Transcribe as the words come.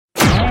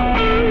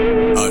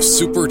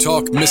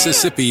SuperTalk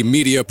Mississippi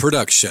media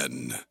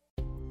production.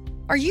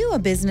 Are you a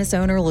business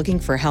owner looking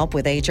for help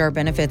with HR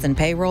benefits and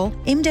payroll?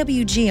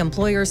 MWG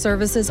Employer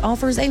Services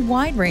offers a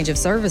wide range of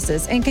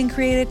services and can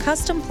create a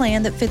custom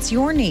plan that fits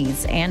your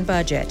needs and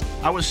budget.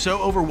 I was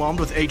so overwhelmed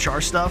with HR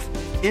stuff.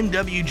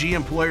 MWG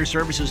Employer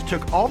Services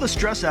took all the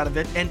stress out of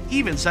it and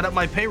even set up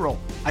my payroll.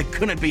 I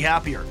couldn't be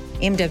happier.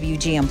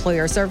 MWG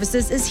Employer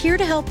Services is here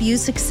to help you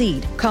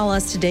succeed. Call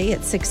us today at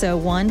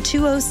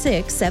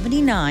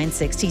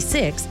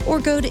 601-206-7966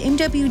 or go to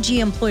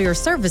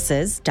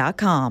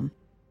MWGEmployerServices.com.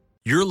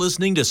 You're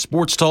listening to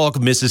Sports Talk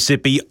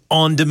Mississippi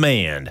On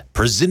Demand,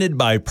 presented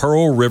by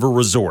Pearl River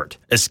Resort.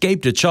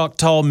 Escape to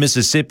Choctaw,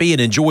 Mississippi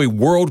and enjoy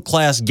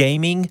world-class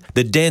gaming,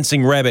 the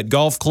Dancing Rabbit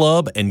Golf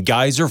Club, and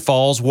Geyser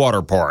Falls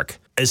Water Park.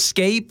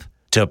 Escape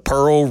to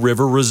Pearl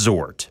River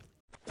Resort.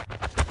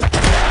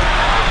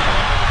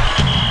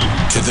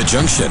 To the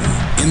junction,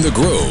 in the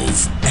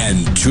Grove,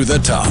 and to the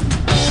top.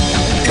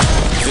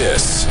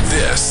 This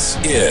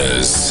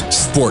is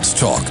Sports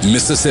Talk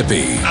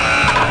Mississippi.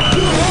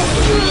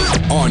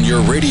 On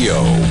your radio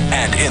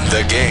and in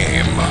the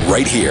game,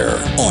 right here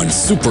on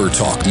Super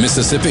Talk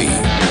Mississippi.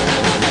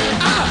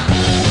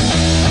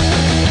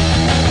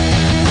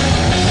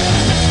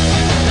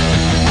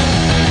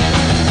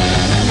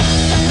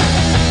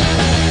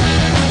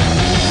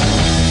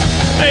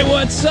 Hey,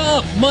 what's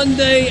up?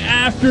 Monday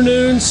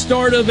afternoon,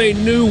 start of a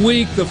new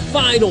week, the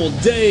final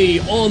day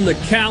on the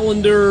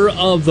calendar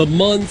of the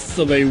month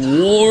of a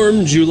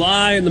warm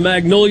July in the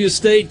Magnolia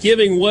State,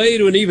 giving way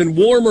to an even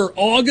warmer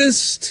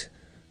August,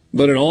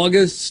 but an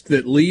August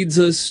that leads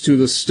us to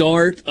the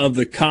start of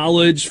the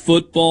college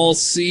football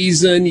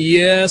season.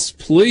 Yes,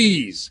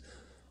 please.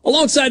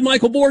 Alongside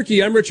Michael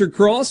Borky, I'm Richard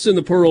Cross in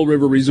the Pearl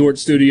River Resort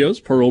Studios.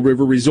 Pearl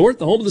River Resort,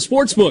 the home of the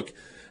sportsbook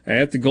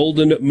at the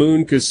Golden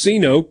Moon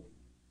Casino.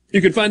 You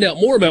can find out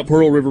more about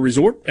Pearl River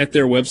Resort at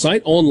their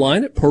website,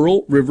 online at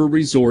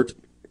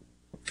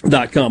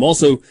pearlriverresort.com.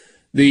 Also,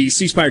 the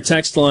C Spire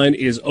text line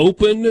is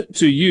open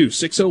to you,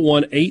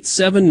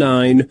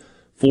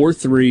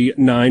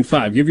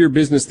 601-879-4395. Give your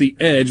business the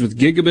edge with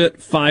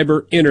gigabit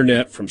fiber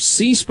internet from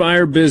C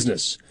Spire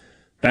Business,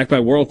 backed by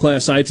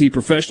world-class IT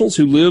professionals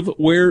who live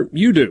where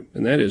you do,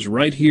 and that is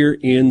right here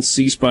in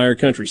C Spire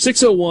country.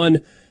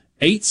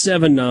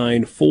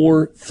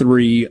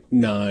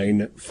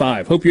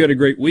 601-879-4395. Hope you had a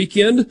great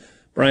weekend.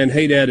 Brian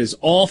Haydad is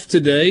off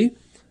today.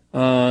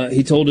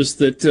 He told us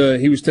that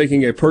he was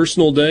taking a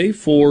personal day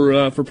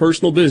for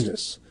personal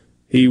business.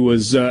 He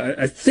was,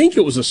 I think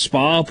it was a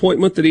spa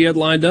appointment that he had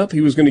lined up. He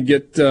was going to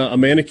get a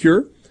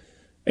manicure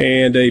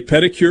and a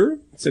pedicure.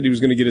 Said he was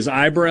going to get his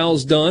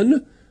eyebrows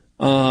done.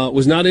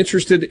 Was not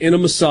interested in a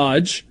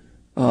massage,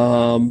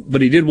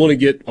 but he did want to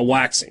get a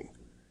waxing.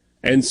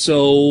 And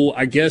so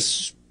I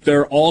guess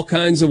there are all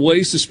kinds of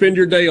ways to spend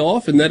your day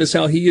off, and that is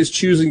how he is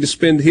choosing to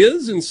spend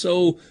his. And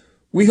so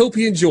we hope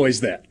he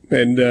enjoys that,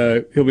 and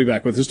he'll be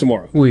back with us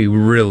tomorrow. We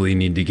really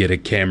need to get a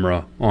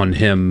camera on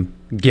him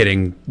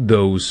getting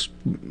most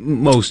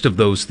of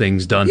those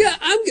things done. Yeah,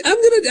 I'm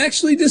going to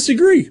actually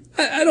disagree.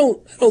 I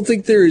don't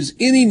think there is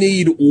any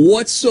need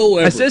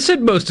whatsoever. I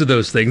said most of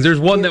those things. There's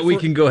one that we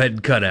can go ahead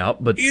and cut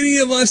out, but any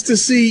of us to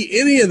see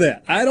any of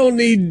that. I don't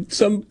need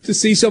to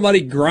see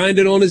somebody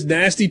grinding on his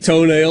nasty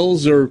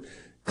toenails or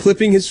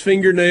clipping his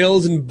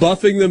fingernails and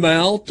buffing them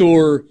out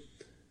or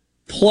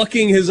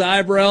plucking his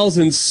eyebrows,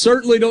 and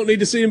certainly don't need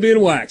to see him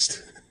being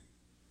waxed.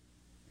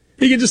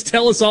 He can just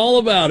tell us all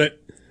about it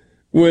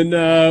when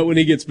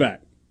he gets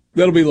back.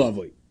 That'll be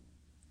lovely.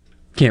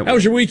 Can't wait. How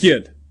was your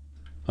weekend?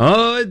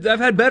 I've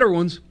had better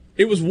ones.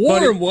 It was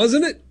warm,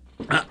 wasn't it?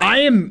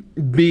 I am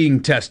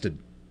being tested.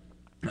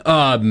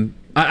 I'm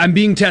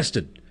being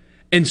tested.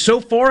 And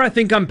so far, I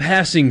think I'm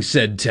passing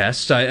said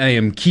test. I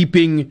am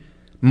keeping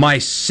my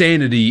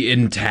sanity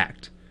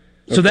intact.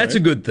 So Okay. That's a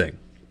good thing.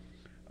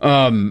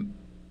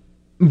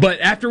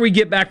 But after we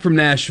get back from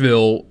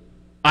Nashville,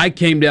 I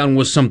came down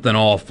with something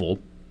awful.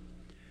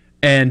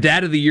 And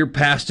Dad of the Year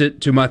passed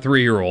it to my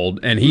 3-year-old,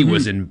 and he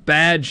was in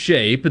bad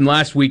shape. And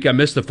last week I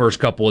missed the first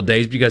couple of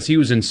days because he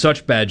was in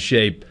such bad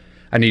shape,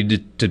 I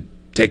needed to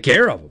take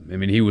care of him. I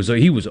mean, he was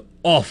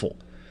awful.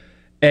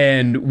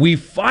 And we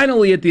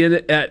finally, at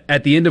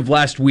the end of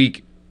last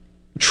week,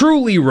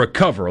 truly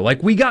recover.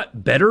 Like, we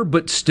got better,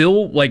 but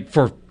still, like,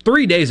 for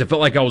 3 days, I felt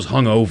like I was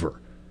hungover.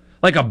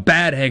 Like a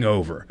bad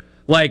hangover.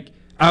 Like,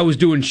 I was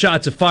doing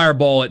shots of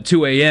Fireball at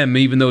 2 a.m.,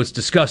 even though it's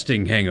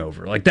disgusting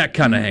hangover. Like, that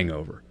kind of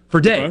hangover. For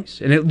days.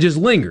 Okay. And it just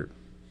lingered.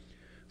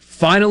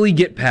 Finally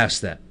get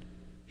past that.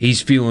 He's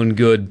feeling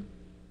good.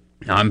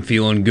 I'm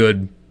feeling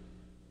good.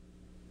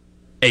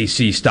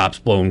 AC stops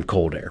blowing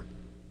cold air.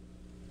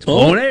 It's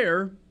blowing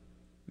air.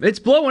 It's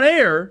blowing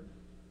air.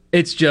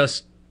 It's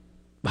just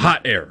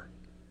hot air.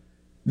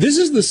 This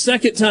is the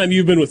second time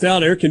you've been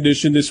without air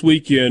conditioning this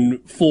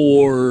weekend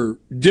for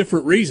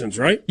different reasons,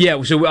 right?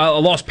 Yeah, so I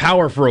lost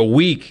power for a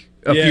week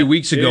a few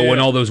weeks ago when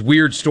all those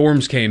weird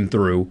storms came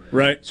through.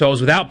 Right. So I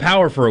was without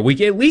power for a week.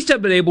 At least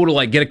I've been able to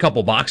like get a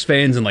couple box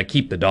fans and like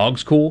keep the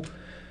dogs cool.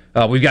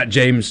 We've got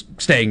James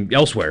staying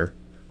elsewhere,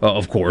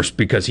 of course,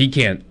 because he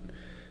can't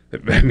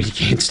I mean, he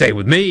can't stay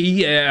with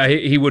me.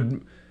 He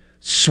would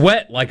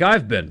sweat like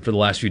I've been for the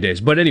last few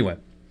days. But anyway,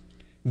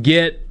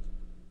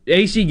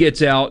 AC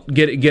gets out,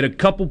 get a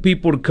couple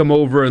people to come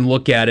over and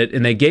look at it,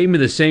 and they gave me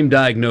the same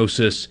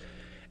diagnosis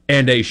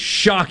and a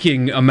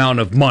shocking amount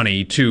of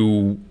money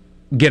to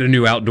get a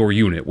new outdoor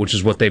unit, which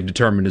is what they've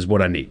determined is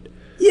what I need.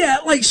 Yeah,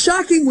 like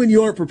shocking when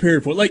you aren't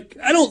prepared for it. Like,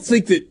 I don't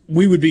think that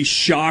we would be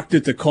shocked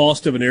at the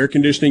cost of an air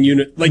conditioning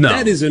unit. Like,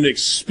 That is an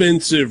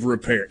expensive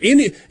repair.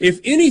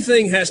 If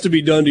anything has to be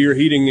done to your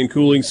heating and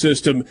cooling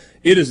system,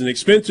 it is an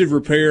expensive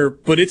repair,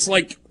 but it's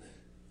like,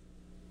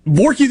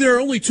 Borky, there are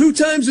only 2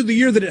 times of the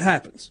year that it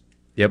happens.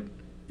 Yep.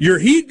 Your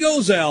heat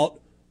goes out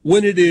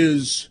when it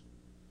is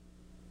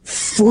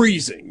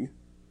freezing,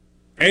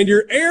 and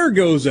your air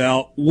goes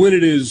out when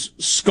it is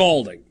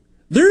scalding.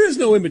 There is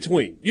no in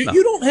between.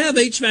 You don't have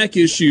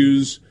HVAC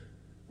issues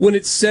when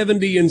it's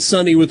 70 and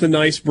sunny with a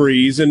nice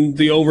breeze and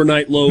the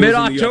overnight lows.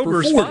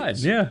 Mid-October is fine.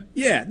 Yeah.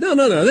 Yeah. No.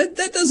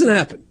 That doesn't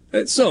happen.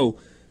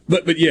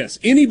 But yes,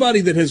 anybody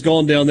that has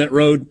gone down that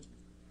road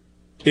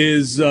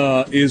is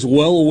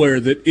well aware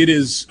that it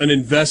is an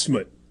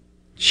investment.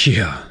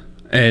 Yeah.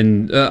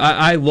 And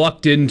I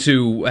lucked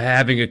into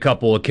having a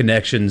couple of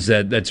connections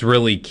that's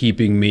really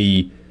keeping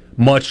me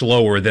much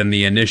lower than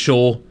the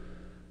initial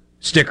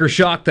sticker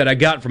shock that I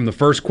got from the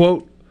first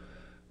quote,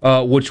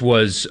 which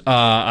was,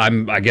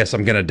 I guess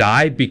I'm going to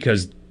die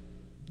because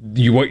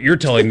what you're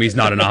telling me is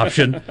not an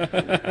option.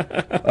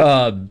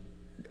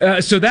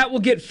 So that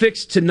will get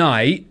fixed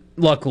tonight,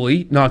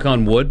 luckily, knock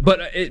on wood. But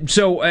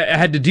so I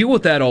had to deal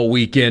with that all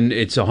weekend.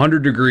 It's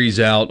 100 degrees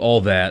out, all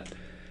that.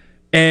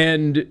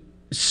 And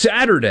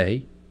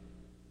Saturday,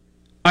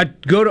 I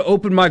go to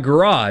open my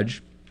garage,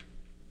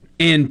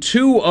 and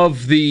 2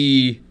 of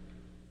the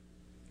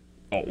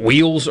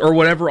wheels or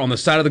whatever on the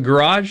side of the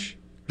garage,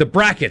 the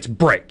brackets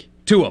break.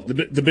 2 of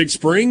them. The big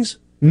springs?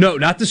 No,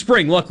 not the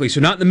spring, luckily. So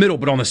not in the middle,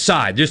 but on the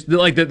side. Just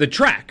like the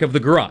track of the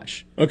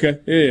garage. Okay,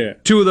 yeah.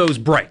 2 of those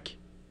break.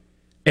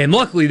 And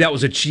luckily, that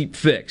was a cheap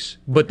fix.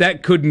 But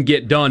that couldn't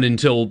get done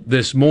until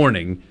this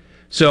morning.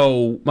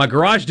 So my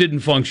garage didn't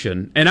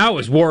function. And I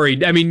was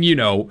worried. I mean,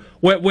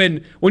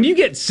 when you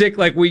get sick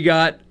like we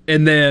got,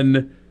 and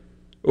then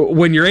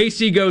when your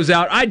AC goes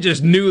out, I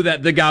just knew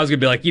that the guy was going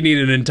to be like, you need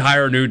an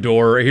entire new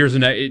door. Here's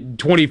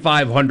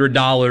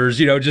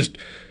 $2,500. Just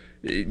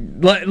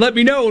let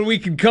me know when we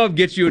can come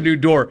get you a new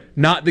door.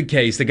 Not the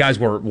case. The guys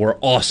were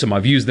awesome.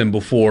 I've used them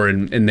before,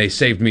 and they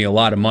saved me a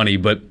lot of money.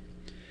 But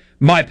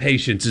my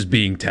patience is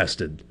being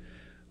tested.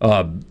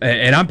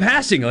 And I'm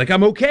passing. Like,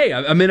 I'm okay.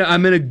 I'm in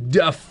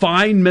a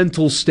fine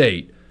mental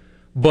state.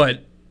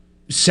 But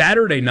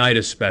Saturday night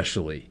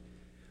especially,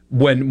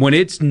 when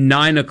it's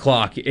 9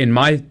 o'clock and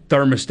my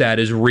thermostat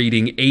is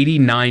reading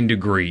 89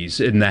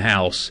 degrees in the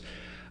house,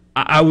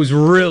 I was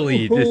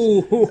really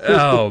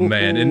oh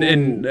man.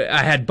 And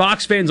I had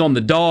box fans on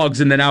the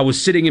dogs, and then I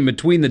was sitting in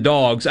between the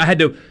dogs.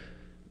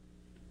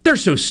 They're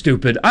so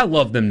stupid. I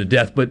love them to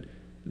death, but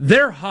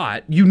they're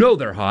hot.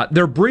 They're hot.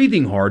 They're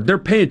breathing hard. They're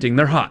panting.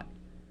 They're hot.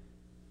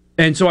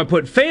 And so I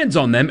put fans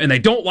on them, and they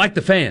don't like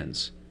the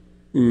fans.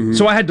 Mm-hmm.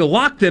 So I had to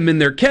lock them in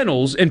their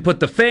kennels and put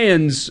the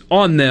fans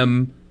on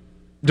them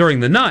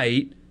during the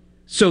night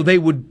so they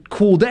would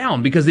cool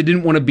down because they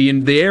didn't want to be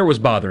in the air was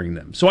bothering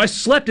them. So I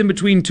slept in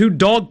between 2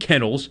 dog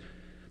kennels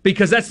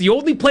because that's the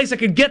only place I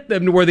could get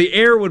them to where the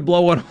air would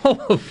blow on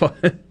all of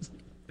us.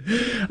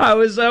 I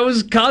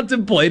was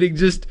contemplating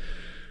just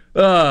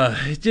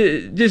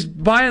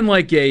buying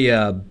like a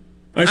all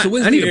right,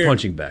 so I need a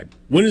punching bag.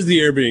 When is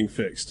the air being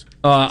fixed?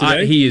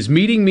 He is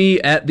meeting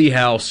me at the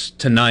house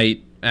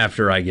tonight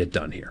after I get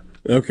done here.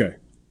 Okay.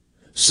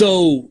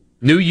 So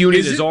new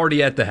unit is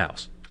already at the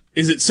house.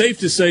 Is it safe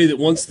to say that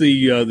once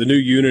the new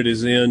unit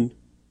is in,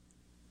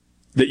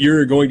 that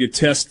you're going to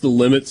test the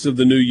limits of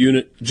the new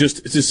unit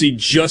just to see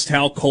just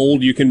how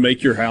cold you can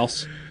make your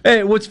house?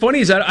 Hey, what's funny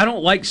is I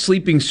don't like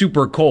sleeping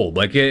super cold.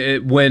 Like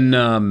when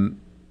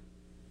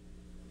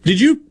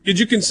Did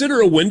you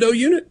consider a window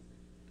unit?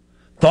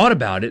 Thought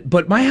about it,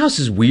 but my house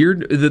is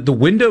weird. The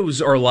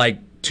windows are like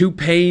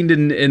 2-paned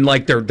and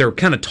like they're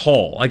kind of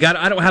tall. Like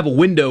I don't have a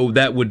window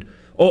that would.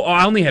 Oh,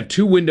 I only have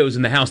 2 windows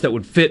in the house that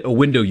would fit a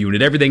window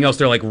unit. Everything else,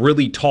 they're like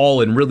really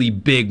tall and really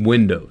big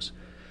windows.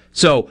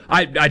 So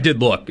I did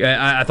look.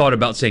 I thought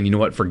about saying, you know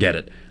what, forget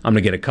it. I'm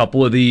going to get a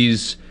couple of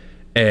these,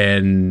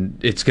 and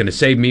it's going to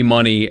save me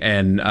money.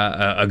 And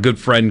a good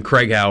friend,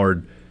 Craig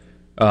Howard,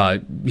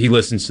 he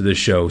listens to this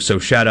show, so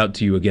shout out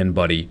to you again,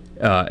 buddy,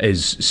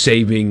 is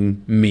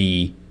saving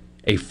me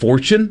a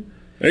fortune.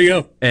 There you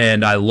go.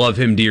 And I love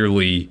him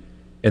dearly,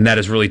 and that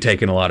has really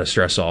taken a lot of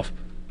stress off.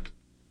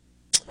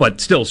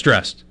 But still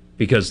stressed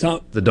because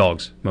the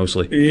dogs,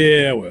 mostly.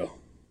 Yeah, well,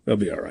 they'll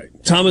be all right.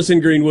 Thomas in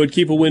Greenwood,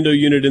 keep a window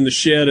unit in the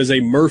shed as a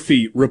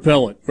Murphy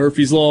repellent.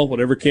 Murphy's Law,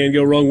 whatever can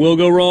go wrong will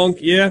go wrong.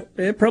 Yeah,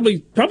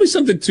 probably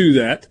something to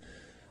that.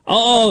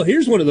 Oh,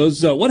 here's one of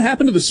those. What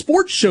happened to the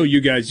sports show you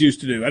guys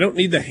used to do? I don't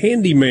need the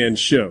handyman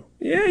show.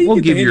 Yeah, we'll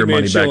give you your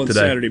money back on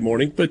today. Saturday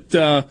morning, but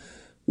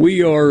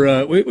we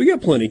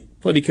got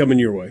plenty coming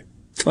your way.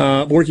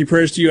 Borky,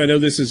 prayers to you. I know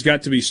this has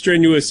got to be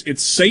strenuous.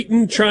 It's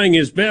Satan trying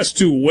his best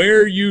to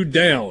wear you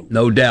down.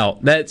 No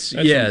doubt. That's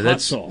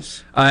hot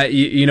sauce.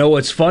 You know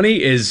what's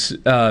funny is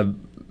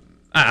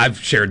I've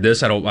shared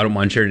this. I don't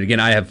mind sharing it again.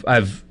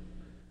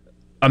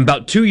 I'm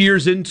about 2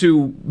 years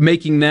into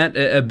making that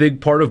a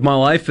big part of my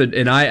life,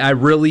 and I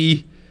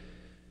really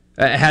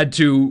had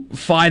to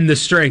find the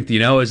strength,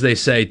 as they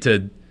say,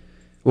 to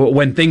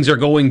when things are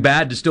going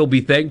bad, to still be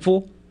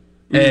thankful.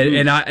 Mm-hmm.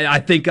 And I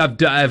think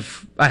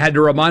I had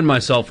to remind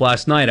myself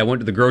last night. I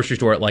went to the grocery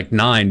store at like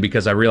 9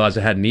 because I realized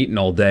I hadn't eaten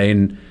all day,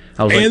 and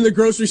I was the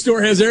grocery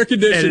store has air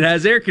conditioning. And it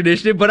has air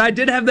conditioning, but I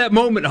did have that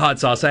moment, hot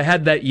sauce. I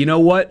had that. You know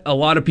what? A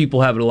lot of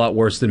people have it a lot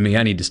worse than me.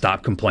 I need to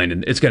stop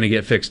complaining. It's going to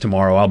get fixed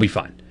tomorrow. I'll be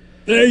fine.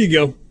 There you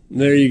go.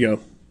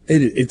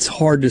 It's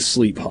hard to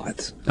sleep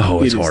hot.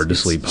 Oh, it's hard to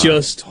sleep hot.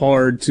 Just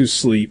hard to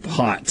sleep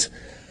hot.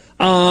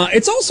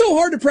 It's also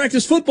hard to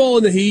practice football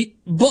in the heat,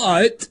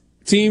 but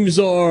teams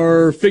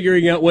are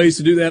figuring out ways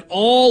to do that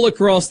all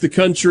across the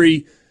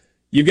country.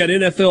 You've got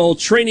NFL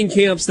training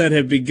camps that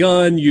have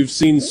begun. You've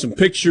seen some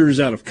pictures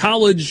out of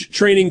college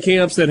training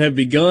camps that have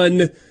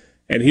begun.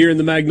 And here in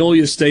the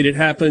Magnolia State, it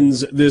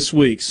happens this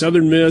week.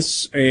 Southern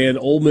Miss and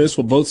Ole Miss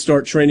will both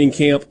start training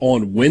camp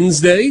on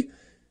Wednesday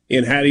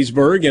in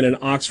Hattiesburg and in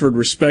Oxford,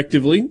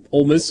 respectively.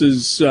 Ole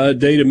Miss's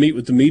day to meet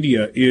with the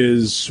media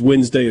is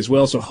Wednesday as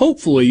well. So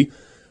hopefully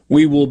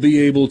we will be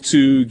able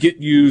to get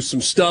you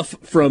some stuff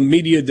from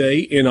Media Day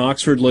in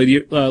Oxford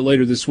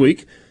later this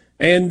week.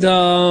 And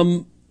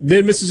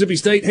then Mississippi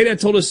State, Dad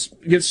told us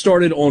get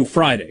started on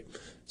Friday.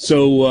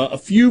 So a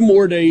few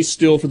more days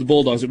still for the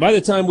Bulldogs. By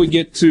the time we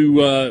get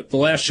to the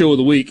last show of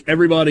the week,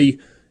 everybody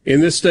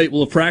in this state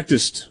will have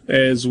practiced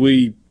as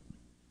we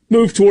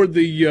move toward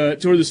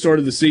the start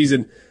of the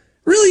season.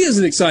 Really is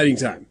an exciting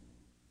time,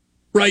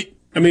 right?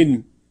 I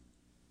mean,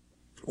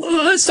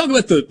 well, let's talk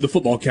about the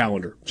football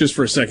calendar just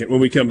for a second when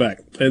we come back,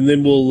 and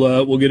then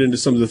we'll get into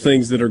some of the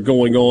things that are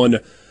going on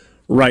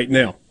right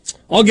now.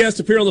 All guests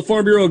appear on the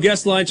Farm Bureau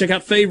guest line. Check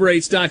out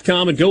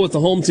favorites.com and go with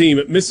the home team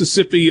at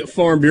Mississippi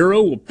Farm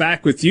Bureau. We'll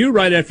back with you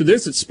right after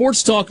this at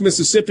Sports Talk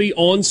Mississippi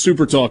on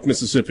SuperTalk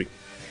Mississippi.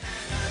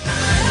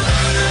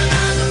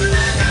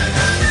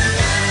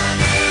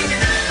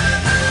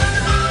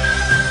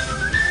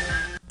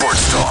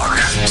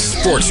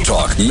 Sports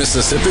Talk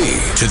Mississippi.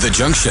 To the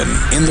junction,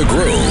 in the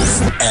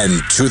Grove,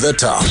 and to the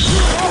top.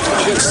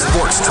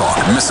 Sports Talk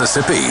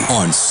Mississippi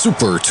on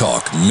Super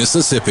Talk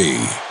Mississippi.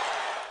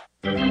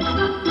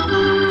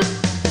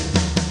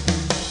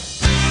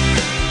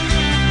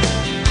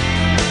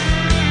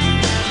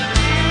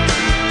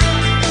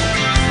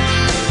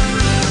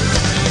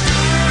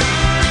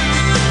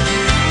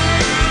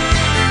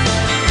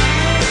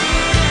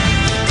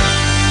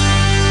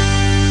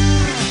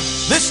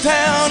 This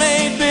town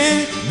ain't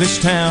big,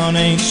 this town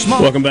ain't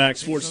small. Welcome back,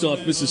 Sports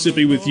Talk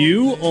Mississippi with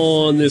you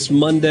on this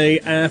Monday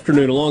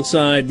afternoon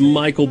alongside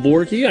Michael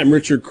Borky. I'm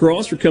Richard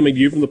Cross. We're coming to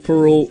you from the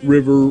Pearl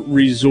River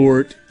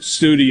Resort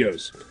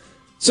Studios.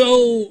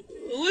 So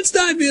let's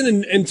dive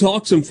in and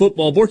talk some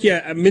football.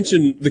 Borky, I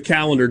mentioned the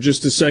calendar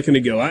just a second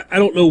ago. I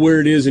don't know where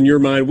it is in your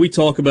mind. We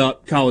talk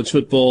about college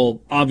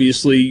football,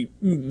 obviously,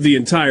 the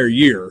entire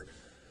year.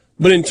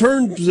 But in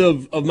terms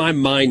of my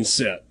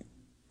mindset,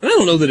 I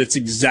don't know that it's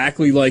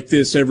exactly like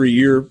this every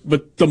year,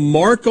 but the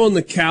mark on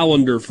the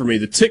calendar for me,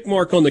 the tick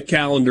mark on the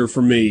calendar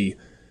for me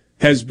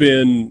has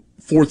been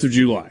 4th of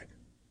July.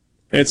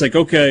 And it's like,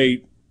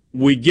 okay,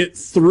 we get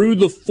through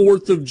the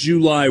 4th of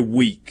July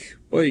week.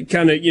 Well,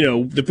 kind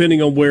of,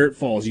 depending on where it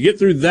falls. You get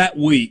through that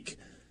week,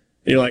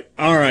 and you're like,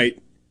 all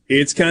right,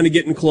 it's kind of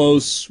getting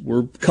close.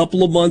 We're a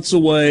couple of months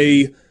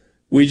away.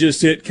 We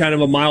just hit kind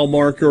of a mile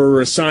marker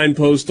or a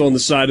signpost on the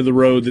side of the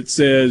road that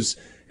says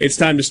it's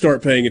time to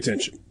start paying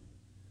attention.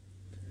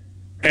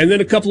 And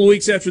then a couple of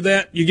weeks after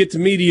that, you get to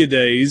media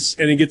days,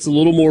 and it gets a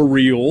little more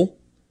real.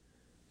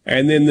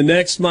 And then the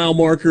next mile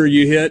marker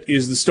you hit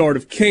is the start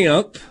of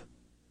camp.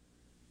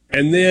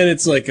 And then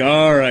it's like,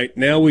 all right,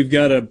 now we've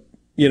got to,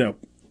 and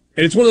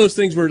it's one of those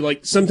things where,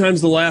 like,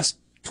 sometimes the last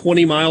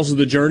 20 miles of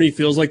the journey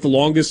feels like the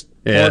longest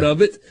part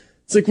of it.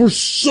 It's like, we're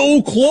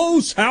so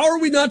close. How are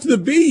we not to the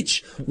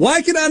beach?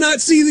 Why can I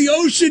not see the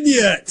ocean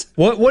yet?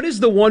 What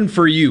is the one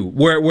for you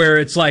where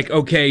it's like,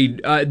 okay,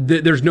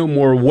 there's no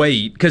more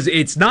wait? Because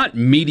it's not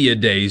media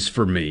days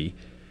for me.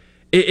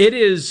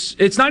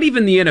 It's not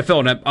even the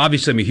NFL. And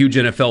obviously, I'm a huge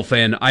NFL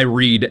fan. I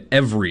read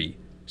every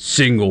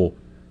single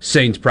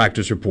Saints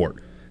practice report.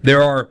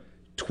 There are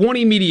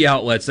 20 media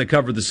outlets that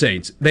cover the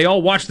Saints. They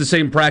all watch the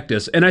same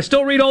practice, and I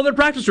still read all their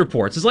practice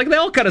reports. It's like they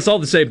all kind of saw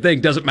the same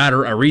thing. Doesn't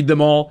matter. I read them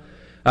all.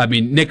 I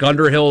mean, Nick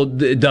Underhill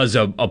does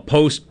a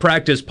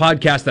post-practice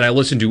podcast that I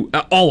listen to,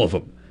 all of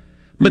them.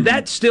 But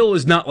that still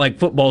is not like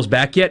football's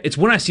back yet. It's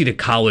when I see the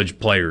college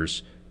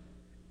players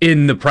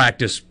in the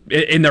practice,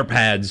 in their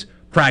pads,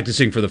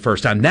 practicing for the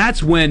first time.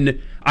 That's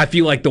when I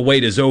feel like the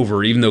wait is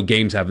over, even though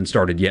games haven't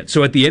started yet.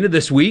 So at the end of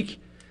this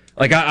week,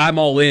 like I'm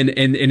all in,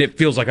 and it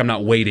feels like I'm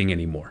not waiting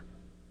anymore.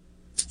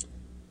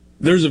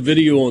 There's a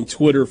video on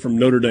Twitter from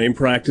Notre Dame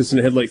practice, and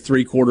it had like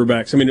 3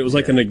 quarterbacks. I mean, it was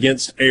like an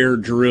against air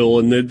drill,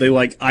 and they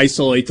like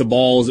isolate the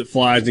ball as it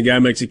flies. The guy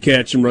makes a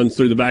catch and runs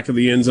through the back of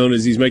the end zone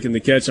as he's making the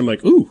catch. I'm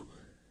like, ooh,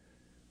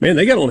 man,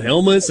 they got on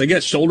helmets, they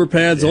got shoulder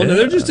pads on.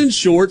 They're just in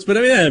shorts, but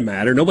I mean, that doesn't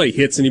matter. Nobody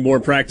hits anymore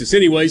in practice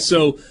anyway.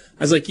 So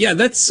I was like, yeah,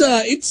 that's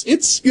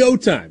it's go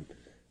time.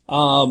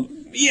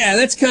 Yeah,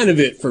 that's kind of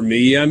it for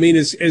me. I mean,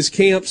 as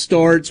camp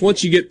starts,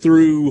 once you get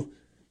through.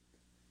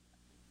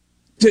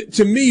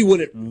 To me,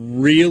 when it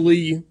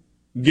really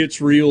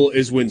gets real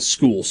is when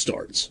school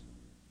starts.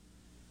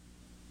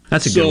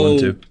 That's a good one,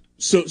 too.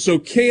 So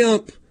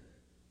camp,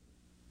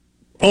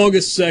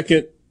 August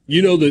 2nd,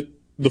 you know that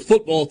the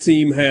football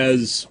team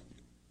has,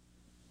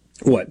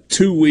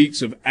 2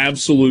 weeks of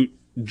absolute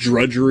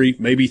drudgery,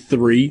 maybe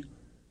 3.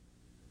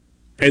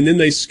 And then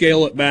they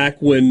scale it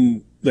back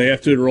when they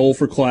have to enroll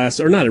for class,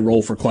 or not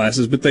enroll for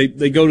classes, but they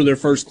go to their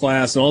first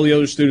class, and all the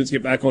other students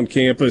get back on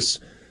campus,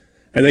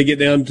 and they get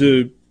down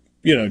to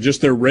just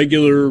their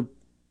regular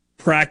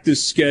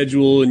practice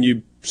schedule, and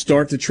you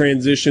start to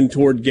transition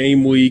toward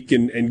game week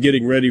and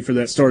getting ready for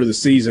that start of the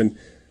season.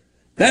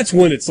 That's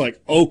when it's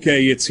like,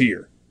 okay, it's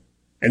here.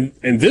 And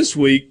this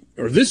week,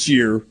 or this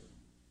year,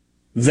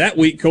 that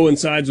week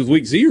coincides with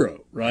week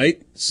 0,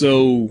 right?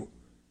 So,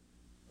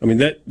 I mean,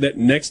 that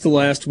next to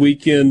last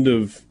weekend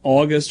of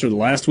August, or the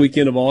last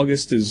weekend of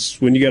August, is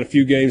when you got a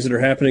few games that are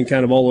happening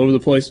kind of all over the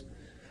place.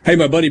 Hey,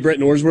 my buddy Brett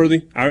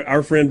Norsworthy,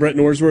 our friend Brett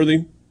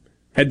Norsworthy,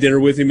 had dinner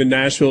with him in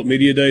Nashville at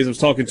Media Days. I was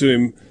talking to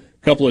him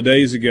a couple of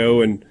days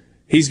ago, and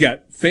he's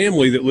got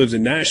family that lives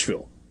in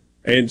Nashville.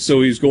 And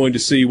so he's going to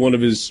see one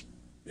of his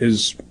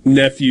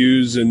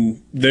nephews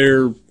and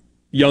their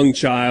young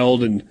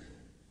child. And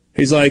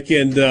he's like,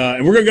 and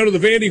we're going to go to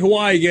the Vandy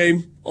Hawaii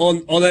game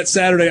on that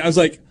Saturday. I was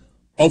like,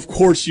 of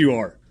course you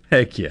are.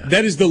 Heck yeah.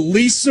 That is the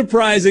least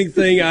surprising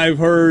thing I've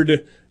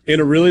heard in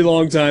a really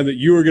long time, that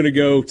you are going to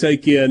go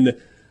take in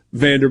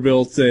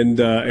Vanderbilt and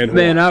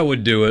man, I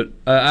would do it.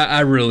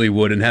 I really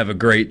would, and have a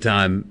great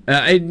time.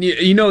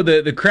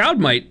 The crowd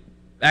might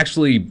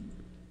actually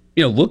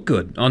look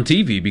good on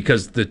TV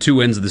because the 2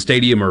 ends of the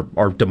stadium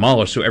are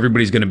demolished, so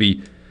everybody's going to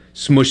be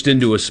smushed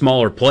into a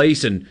smaller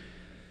place. And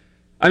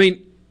I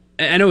mean,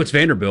 I know it's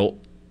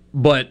Vanderbilt,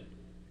 but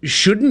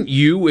shouldn't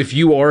you, if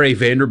you are a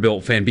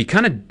Vanderbilt fan, be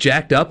kind of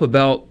jacked up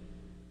about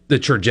the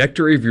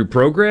trajectory of your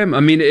program? I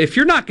mean, if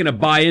you're not going to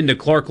buy into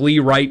Clark Lee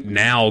right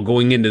now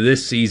going into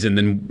this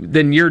season,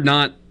 then you're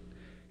not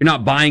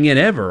buying in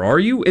ever, are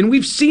you? And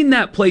we've seen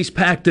that place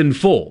packed in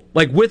full,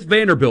 like with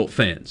Vanderbilt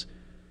fans.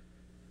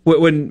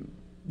 When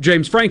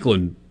James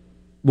Franklin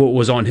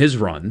was on his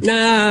run.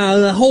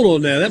 Nah, hold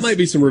on now. That might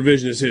be some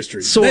revisionist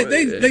history. So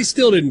they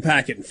still didn't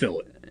pack it and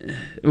fill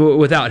it.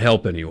 Without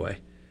help anyway.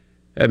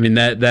 I mean,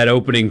 that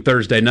opening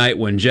Thursday night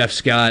when Jeff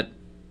Scott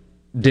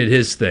did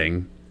his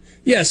thing.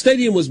 Yeah,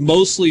 stadium was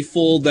mostly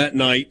full that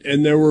night,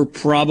 and there were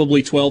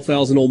probably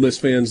 12,000 Ole Miss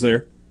fans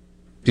there.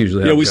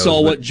 Usually, we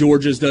saw what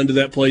Georgia's done to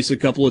that place a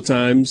couple of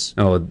times.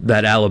 Oh,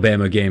 that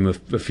Alabama game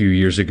a few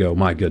years ago,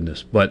 my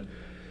goodness! But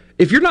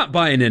if you're not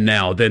buying in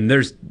now, then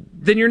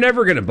you're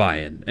never going to buy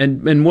in,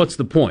 and what's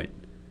the point?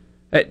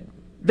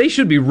 They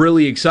should be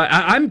really excited.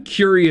 I'm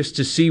curious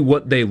to see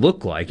what they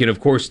look like, and of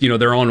course,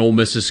 they're on Ole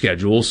Miss's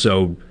schedule,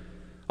 so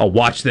I'll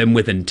watch them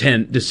with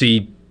intent to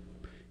see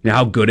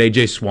how good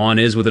A.J. Swan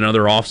is with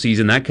another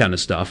offseason, that kind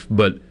of stuff.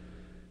 But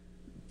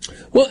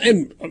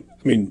and I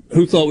mean,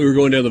 who thought we were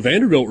going down the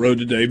Vanderbilt road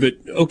today? But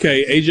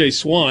okay, A.J.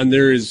 Swan,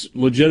 there is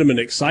legitimate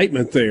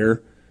excitement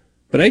there.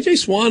 But A.J.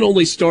 Swan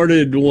only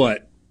started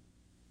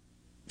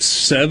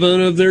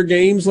 7 of their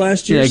games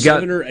last year,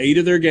 7 or 8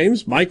 of their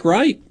games. Mike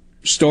Wright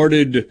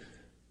started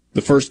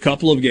the first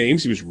couple of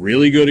games. He was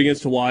really good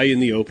against Hawaii in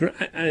the opener.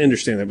 I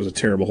understand that was a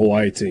terrible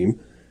Hawaii team,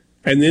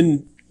 and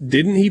then.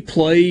 Didn't he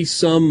play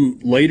some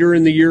later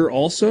in the year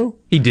also?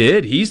 He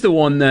did. He's the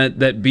one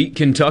that beat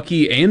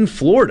Kentucky and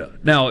Florida.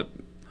 Now,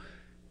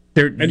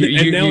 now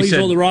he's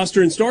on the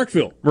roster in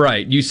Starkville.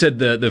 Right. You said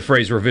the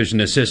phrase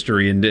revisionist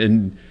history,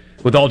 and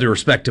with all due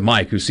respect to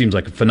Mike, who seems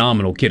like a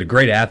phenomenal kid, a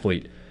great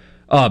athlete,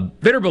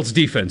 Vanderbilt's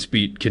defense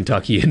beat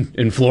Kentucky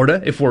and Florida,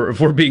 if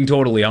we're being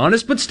totally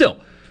honest. But still,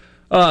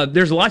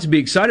 there's a lot to be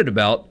excited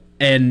about,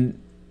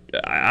 and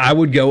I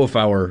would go if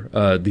I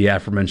were the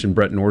aforementioned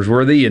Brett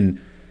Norsworthy, and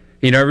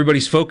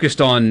everybody's focused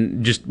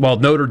on just while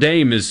Notre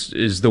Dame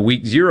is the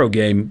week 0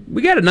 game.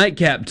 We got a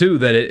nightcap too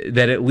that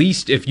at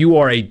least if you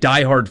are a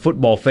diehard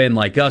football fan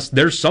like us,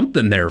 there's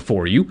something there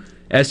for you.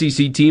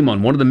 SEC team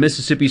on one of the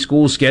Mississippi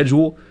schools'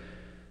 schedule.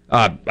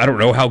 I don't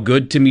know how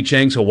good Timmy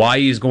Chang's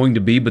Hawaii is going to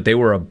be, but they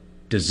were a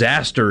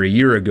disaster a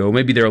year ago.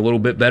 Maybe they're a little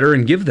bit better,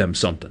 and give them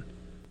something.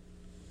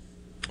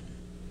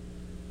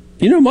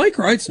 Mike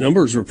Wright's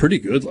numbers were pretty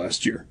good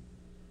last year.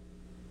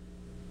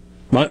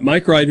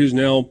 Mike Wright, who's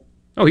now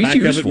he's back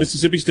useful up at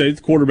Mississippi State,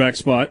 the quarterback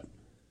spot,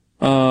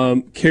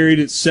 carried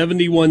it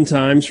 71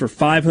 times for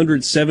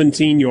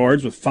 517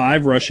 yards with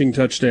 5 rushing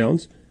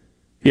touchdowns.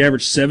 He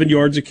averaged 7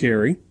 yards a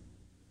carry.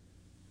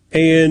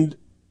 And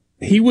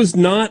he was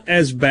not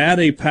as bad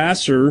a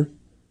passer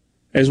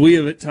as we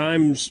have at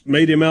times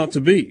made him out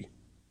to be.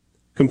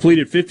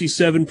 completed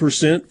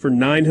 57% for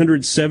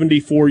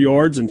 974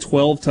 yards and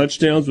 12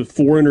 touchdowns with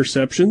 4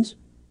 interceptions.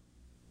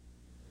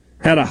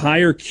 Had a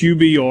higher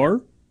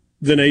QBR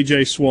than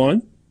A.J.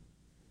 Swann.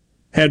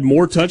 Had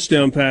more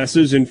touchdown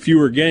passes in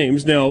fewer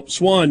games. Now,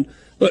 Swan's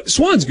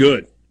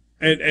good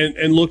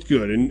and looked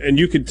good. And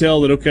you could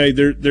tell that, okay,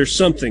 there's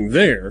something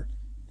there.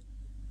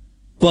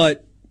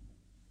 But,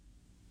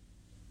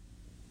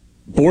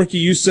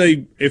 Borky, you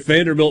say if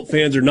Vanderbilt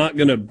fans are not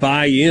going to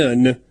buy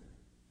in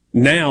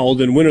now,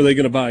 then when are they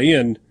going to buy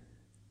in?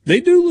 They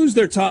do lose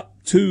their top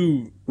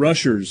 2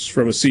 rushers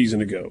from a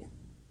season ago.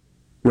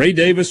 Ray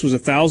Davis was a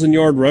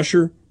 1,000-yard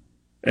rusher,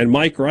 and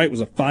Mike Wright was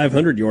a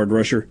 500-yard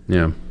rusher.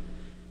 Yeah.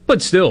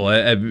 But still,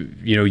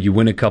 you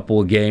win a couple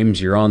of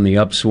games, you're on the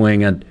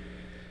upswing. And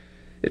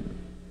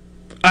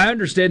I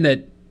understand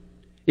that,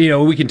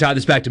 we can tie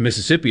this back to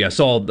Mississippi. I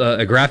saw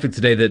a graphic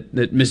today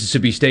that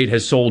Mississippi State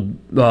has sold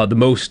the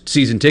most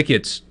season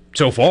tickets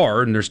so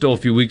far, and there's still a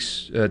few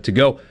weeks to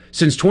go,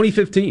 since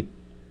 2015.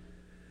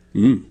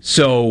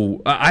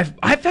 So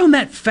I found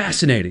that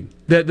fascinating,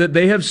 that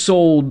they have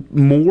sold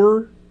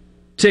more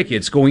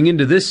tickets going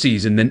into this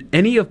season than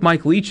any of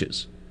Mike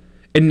Leach's.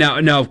 And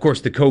now of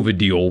course, the COVID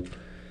deal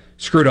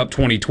screwed up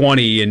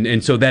 2020,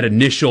 and so that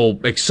initial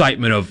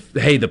excitement of,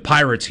 hey, the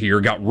Pirates here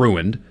got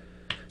ruined.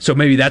 So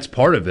maybe that's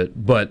part of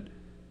it. But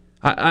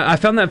I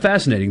found that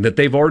fascinating, that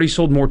they've already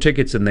sold more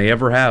tickets than they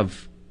ever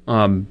have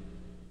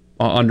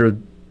under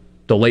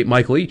the late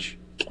Mike Leach.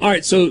 All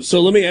right, so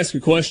let me ask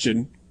a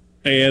question,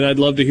 and I'd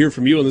love to hear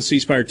from you on the C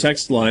Spire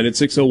text line at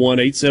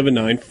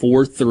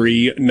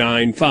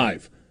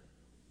 601-879-4395.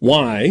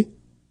 Why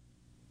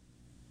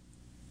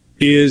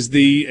is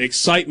the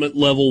excitement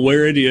level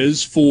where it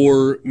is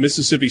for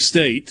Mississippi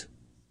State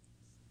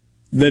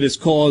that has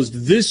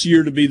caused this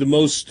year to be the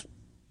most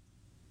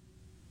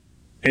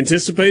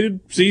anticipated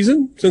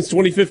season since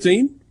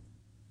 2015?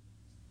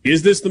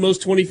 Is this the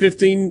most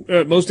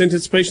most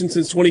anticipation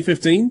since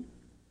 2015?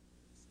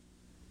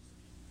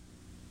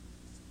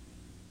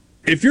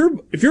 If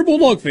you're a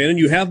Bulldog fan and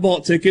you have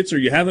bought tickets or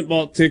you haven't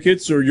bought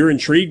tickets or you're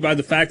intrigued by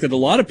the fact that a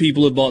lot of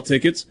people have bought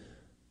tickets,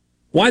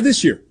 why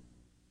this year?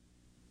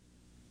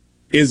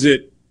 Is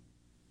it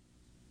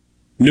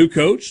new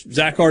coach,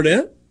 Zach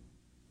Arnett?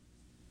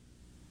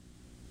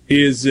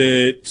 Is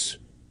it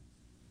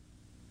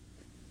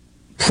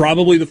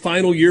probably the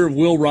final year of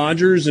Will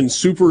Rogers and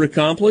super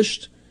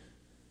accomplished?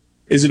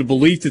 Is it a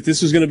belief that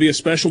this is going to be a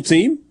special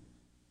team?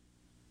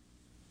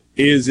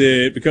 Is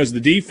it because of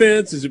the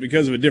defense? Is it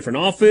because of a different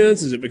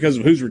offense? Is it because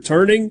of who's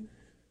returning?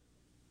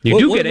 You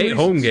do get 8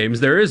 home games.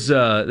 There's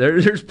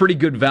pretty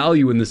good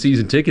value in the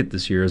season ticket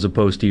this year as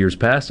opposed to years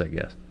past, I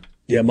guess.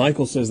 Yeah,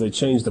 Michael says they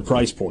changed the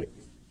price point.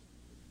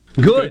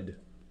 Good.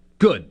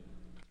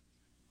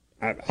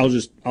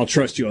 I'll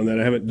trust you on that.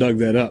 I haven't dug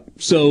that up.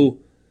 So,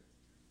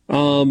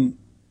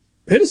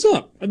 hit us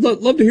up. I'd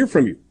love to hear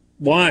from you.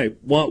 Why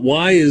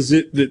is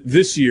it that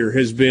this year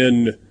has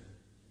been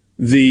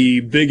the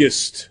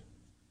biggest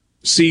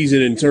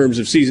season in terms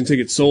of season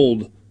tickets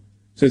sold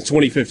since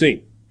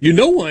 2015? You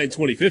know why in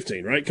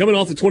 2015, right? Coming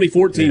off the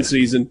 2014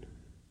 season,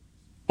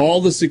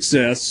 all the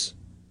success,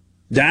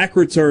 Dak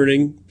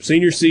returning,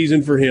 senior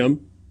season for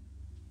him.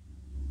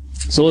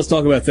 So let's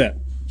talk about that.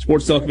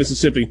 Sports Talk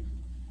Mississippi.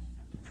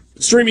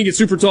 Streaming at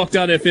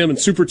supertalk.fm and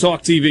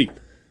SuperTalk TV.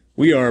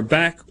 We are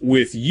back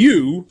with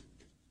you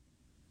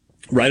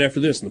right after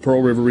this in the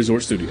Pearl River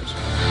Resort Studios.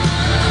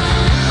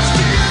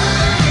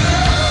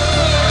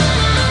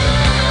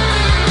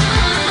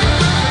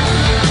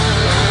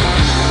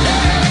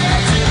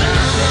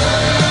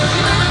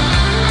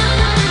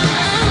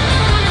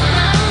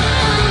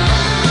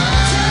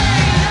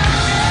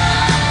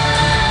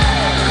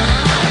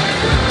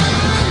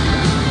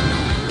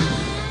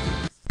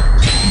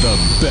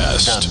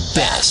 The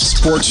best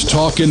sports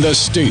talk in the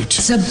state.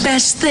 It's the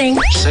best thing.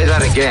 Say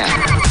that again.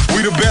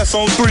 We the best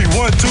on 3.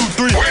 1, 2,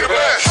 3. We the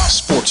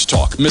best. Sports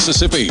Talk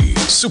Mississippi.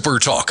 Super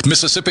Talk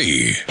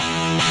Mississippi.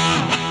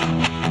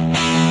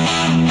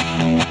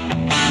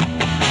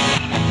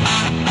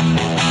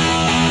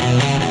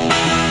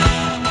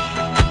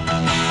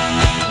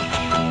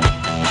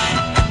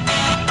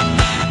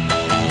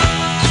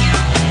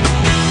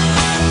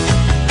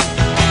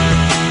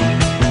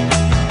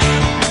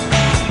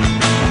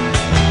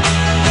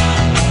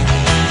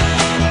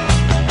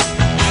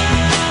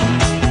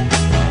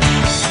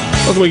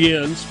 Welcome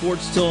again,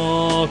 Sports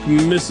Talk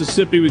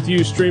Mississippi with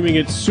you, streaming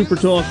at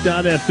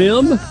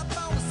supertalk.fm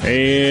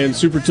and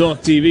SuperTalk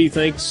TV.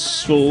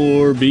 Thanks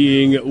for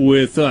being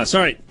with us.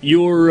 All right,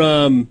 your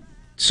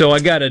So I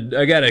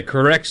gotta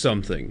correct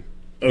something.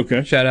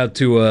 Okay. Shout out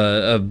to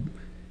a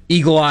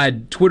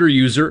eagle-eyed Twitter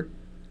user.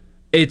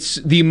 It's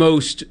the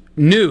most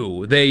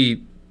new. They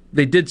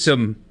did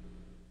some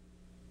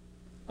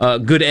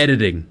good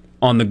editing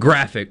on the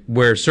graphic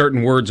where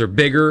certain words are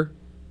bigger,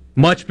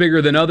 much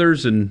bigger than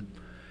others, and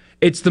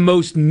it's the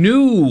most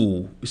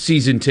new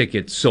season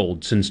tickets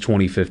sold since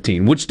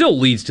 2015, which still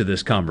leads to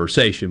this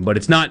conversation, but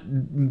it's not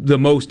the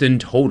most in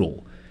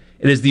total.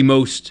 It is the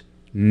most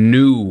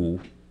new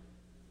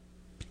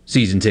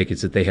season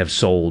tickets that they have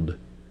sold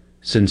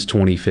since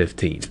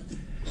 2015.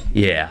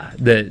 Yeah,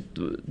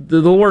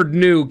 the word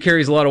new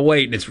carries a lot of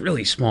weight, and it's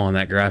really small on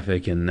that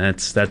graphic, and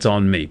that's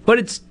on me. But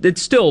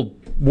it's still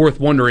worth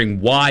wondering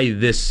why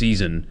this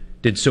season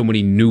did so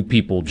many new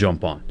people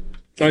jump on.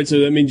 All right, so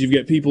that means you've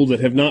got people that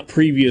have not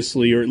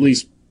previously, or at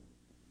least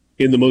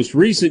in the most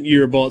recent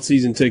year, bought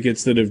season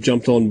tickets that have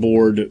jumped on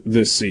board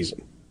this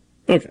season.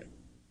 Okay.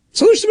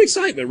 So there's some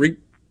excitement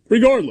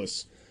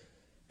regardless.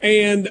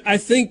 And I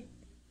think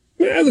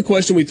the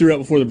question we threw out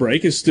before the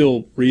break is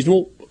still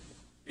reasonable.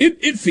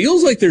 It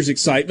feels like there's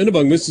excitement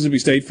among Mississippi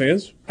State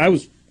fans. I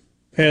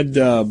had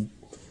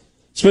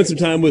spent some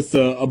time with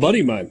a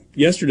buddy of mine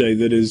yesterday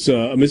that is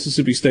a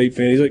Mississippi State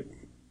fan. He's like,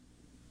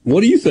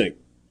 "What do you think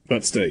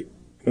about State?"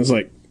 I was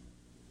like,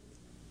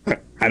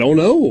 I don't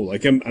know.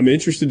 Like, I'm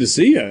interested to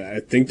see.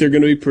 I think they're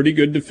going to be pretty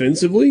good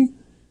defensively.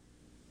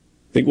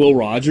 I think Will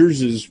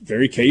Rogers is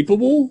very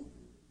capable.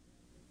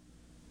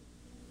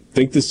 I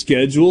think the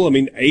schedule,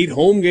 8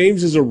 home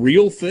games is a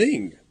real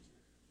thing.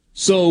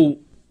 So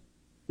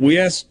we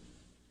asked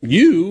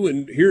you,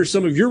 and here are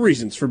some of your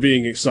reasons for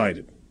being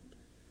excited.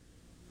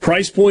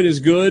 Price point is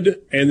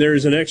good, and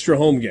there's an extra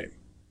home game.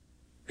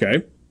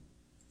 Okay?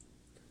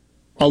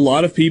 A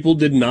lot of people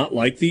did not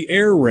like the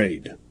air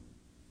raid.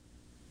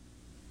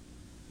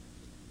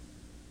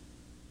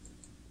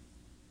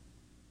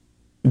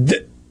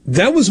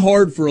 That was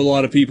hard for a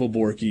lot of people,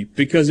 Borky,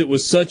 because it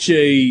was such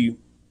a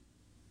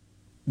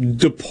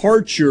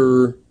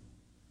departure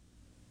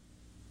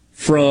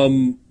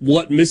from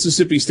what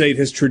Mississippi State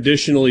has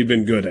traditionally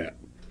been good at.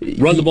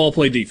 Run the ball,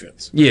 play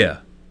defense. Yeah,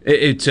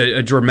 it's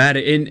a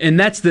dramatic, and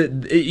that's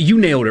you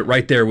nailed it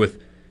right there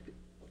with,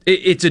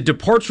 it's a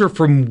departure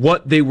from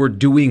what they were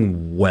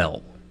doing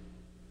well.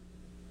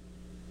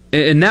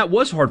 And that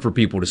was hard for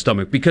people to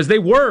stomach because they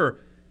were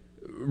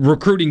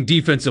recruiting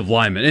defensive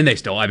linemen, and they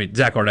still,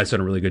 Zach Arnett's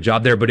done a really good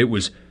job there, but it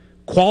was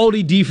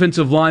quality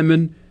defensive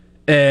linemen,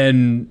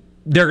 and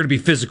they're going to be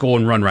physical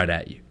and run right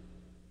at you.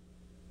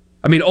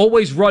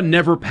 Always run,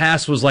 never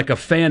pass was like a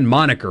fan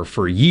moniker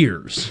for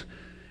years.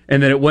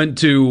 And then it went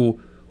to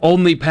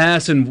only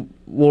pass and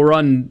we'll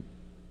run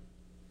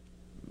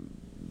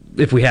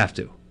if we have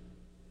to.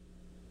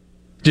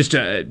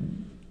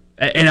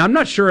 And I'm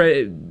not sure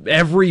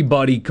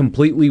everybody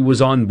completely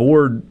was on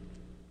board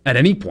at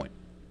any point.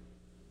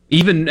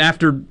 Even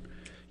after,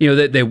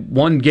 they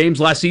won games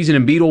last season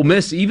and beat Ole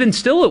Miss, even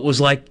still it was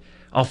like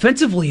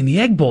offensively in the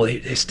Egg Bowl,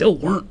 they still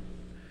weren't.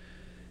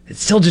 It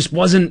still just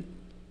wasn't.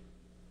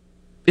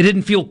 It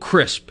didn't feel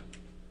crisp.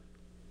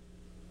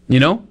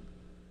 Too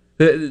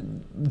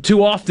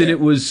often it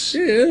was.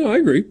 Yeah, I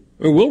agree.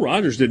 Will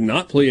Rogers did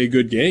not play a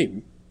good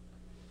game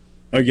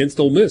against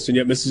Ole Miss, and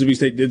yet Mississippi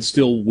State did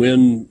still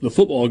win the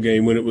football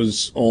game when it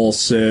was all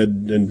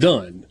said and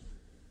done.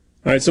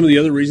 All right, some of the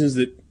other reasons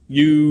that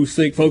you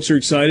think folks are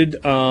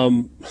excited.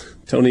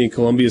 Tony in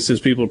Columbia says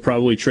people are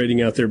probably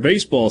trading out their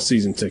baseball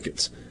season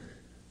tickets.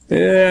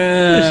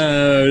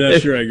 Yeah, I'm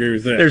not sure I agree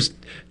with that. There's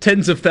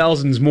tens of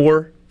thousands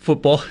more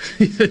football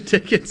season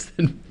tickets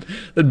than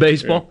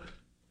baseball.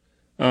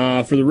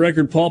 Yeah. For the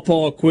record,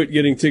 Paw quit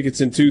getting tickets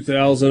in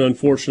 2000.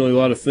 Unfortunately, a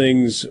lot of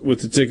things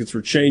with the tickets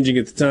were changing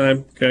at the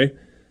time. Okay.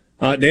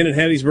 Dan in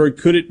Hattiesburg,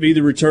 could it be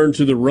the return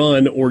to the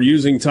run or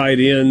using tight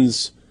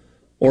ends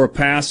or a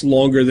pass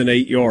longer than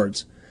 8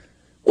 yards?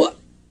 Well,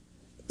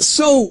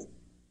 so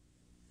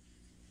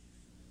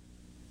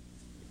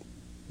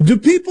do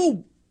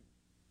people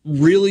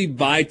really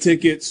buy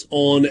tickets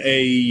on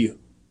a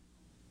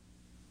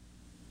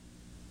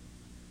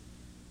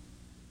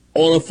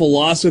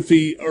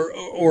philosophy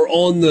or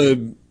on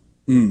the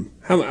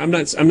I'm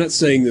not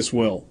saying this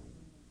well.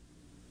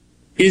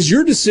 Is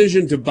your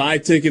decision to buy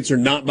tickets or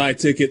not buy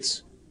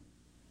tickets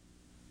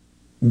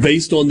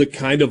based on the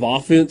kind of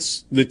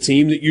offense the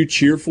team that you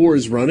cheer for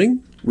is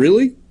running?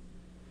 Really?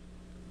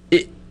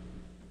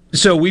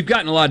 So we've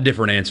gotten a lot of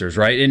different answers,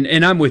 right?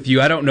 And I'm with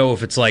you. I don't know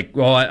if it's like,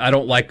 well, I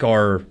don't like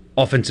our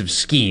offensive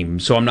scheme,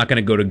 so I'm not going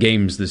to go to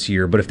games this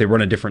year. But if they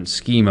run a different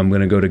scheme, I'm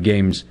going to go to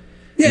games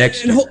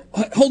next year.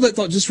 Hold that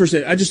thought just for a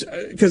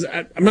second. Because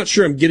I'm not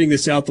sure I'm getting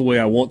this out the way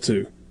I want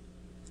to.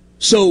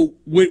 So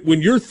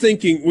when you're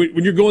thinking,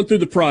 when you're going through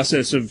the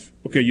process of,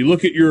 okay, you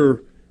look at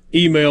your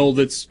email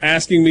that's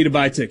asking me to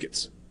buy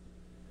tickets.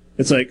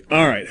 It's like,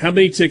 all right, how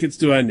many tickets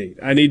do I need?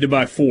 I need to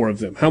buy 4 of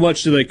them. How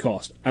much do they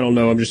cost? I don't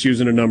know. I'm just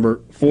using a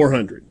number,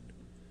 $400.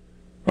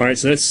 All right,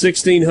 so that's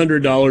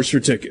 $1,600 for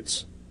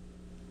tickets.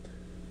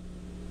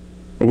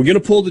 Are we going to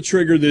pull the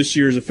trigger this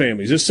year as a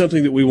family? Is this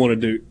something that we want to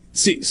do?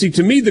 See,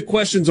 to me, the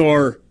questions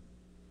are,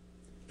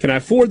 can I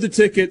afford the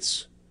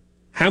tickets?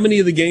 How many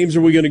of the games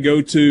are we going to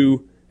go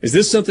to? Is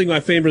this something my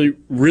family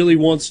really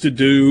wants to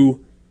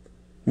do?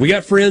 We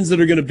got friends that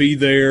are going to be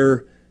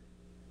there.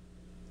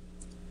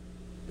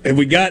 Have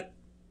we got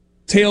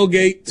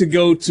tailgate to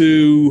go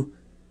to?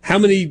 How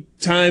many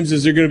times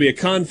is there going to be a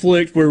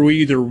conflict where we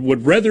either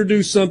would rather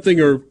do something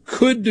or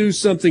could do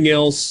something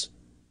else?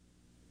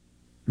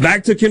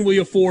 Back to can we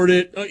afford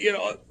it?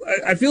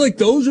 I feel like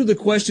those are the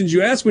questions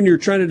you ask when you're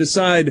trying to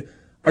decide,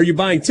 are you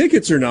buying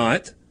tickets or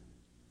not?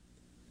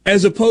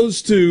 As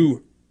opposed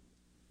to,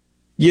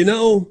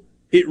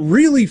 it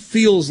really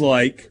feels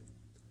like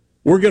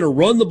we're going to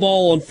run the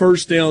ball on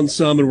first down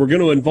some, and we're going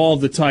to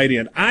involve the tight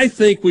end. I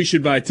think we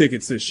should buy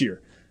tickets this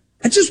year.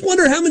 I just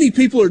wonder how many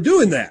people are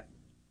doing that.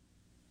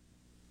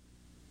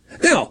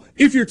 Now,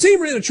 if your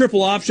team ran a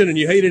triple option and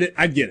you hated it,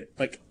 I get it.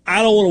 Like,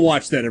 I don't want to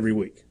watch that every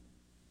week.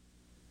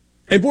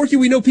 And, Borky,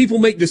 we know people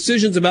make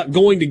decisions about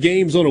going to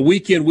games on a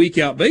week-in,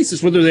 week-out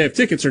basis, whether they have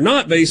tickets or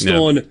not, based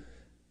on,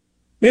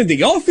 man,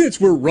 the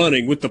offense we're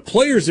running with the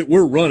players that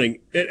we're running.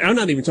 And I'm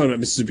not even talking about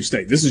Mississippi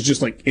State. This is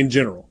just like in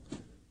general.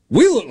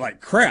 We look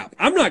like crap.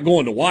 I'm not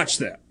going to watch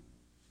that.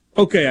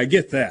 Okay, I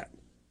get that.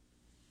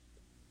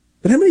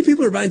 But how many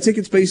people are buying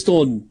tickets based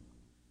on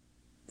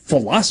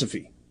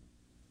philosophy?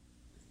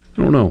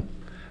 I don't know.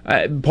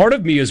 Part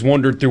of me has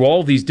wondered through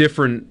all these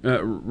different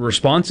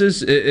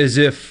responses as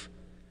if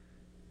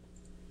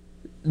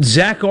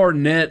Zach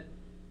Arnett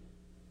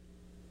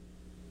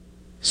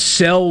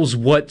sells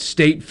what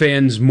State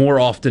fans more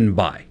often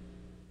buy.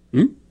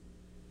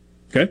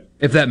 Okay.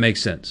 If that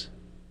makes sense.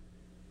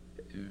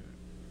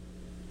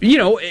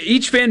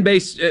 Each fan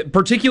base,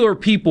 particular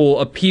people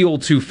appeal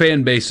to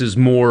fan bases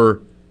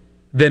more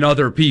than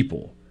other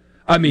people.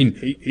 I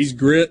mean, he's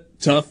grit,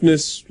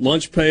 toughness,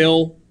 lunch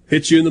pail,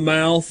 hits you in the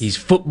mouth. He's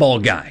football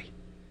guy.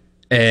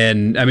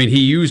 And, I mean, he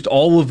used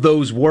all of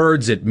those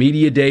words at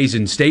media days,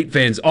 and State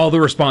fans, all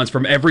the response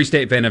from every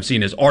State fan I've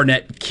seen is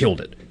Arnett killed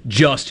it.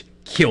 Just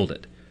killed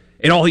it.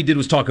 And all he did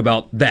was talk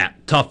about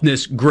that.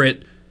 Toughness,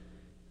 grit.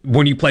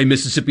 When you play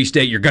Mississippi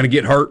State, you're going to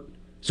get hurt.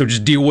 So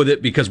just deal with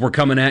it because we're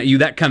coming at you.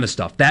 That kind of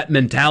stuff. That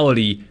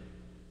mentality,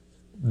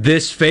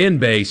 this fan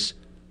base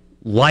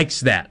likes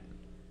that.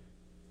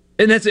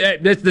 And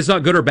that's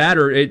not good or bad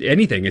or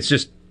anything. It's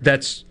just,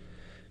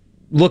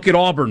 look at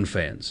Auburn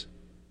fans.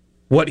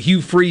 What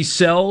Hugh Freeze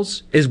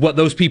sells is what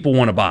those people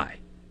want to buy.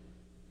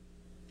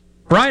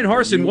 Brian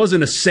Harsin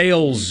wasn't a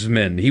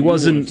salesman. He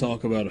wasn't. Want to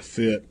talk about a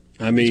fit.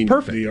 I mean,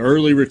 perfect. The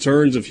early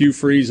returns of Hugh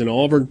Freeze in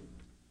Auburn.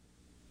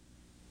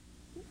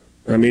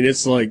 I mean,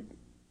 it's like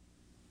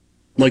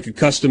a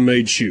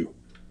custom-made shoe.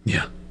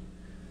 Yeah.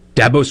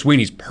 Dabo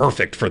Swinney's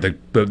perfect for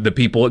the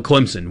people at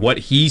Clemson. What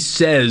he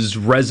says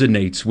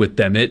resonates with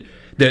them.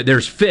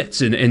 There's fits,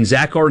 and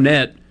Zach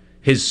Arnett,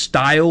 his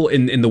style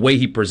in the way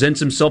he presents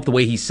himself, the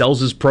way he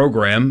sells his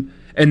program,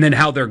 and then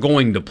how they're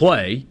going to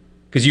play,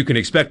 because you can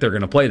expect they're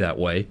going to play that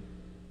way,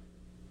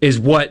 is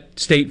what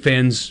State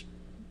fans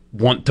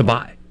want to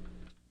buy.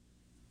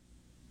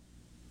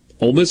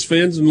 Ole Miss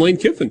fans and Lane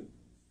Kiffin.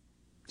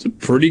 It's a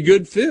pretty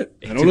good fit.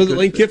 I don't know that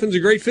Lane Kiffin's a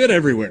great fit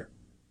everywhere.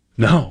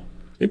 No.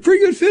 A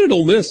pretty good fit at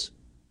Ole Miss,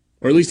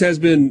 or at least has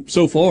been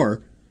so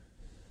far.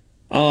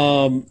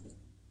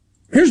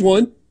 Here's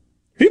one.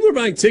 People are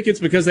buying tickets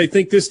because they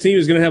think this team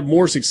is going to have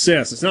more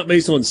success. It's not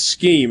based on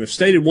scheme. If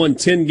State had won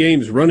 10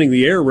 games running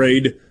the air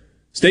raid,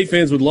 State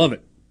fans would love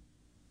it.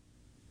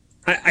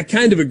 I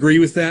kind of agree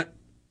with that.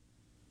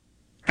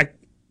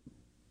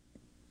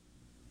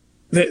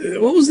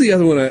 What was the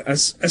other one I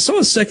saw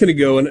a second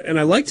ago, and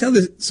I liked how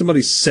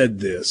somebody said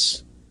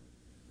this.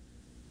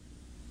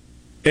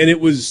 And it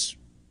was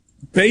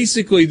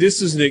basically,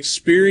 this is an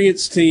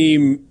experienced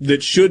team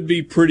that should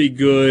be pretty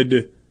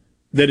good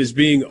that is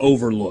being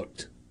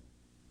overlooked.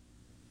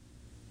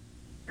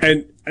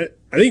 And I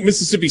think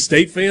Mississippi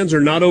State fans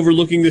are not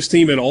overlooking this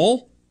team at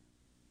all.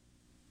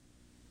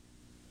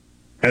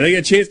 And they got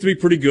a chance to be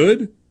pretty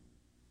good.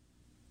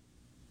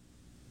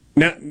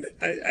 Now,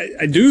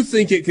 I do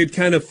think it could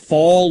kind of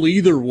fall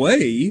either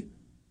way.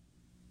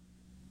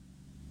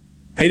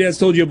 Hey, Dad's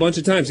told you a bunch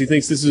of times he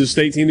thinks this is a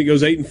State team that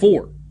goes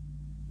 8-4.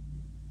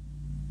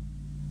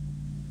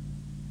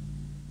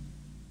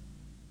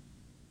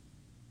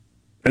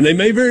 And they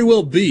may very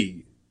well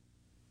be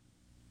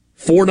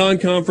 4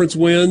 non-conference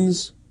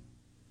wins,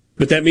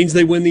 but that means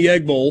they win the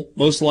Egg Bowl,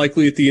 most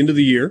likely at the end of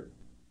the year.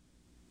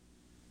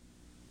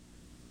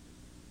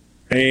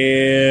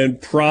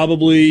 And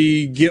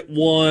probably get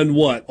one,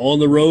 on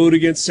the road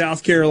against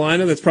South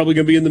Carolina? That's probably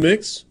going to be in the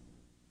mix.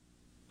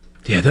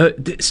 Yeah,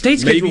 the State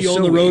schedule maybe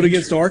on the road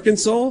against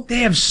Arkansas. They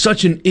have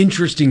such an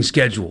interesting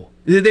schedule.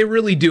 They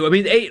really do. I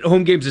mean, 8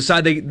 home games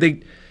aside,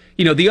 they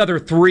the other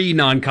 3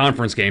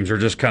 non-conference games are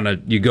just kind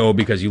of you go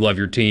because you love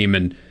your team,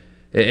 and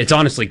it's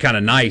honestly kind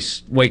of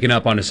nice waking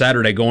up on a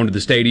Saturday, going to the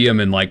stadium,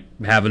 and like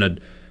having a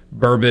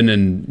bourbon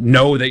and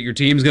know that your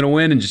team's going to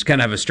win, and just kind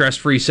of have a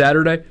stress-free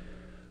Saturday.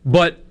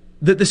 But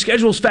the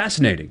schedule's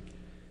fascinating.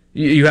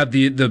 You have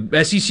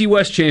the SEC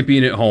West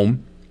champion at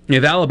home. You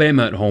have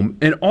Alabama at home.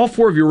 And all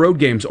 4 of your road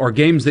games are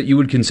games that you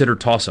would consider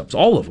toss-ups.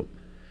 All of them.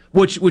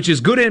 Which is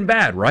good and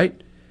bad,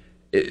 right?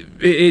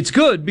 It's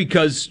good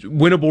because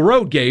winnable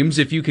road games,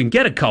 if you can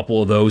get a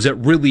couple of those, it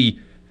really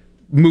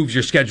moves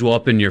your schedule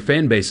up and your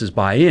fan bases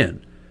buy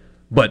in.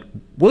 But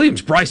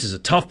Williams-Brice is a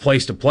tough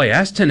place to play.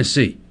 Ask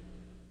Tennessee.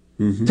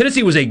 Mm-hmm.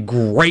 Tennessee was a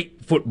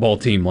great football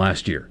team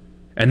last year.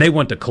 And they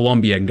went to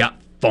Columbia and got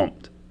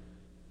thumped.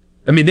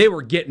 I mean, they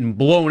were getting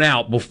blown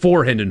out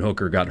before Hendon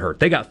Hooker got hurt.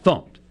 They got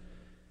thumped.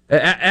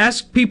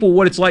 Ask people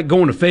what it's like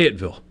going to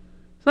Fayetteville.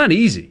 It's not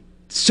easy.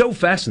 It's so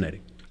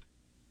fascinating.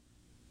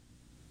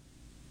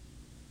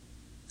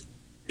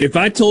 If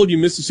I told you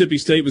Mississippi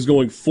State was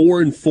going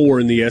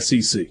 4-4 in the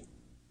SEC,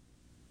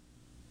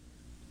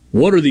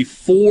 what are the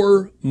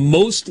 4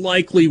 most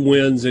likely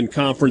wins in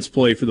conference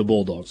play for the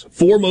Bulldogs?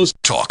 4 most.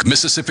 Talk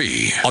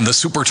Mississippi on the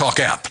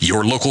SuperTalk app,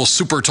 your local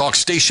SuperTalk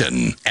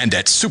station, and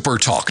at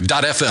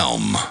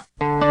supertalk.fm.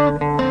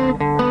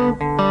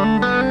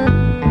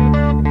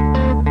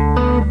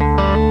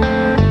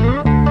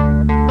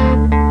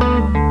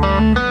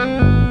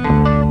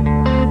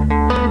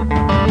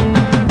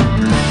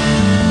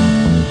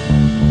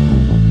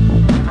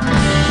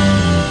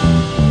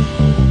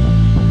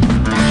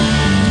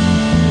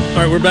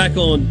 All right, we're back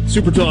on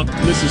SuperTalk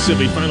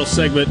Mississippi, final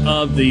segment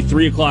of the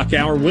 3 o'clock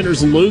hour.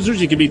 Winners and losers,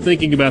 you can be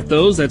thinking about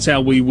those. That's how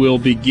we will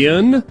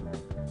begin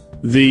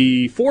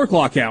the 4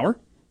 o'clock hour.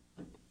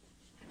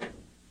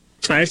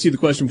 I asked you the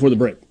question before the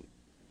break.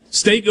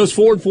 State goes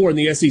 4-4 in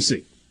the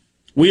SEC.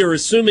 We are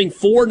assuming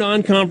 4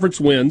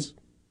 non-conference wins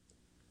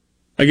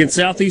against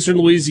Southeastern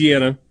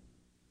Louisiana,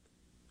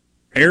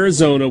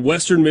 Arizona,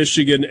 Western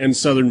Michigan, and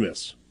Southern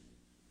Miss.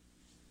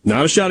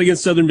 Not a shot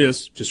against Southern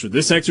Miss, just for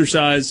this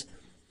exercise.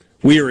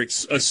 We are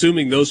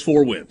assuming those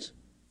 4 wins.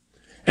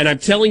 And I'm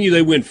telling you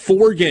they win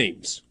 4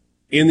 games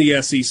in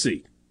the SEC.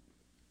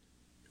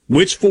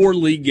 Which 4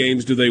 league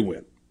games do they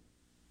win?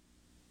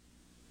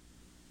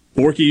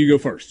 Borky, you go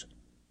first.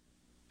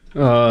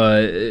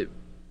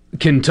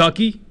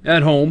 Kentucky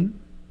at home.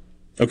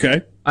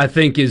 Okay. I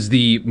think is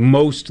the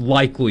most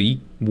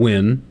likely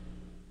win.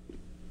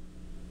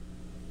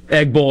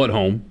 Egg Bowl at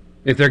home.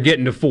 If they're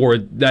getting to 4,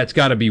 that's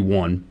got to be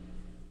 1.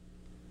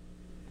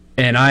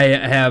 And I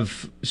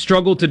have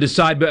struggled to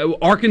decide, but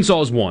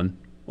Arkansas is 1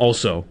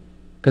 also,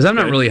 because I'm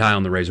not really high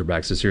on the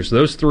Razorbacks this year. So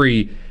those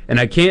 3,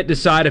 and I can't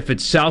decide if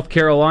it's South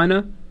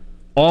Carolina,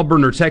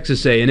 Auburn, or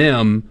Texas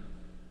A&M.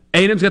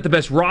 A&M's got the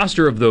best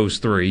roster of those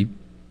 3.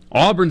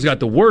 Auburn's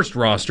got the worst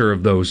roster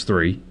of those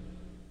 3.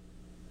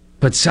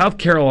 But South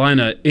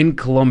Carolina in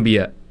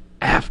Columbia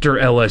after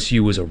LSU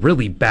was a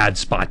really bad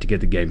spot to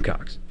get the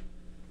Gamecocks.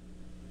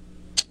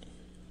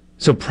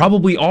 So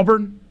probably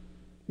Auburn.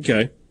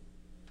 Okay.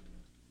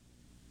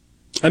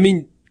 I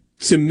mean,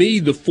 to me,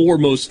 the 4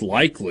 most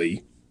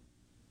likely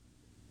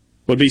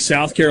would be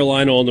South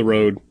Carolina on the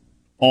road,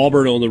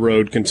 Auburn on the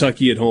road,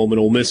 Kentucky at home, and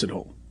Ole Miss at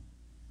home.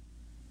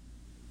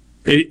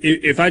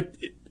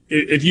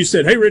 If you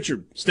said, hey,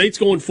 Richard, State's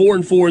going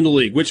 4-4 in the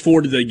league, which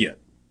 4 did they get?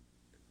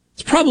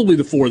 It's probably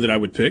the 4 that I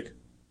would pick.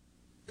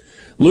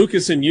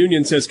 Lucas in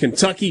Union says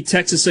Kentucky,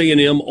 Texas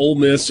A&M, Ole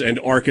Miss, and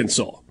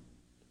Arkansas.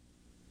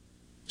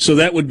 So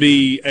that would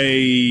be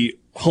a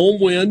home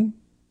win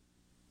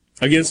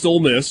against Ole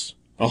Miss,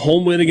 a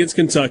home win against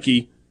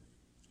Kentucky,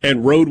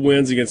 and road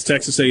wins against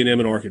Texas A&M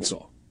and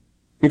Arkansas.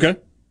 Okay.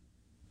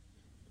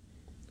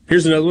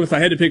 Here's another one. If I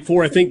had to pick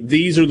 4, I think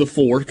these are the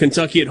 4.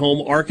 Kentucky at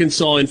home,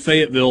 Arkansas and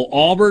Fayetteville,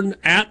 Auburn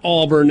at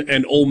Auburn,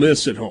 and Ole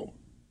Miss at home.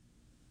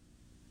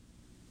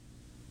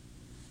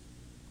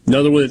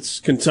 Another one,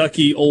 it's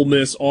Kentucky, Ole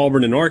Miss,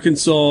 Auburn, and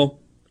Arkansas.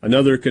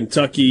 Another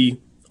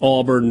Kentucky,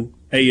 Auburn,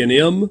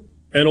 A&M,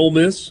 and Ole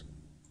Miss.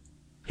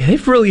 Yeah,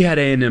 they've really had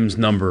A&M's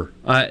number.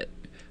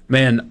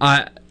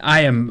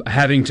 I am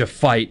having to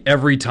fight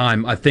every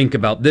time I think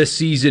about this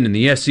season in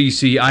the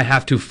SEC. I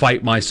have to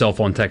fight myself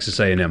on Texas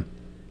A&M.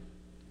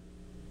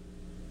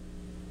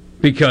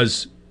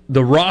 Because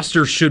the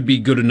roster should be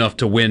good enough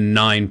to win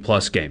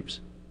 9+ games.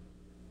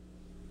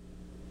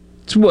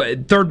 It's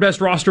what, 3rd best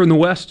roster in the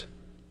West?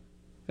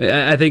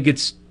 I think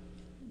it's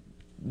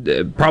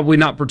probably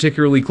not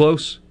particularly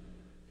close.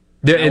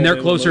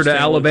 They're closer to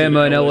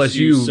Alabama and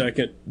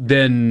LSU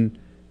than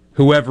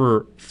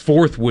whoever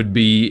 4th would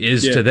be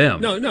is to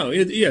them.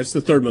 It's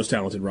the 3rd most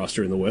talented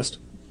roster in the West.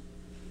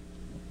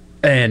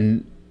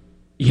 And,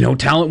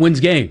 talent wins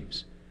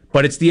games.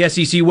 But it's the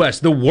SEC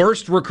West. The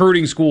worst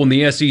recruiting school in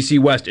the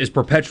SEC West is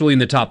perpetually in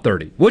the top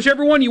 30.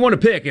 Whichever one you want to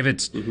pick, if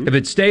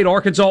it's State,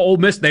 Arkansas, Ole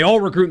Miss, they all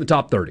recruit in the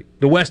top 30.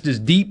 The West is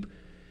deep,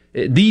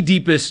 the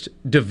deepest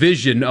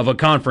division of a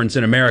conference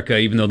in America,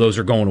 even though those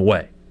are going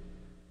away.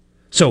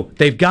 So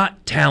they've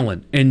got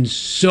talent and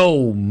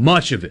so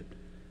much of it.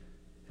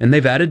 And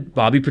they've added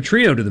Bobby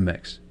Petrino to the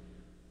mix.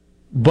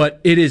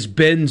 But it has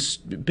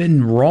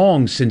been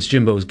wrong since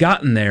Jimbo's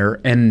gotten there,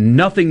 and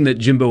nothing that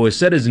Jimbo has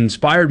said has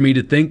inspired me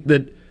to think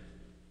that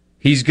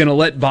he's going to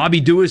let Bobby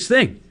do his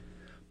thing.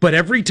 But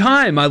every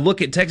time I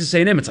look at Texas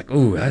A&M, it's like,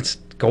 ooh, that's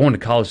going to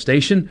College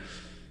Station.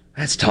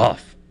 That's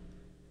tough.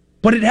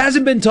 But it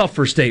hasn't been tough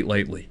for State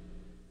lately.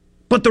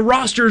 But the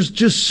roster's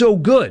just so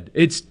good.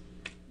 It's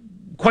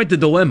quite the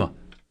dilemma.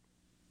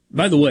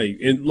 By the way,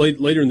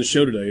 later in the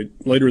show today,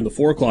 later in the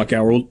 4 o'clock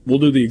hour, we'll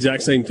do the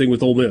exact same thing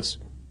with Ole Miss.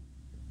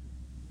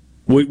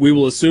 We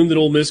will assume that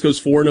Ole Miss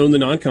goes 4-0 in the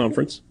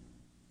non-conference.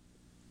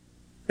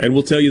 And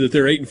we'll tell you that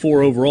they're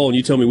 8-4 overall, and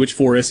you tell me which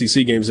 4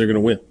 SEC games they're going to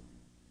win.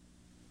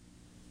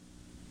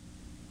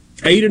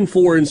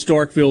 8-4 in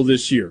Starkville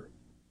this year.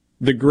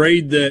 The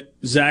grade that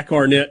Zach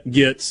Arnett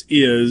gets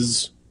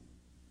is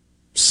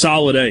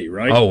solid A,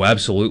 right? Oh,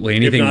 absolutely.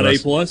 Anything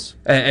if not less.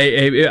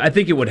 A+? I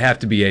think it would have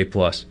to be A+.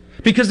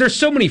 Because there's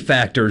so many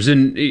factors,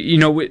 and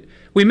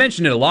we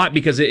mentioned it a lot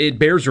because it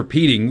bears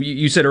repeating.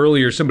 You said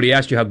earlier somebody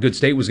asked you how good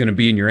State was going to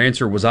be, and your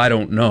answer was, I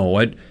don't know.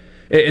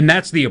 And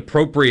that's the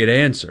appropriate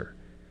answer.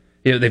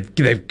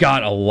 They've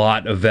got a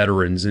lot of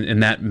veterans,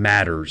 and that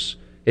matters.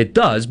 It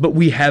does, but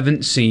we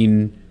haven't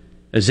seen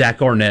a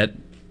Zach Arnett,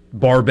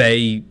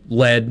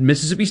 Barbay-led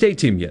Mississippi State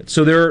team yet.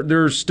 So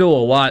there's still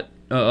a lot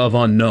of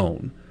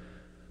unknown.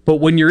 But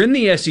when you're in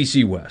the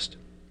SEC West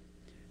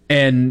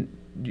and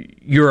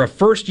you're a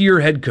first-year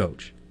head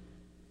coach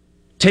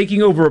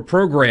taking over a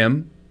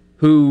program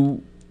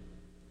and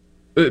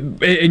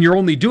you're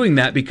only doing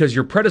that because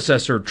your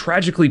predecessor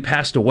tragically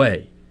passed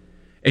away,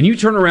 and you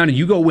turn around and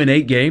you go win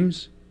 8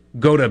 games,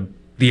 go to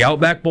the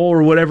Outback Bowl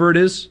or whatever it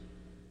is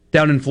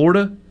down in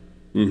Florida,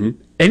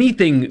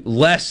 anything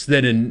less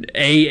than an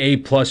A+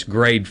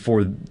 grade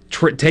for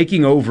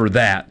taking over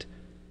that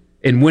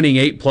and winning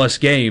 8+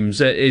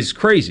 games is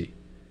crazy.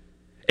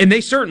 And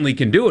they certainly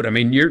can do it. I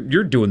mean,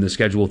 you're doing the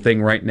schedule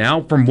thing right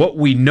now. From what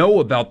we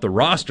know about the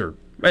roster,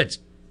 it's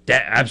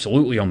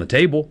absolutely on the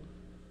table.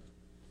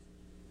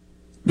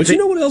 But you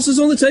know what else is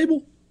on the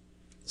table?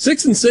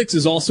 6-6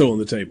 is also on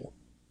the table.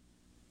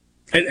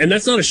 And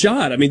that's not a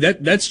shot. I mean,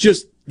 that's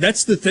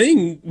the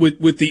thing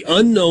with the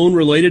unknown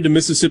related to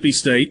Mississippi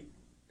State.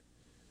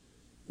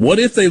 What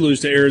if they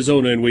lose to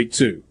Arizona in week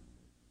 2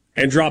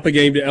 and drop a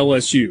game to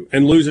LSU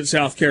and lose at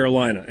South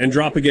Carolina and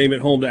drop a game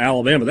at home to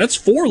Alabama? That's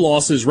 4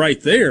 losses right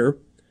there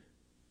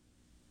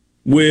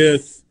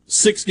with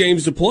 6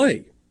 games to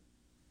play.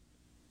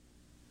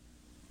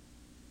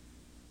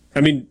 I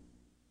mean,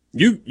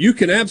 you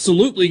can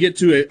absolutely get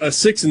to a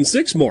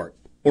 6-6 mark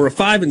or a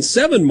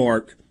 5-7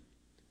 mark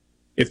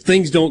if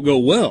things don't go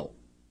well.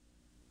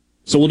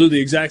 So we'll do the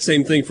exact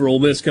same thing for Ole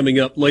Miss coming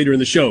up later in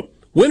the show.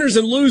 Winners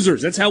and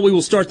losers, that's how we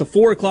will start the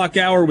 4 o'clock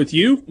hour with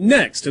you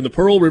next in the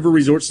Pearl River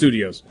Resort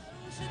Studios.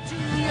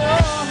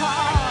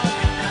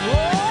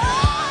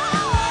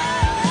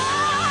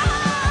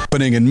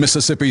 Happening in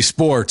Mississippi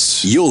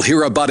sports. You'll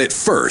hear about it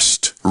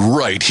first,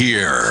 right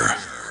here.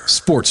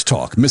 Sports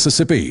Talk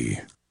Mississippi.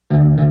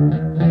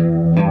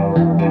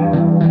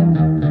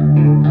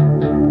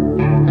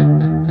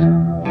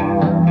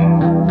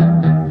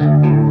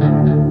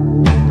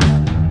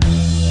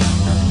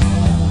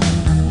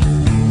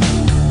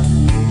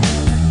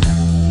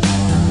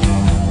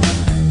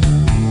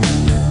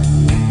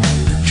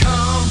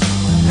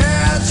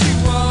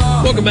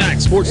 Welcome back.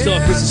 Sports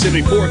Talk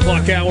Mississippi, 4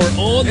 o'clock hour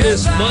on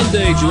this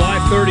Monday, July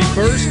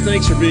 31st.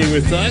 Thanks for being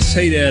with us.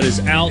 Hey Dad is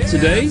out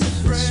today.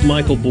 It's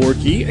Michael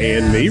Borky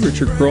and me,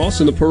 Richard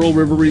Cross, in the Pearl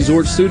River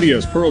Resort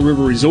Studios. Pearl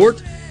River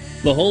Resort,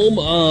 the home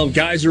of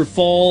Geyser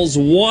Falls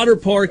Water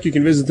Park. You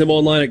can visit them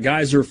online at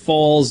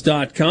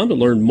geyserfalls.com to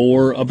learn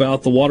more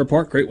about the water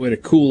park. Great way to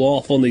cool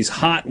off on these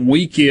hot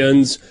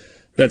weekends.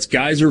 That's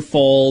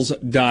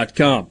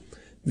geyserfalls.com.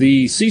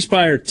 The C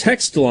Spire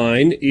text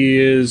line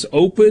is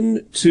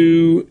open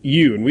to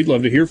you, and we'd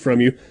love to hear from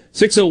you.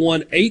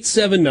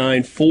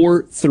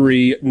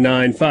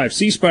 601-879-4395.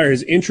 C Spire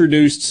has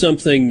introduced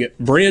something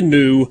brand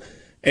new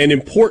and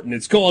important.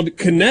 It's called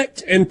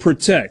Connect and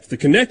Protect. The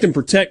Connect and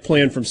Protect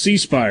plan from C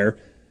Spire.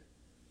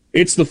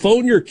 It's the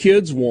phone your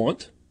kids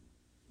want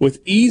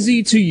with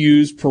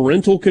easy-to-use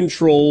parental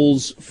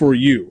controls for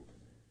you.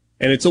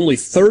 And it's only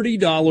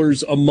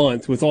 $30 a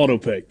month with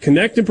AutoPay.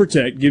 Connect and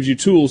Protect gives you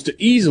tools to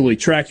easily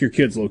track your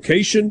kids'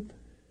 location,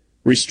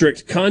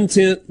 restrict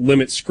content,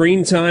 limit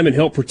screen time, and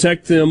help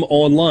protect them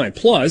online.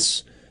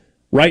 Plus,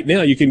 right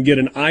now you can get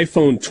an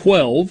iPhone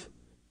 12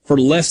 for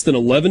less than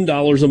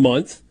 $11 a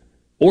month,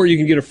 or you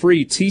can get a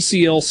free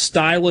TCL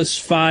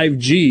Stylus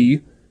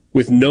 5G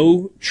with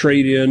no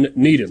trade-in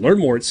needed. Learn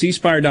more at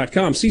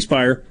cspire.com. C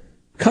Spire,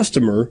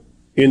 customer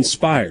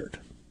inspired.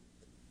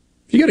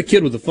 If you got a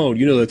kid with a phone,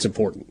 you know that's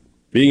important.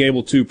 Being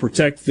able to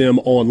protect them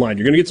online.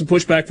 You're going to get some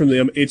pushback from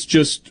them. It's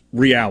just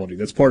reality.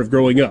 That's part of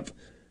growing up.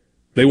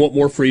 They want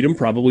more freedom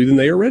probably than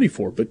they are ready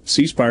for, but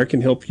C Spire can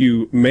help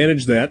you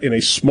manage that in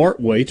a smart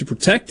way to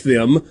protect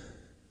them,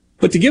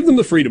 but to give them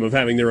the freedom of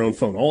having their own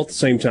phone all at the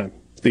same time.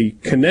 The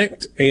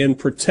Connect and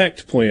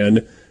Protect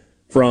plan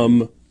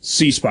from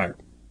C Spire.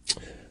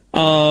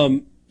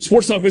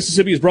 Sports Talk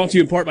Mississippi is brought to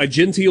you in part by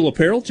Genteel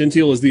Apparel.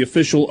 Genteel is the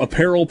official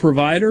apparel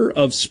provider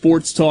of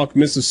Sports Talk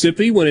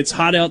Mississippi. When it's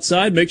hot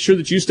outside, make sure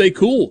that you stay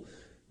cool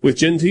with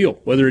Genteel,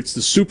 whether it's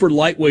the super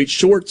lightweight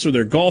shorts or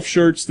their golf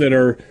shirts that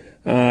are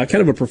kind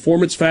of a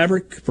performance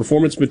fabric,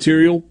 performance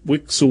material,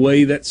 wicks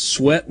away that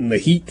sweat and the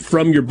heat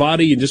from your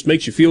body and just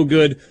makes you feel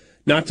good,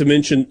 not to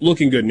mention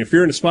looking good. And if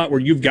you're in a spot where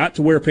you've got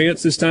to wear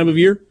pants this time of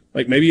year,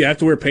 like maybe you have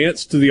to wear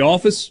pants to the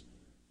office,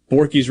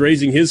 Borky's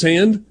raising his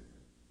hand,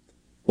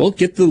 well,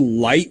 get the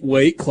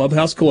lightweight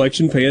Clubhouse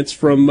Collection pants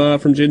from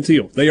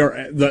Genteel. They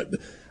are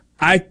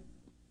I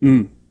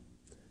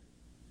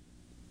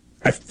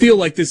feel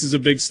like this is a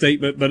big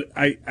statement, but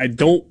I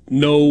don't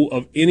know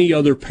of any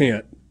other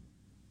pant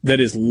that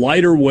is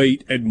lighter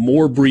weight and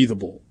more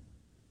breathable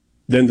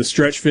than the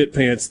stretch fit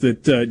pants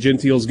that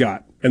Genteel's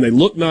got. And they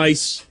look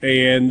nice,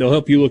 and they'll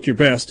help you look your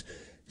best.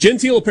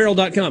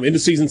 GenteelApparel.com, end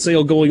of season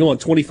sale going on,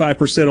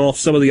 25% off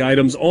some of the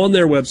items on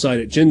their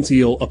website at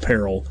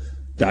GenteelApparel.com.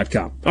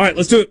 SuperTalk.com. All right,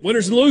 let's do it.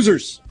 Winners and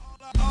losers.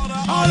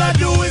 All I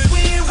do is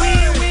win,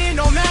 win, win,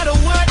 no matter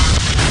what.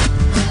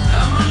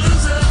 I'm a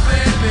loser,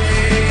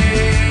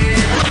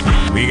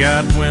 baby. We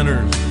got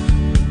winners.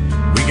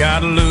 We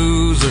got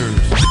losers.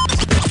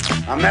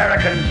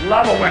 Americans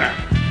love a winner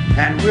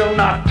and will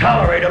not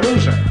tolerate a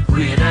loser.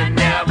 Winner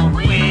never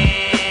win,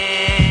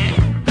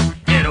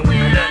 and a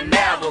winner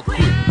never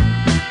quit.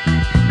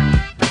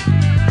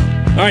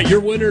 All right, your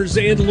winners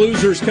and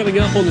losers coming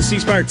up on the C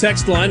Spire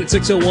text line at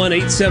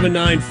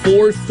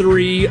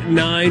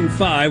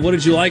 601-879-4395. What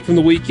did you like from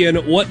the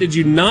weekend? What did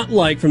you not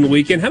like from the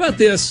weekend? How about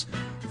this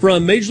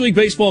from Major League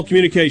Baseball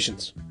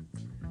Communications?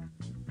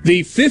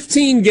 The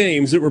 15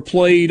 games that were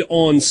played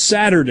on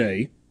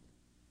Saturday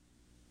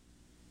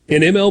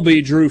in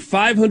MLB drew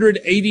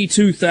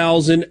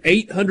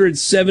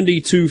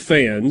 582,872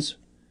 fans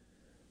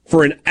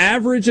for an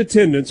average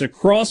attendance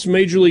across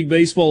Major League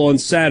Baseball on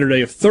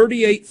Saturday of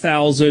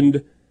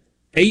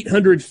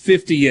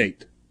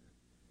 38,858.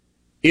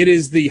 It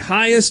is the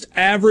highest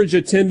average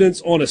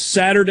attendance on a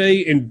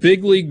Saturday in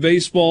Big League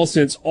Baseball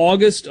since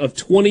August of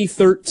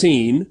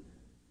 2013.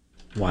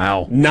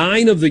 Wow.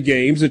 9 of the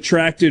games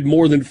attracted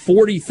more than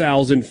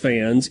 40,000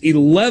 fans.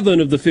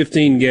 11 of the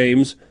 15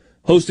 games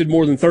hosted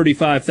more than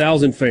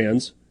 35,000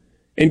 fans,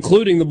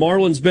 including the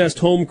Marlins' best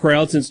home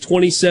crowd since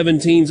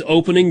 2017's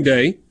opening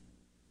day,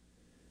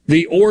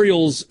 the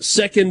Orioles'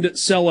 second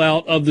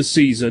sellout of the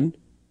season,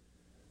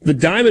 the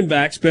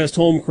Diamondbacks' best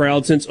home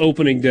crowd since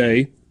opening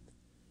day,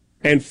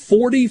 and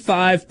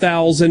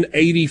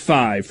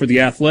 45,085 for the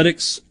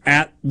Athletics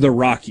at the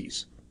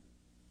Rockies.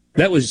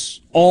 That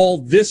was all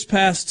this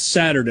past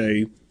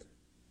Saturday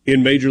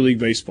in Major League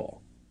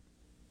Baseball.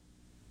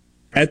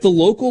 At the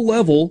local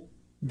level,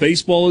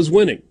 baseball is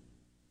winning.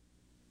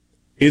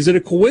 Is it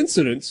a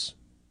coincidence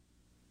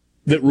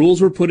that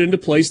rules were put into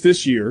place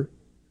this year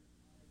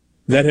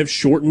that have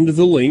shortened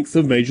the length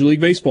of Major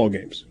League Baseball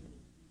games?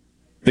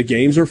 The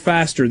games are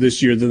faster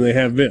this year than they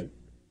have been.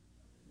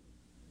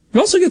 We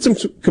also get some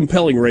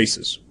compelling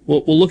races.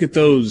 We'll look at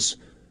those.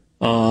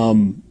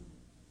 I'll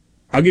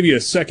give you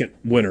a second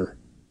winner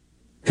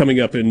coming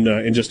up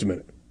in just a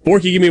minute.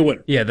 Borky, give me a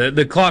winner. Yeah,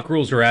 the clock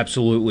rules are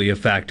absolutely a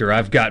factor.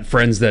 I've got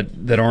friends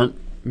that aren't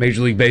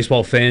Major League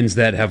Baseball fans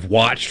that have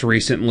watched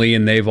recently,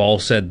 and they've all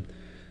said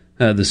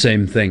the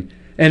same thing.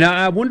 And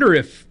I wonder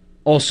if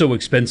also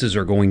expenses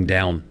are going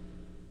down.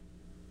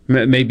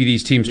 Maybe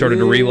these teams started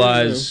to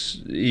realize,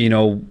 you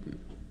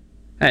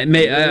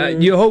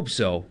hope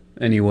so.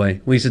 Anyway,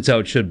 at least it's how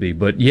it should be.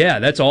 But yeah,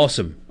 that's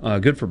awesome.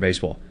 Good for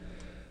baseball.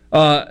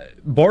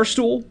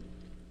 Barstool,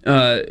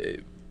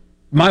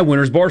 my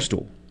winner's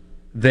Barstool.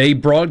 They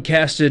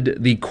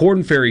broadcasted the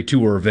Corn Ferry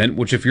Tour event,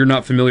 which if you're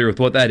not familiar with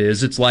what that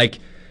is, it's like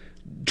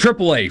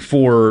AAA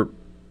for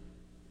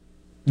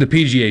the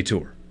PGA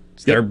Tour.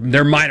 It's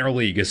their minor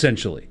league,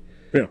 essentially.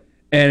 Yeah.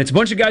 And it's a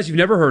bunch of guys you've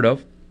never heard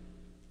of,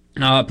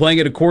 playing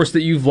at a course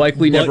that you've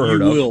likely never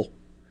heard of. You will.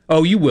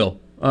 Oh, you will.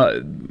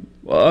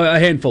 A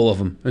handful of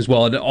them as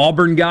well. An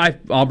Auburn guy,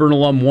 Auburn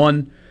alum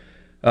won.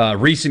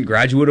 Recent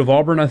graduate of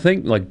Auburn, I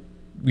think, like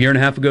a year and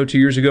a half ago, 2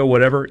 years ago,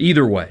 whatever.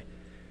 Either way.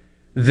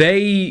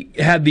 They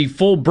had the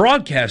full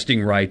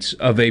broadcasting rights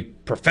of a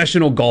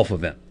professional golf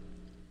event.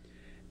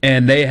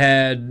 And they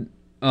had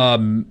a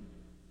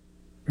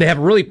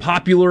really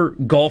popular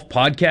golf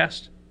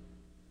podcast.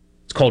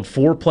 It's called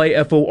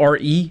Foreplay, Fore.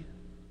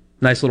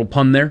 Nice little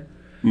pun there.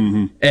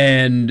 Mm-hmm.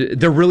 And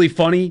they're really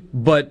funny,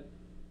 but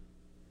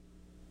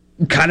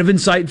kind of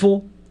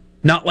insightful.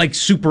 Not like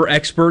super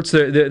experts.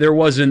 There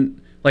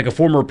wasn't like a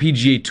former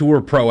PGA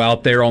Tour pro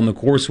out there on the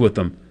course with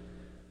them.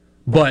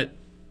 But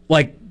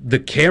like the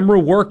camera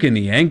work and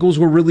the angles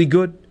were really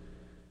good.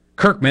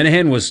 Kirk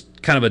Minahan was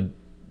kind of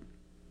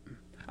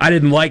I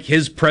didn't like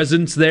his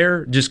presence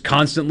there, just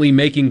constantly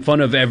making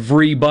fun of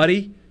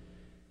everybody.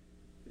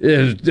 It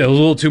was a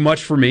little too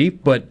much for me,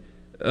 but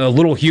a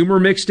little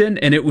humor mixed in,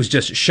 and it was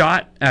just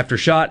shot after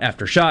shot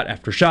after shot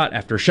after shot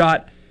after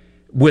shot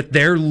with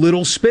their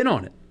little spin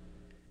on it.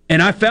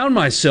 And I found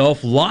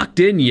myself locked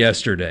in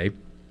yesterday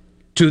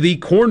to the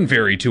Corn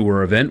Ferry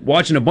Tour event,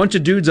 watching a bunch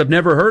of dudes I've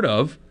never heard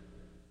of,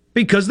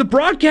 because the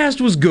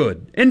broadcast was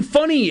good and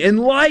funny and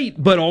light,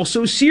 but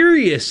also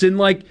serious. And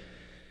like,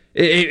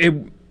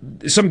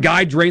 some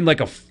guy drained like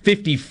a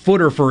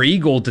 50-footer for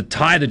eagle to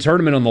tie the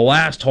tournament on the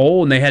last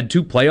hole, and they had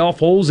 2 playoff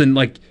holes, and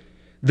like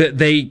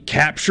they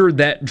captured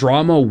that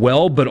drama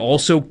well, but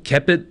also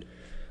kept it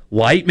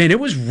light. Man, it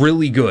was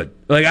really good.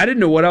 Like, I didn't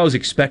know what I was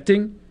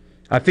expecting.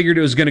 I figured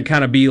it was going to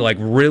kind of be like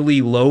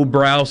really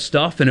lowbrow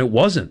stuff, and it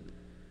wasn't.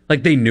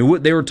 Like, they knew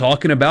what they were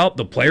talking about.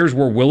 The players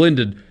were willing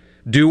to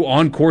do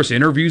on-course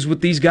interviews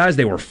with these guys.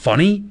 They were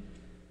funny,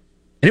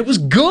 and it was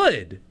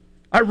good.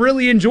 I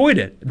really enjoyed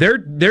it.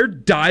 They're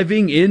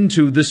diving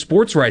into the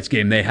sports rights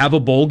game. They have a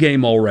bowl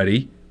game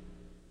already.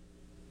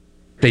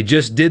 They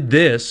just did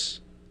this.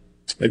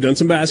 They've done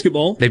some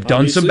basketball. They've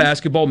done some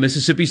basketball.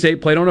 Mississippi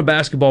State played on a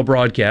basketball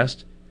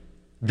broadcast.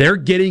 They're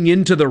getting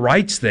into the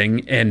rights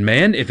thing, and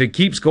man, if it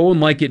keeps going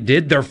like it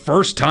did their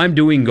first time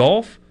doing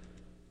golf,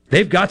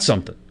 they've got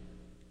something.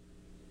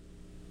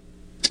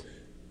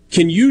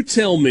 Can you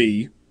tell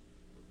me,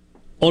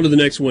 on to the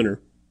next winner,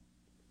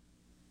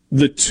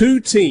 the two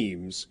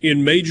teams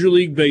in Major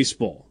League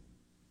Baseball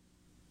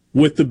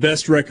with the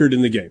best record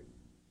in the game?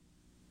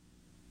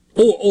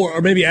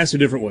 Or maybe ask a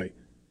different way.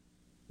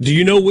 Do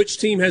you know which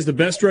team has the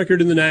best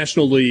record in the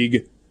National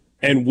League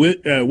and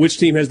which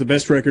team has the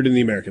best record in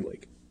the American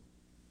League?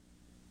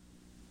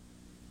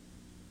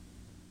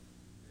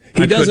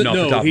 He doesn't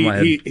know.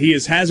 He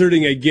is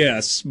hazarding a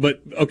guess,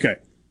 but okay.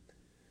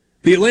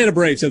 The Atlanta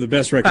Braves have the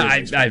best record.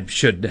 I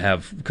should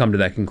have come to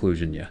that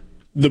conclusion, yeah.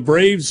 The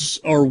Braves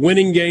are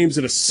winning games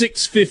at a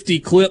 650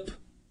 clip.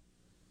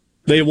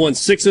 They have won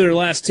 6 of their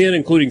last 10,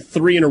 including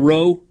 3 in a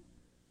row.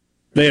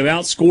 They have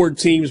outscored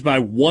teams by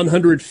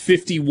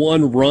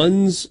 151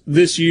 runs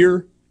this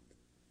year,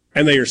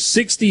 and they are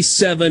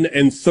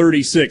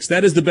 67-36.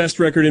 That is the best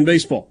record in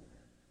baseball.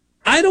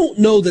 I don't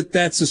know that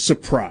that's a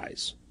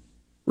surprise,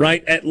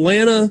 right?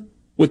 Atlanta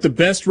with the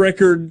best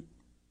record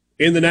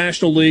in the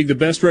National League, the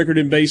best record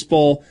in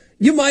baseball.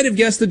 You might have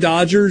guessed the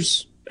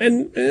Dodgers,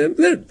 and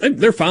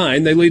they're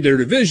fine. They lead their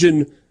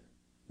division,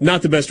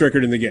 not the best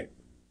record in the game.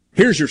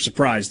 Here's your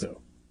surprise,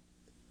 though.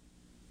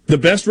 The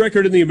best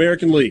record in the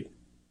American League,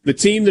 the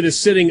team that is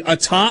sitting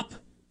atop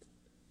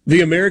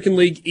the American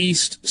League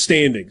East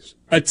standings,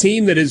 a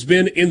team that has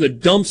been in the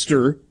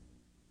dumpster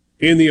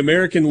in the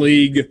American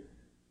League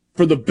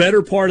for the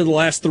better part of the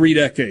last 3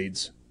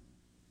 decades,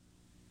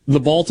 the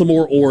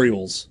Baltimore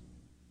Orioles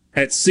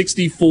at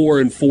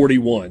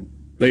 64-41.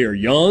 They are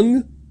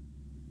young.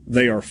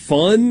 They are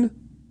fun.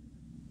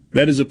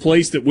 That is a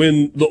place that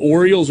when the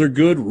Orioles are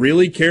good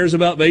really cares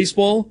about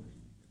baseball.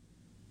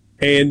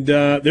 And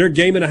they're a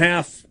game and a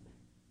half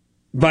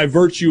by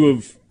virtue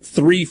of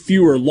 3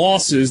 fewer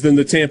losses than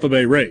the Tampa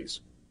Bay Rays.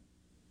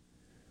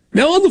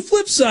 Now, on the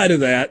flip side of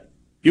that,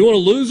 you want a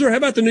loser? How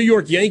about the New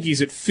York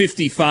Yankees at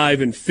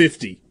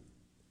 55-50?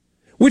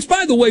 Which,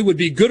 by the way, would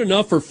be good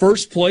enough for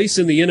first place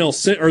in the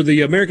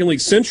the American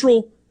League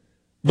Central,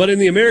 but in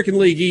the American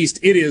League East,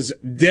 it is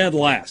dead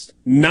last.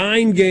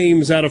 9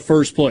 games out of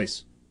first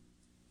place.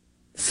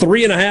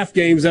 3.5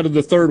 games out of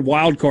the third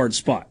wild card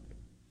spot.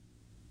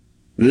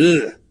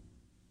 Ugh.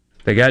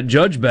 They got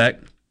Judge back.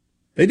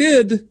 They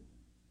did.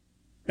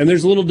 And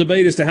there's a little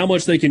debate as to how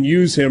much they can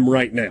use him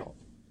right now.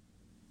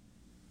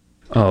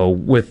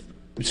 Oh,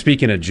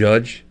 speaking of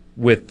Judge,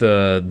 with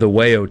the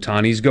way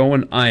Ohtani's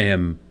going, I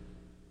am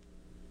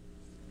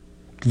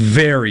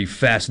very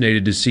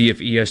fascinated to see if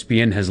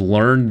ESPN has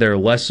learned their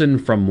lesson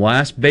from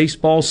last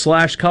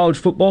baseball/college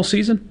football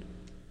season.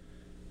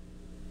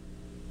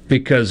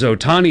 Because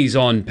Ohtani's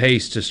on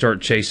pace to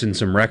start chasing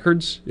some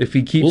records if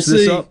he keeps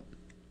this up.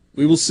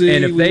 We will see.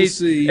 And if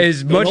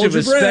as much of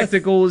a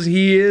spectacle as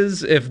he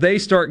is, if they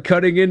start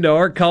cutting into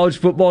our college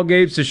football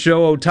games to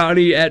show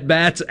Ohtani at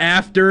bats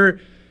after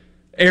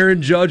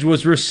Aaron Judge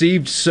was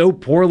received so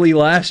poorly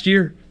last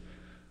year,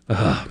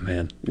 oh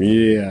man.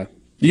 Yeah.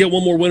 You got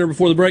one more winner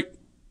before the break?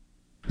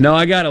 No,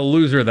 I got a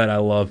loser that I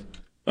love.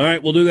 All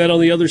right, we'll do that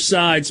on the other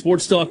side.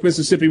 Sports Talk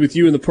Mississippi with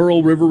you in the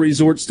Pearl River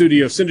Resort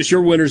Studio. Send us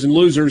your winners and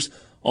losers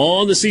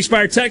on the C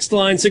Spire text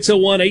line,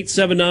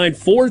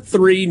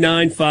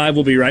 601-879-4395.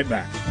 We'll be right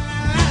back.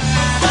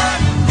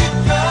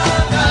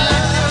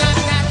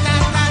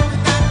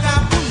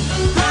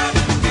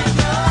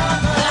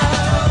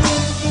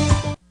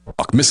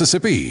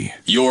 Mississippi,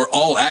 your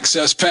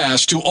all-access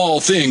pass to all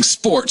things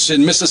sports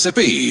in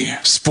Mississippi.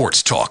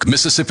 Sports Talk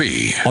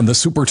Mississippi on the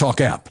SuperTalk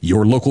app,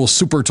 your local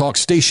SuperTalk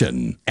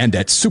station, and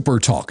at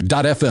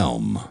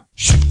supertalk.fm.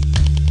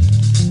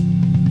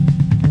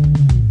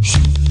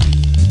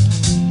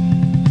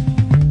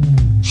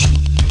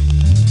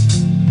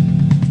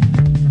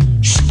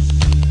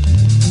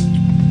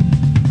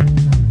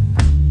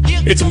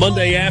 It's a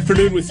Monday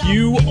afternoon with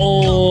you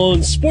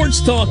on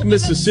Sports Talk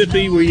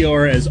Mississippi. We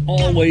are, as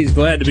always,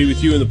 glad to be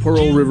with you in the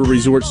Pearl River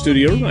Resort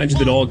Studio. Remind you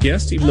that all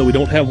guests, even though we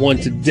don't have one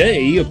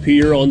today,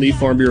 appear on the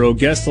Farm Bureau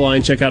guest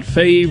line. Check out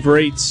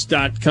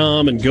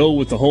favorites.com and go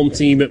with the home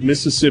team at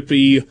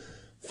Mississippi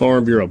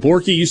Farm Bureau.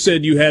 Borky, you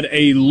said you had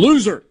a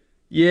loser.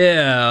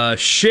 Yeah,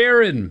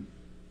 Sharon,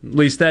 at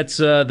least that's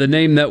the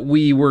name that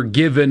we were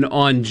given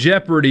on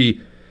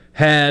Jeopardy,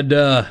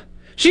 had...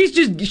 She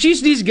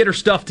needs to get her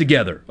stuff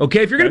together,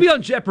 okay? If you're going to be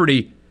on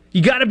Jeopardy,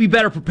 you got to be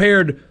better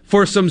prepared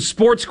for some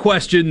sports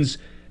questions,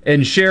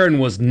 and Sharon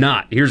was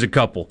not. Here's a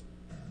couple.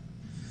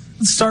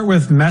 Let's start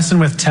with messing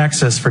with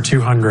Texas for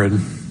 200.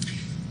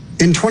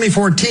 In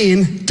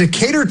 2014,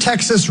 Decatur,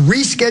 Texas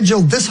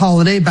rescheduled this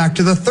holiday back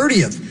to the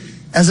 30th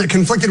as it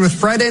conflicted with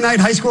Friday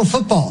night high school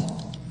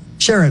football.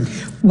 Sharon.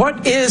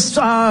 What is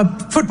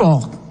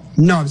football?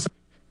 No, I'm sorry.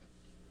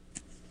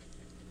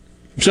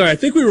 Sorry, I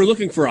think we were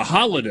looking for a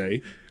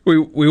holiday.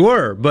 We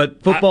were,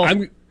 but football...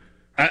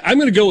 I'm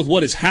going to go with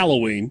what is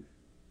Halloween.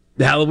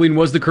 Halloween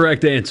was the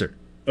correct answer.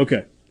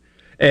 Okay.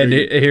 And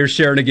here's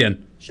Sharon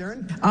again.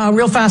 Sharon?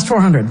 Real fast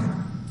 400.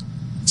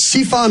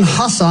 Sifan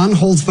Hassan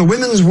holds the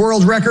women's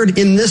world record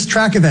in this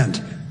track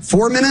event.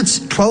 4 minutes,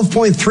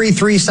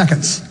 12.33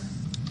 seconds.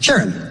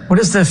 Sharon? What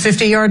is the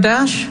 50-yard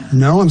dash?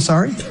 No, I'm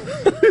sorry.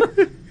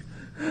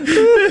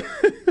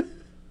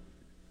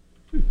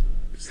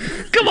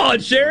 Come on,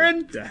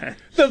 Sharon.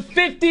 The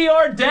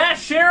 50-yard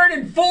dash, Sharon,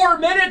 in 4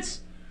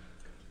 minutes.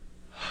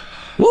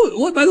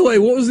 What? By the way,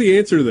 what was the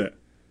answer to that?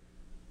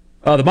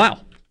 The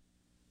mile.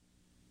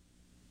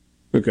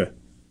 Okay.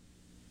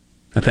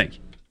 I think.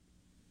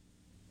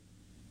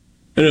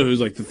 I know it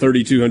was like the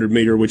 3,200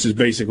 meter, which is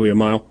basically a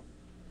mile.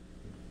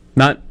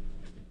 Not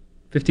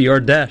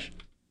 50-yard dash.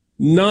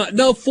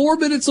 No, 4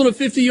 minutes on a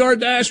 50-yard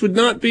dash would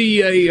not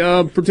be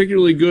a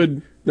particularly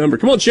good number.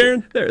 Come on,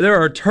 Sharon. There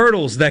are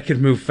turtles that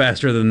can move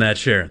faster than that,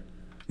 Sharon.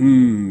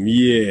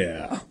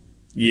 Yeah.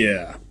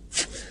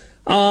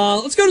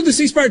 Let's go to the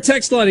C Spire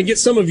text line and get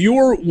some of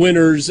your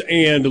winners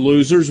and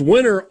losers.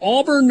 Winner,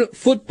 Auburn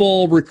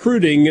football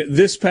recruiting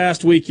this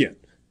past weekend.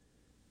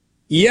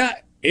 Yeah,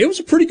 it was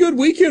a pretty good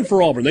weekend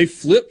for Auburn. They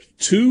flipped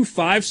 2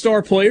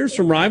 5-star players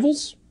from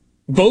rivals,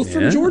 both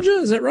from Georgia.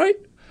 Is that right?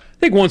 I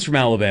think one's from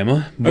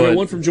Alabama. But okay,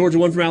 one from Georgia,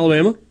 one from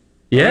Alabama.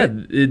 Yeah,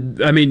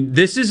 right.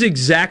 This is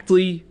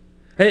exactly.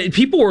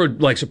 People were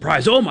like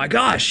surprised. Oh my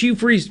gosh, Hugh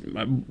Freeze!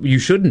 You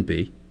shouldn't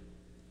be.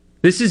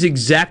 This is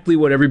exactly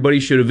what everybody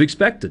should have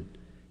expected.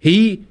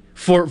 He,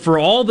 for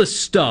all the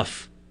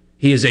stuff,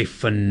 he is a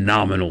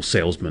phenomenal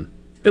salesman.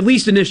 At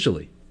least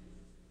initially.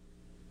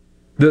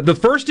 The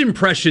first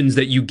impressions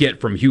that you get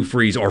from Hugh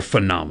Freeze are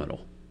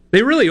phenomenal.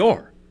 They really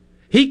are.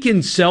 He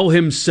can sell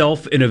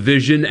himself in a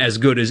vision as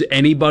good as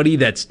anybody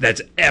that's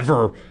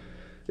ever,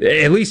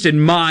 at least in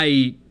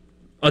my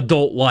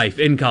adult life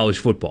in college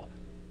football.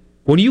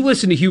 When you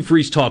listen to Hugh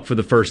Freeze talk for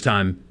the first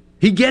time,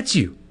 he gets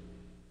you.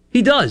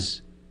 He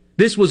does.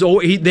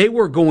 They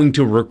were going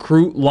to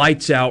recruit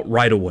lights out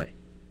right away.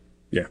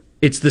 Yeah.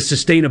 It's the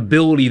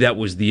sustainability that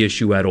was the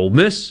issue at Ole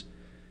Miss,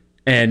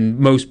 and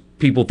most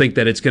people think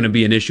that it's going to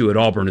be an issue at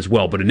Auburn as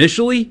well. But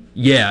initially,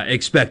 yeah,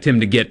 expect him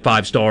to get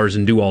 5 stars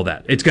and do all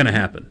that. It's going to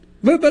happen.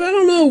 But I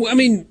don't know. I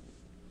mean,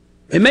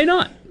 it may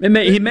not.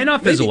 He may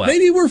not fizzle out.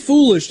 Maybe we're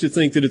foolish to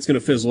think that it's going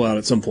to fizzle out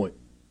at some point.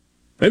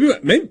 Maybe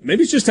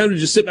it's just time to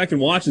just sit back and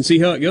watch and see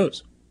how it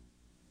goes.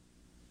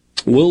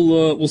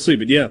 We'll see.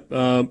 But yeah,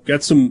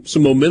 got some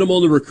momentum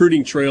on the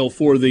recruiting trail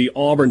for the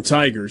Auburn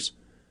Tigers.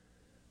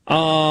 By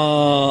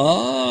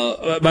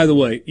the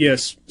way,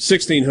 yes,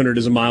 1,600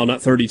 is a mile,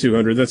 not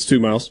 3,200. That's 2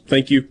 miles.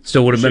 Thank you.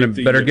 Still would have been a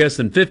better guess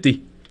than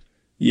 50.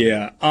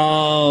 Yeah.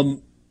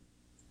 Dwayne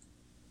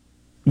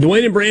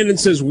and Brandon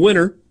says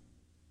winner.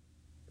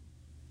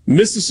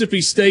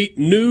 Mississippi State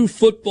new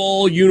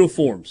football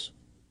uniforms.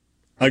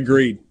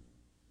 Agreed.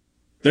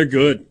 They're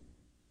good.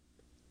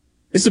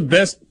 It's the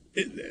best.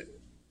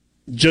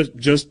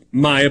 Just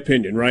my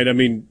opinion, right? I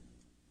mean,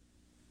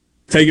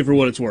 take it for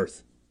what it's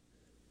worth.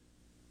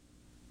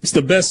 It's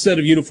the best set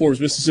of uniforms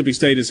Mississippi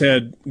State has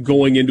had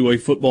going into a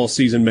football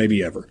season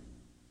maybe ever.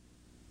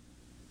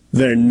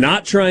 They're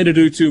not trying to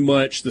do too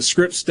much. The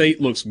Script State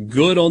looks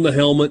good on the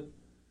helmet.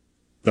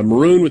 The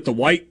maroon with the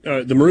white,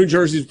 the maroon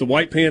jerseys with the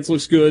white pants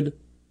looks good.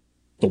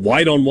 The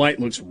white on white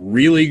looks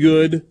really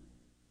good.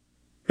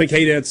 I think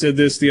Haydad said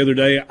this the other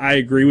day. I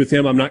agree with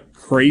him. I'm not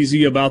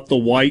crazy about the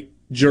white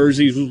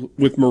jerseys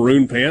with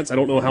maroon pants. I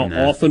don't know how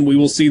often we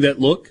will see that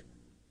look.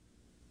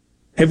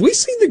 Have we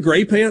seen the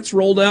gray pants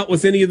rolled out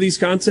with any of these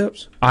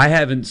concepts? I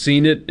haven't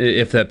seen it,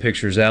 if that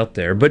picture's out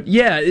there. But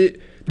yeah,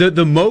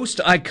 the most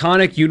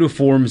iconic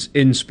uniforms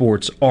in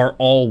sports are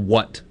all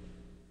what?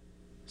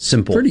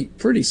 Simple.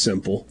 Pretty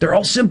simple. They're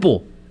all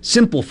simple.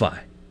 Simplify.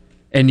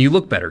 And you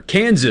look better.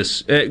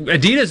 Kansas,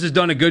 Adidas has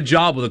done a good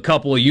job with a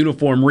couple of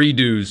uniform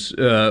redos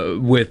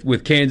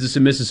with Kansas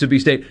and Mississippi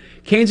State.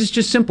 Kansas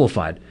just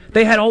simplified.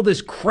 They had all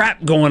this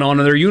crap going on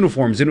in their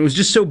uniforms, and it was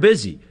just so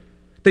busy.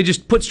 They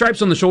just put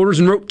stripes on the shoulders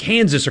and wrote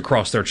Kansas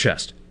across their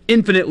chest.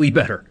 Infinitely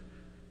better.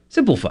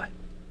 Simplify.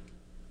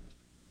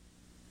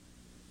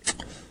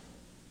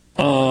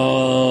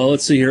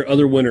 Let's see here.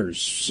 Other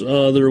winners.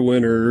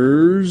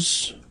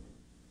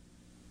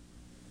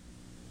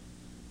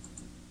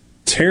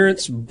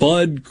 Terrence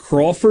Bud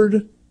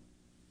Crawford.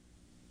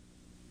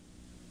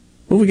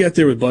 What we got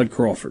there with Bud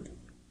Crawford?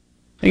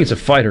 I think it's a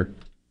fighter.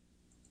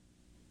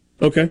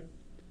 Okay.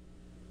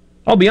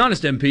 I'll be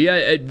honest, MP.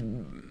 I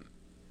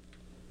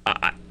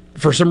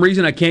for some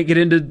reason, I can't get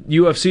into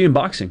UFC and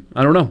boxing.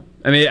 I don't know.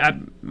 I mean,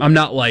 I'm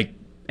not like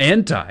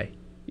anti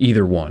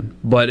either one,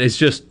 but it's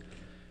just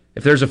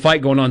if there's a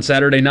fight going on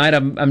Saturday night,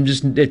 I'm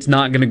just it's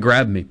not going to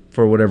grab me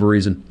for whatever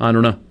reason. I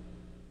don't know.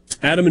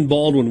 Adam and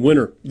Baldwin,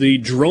 winner. The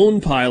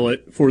drone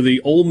pilot for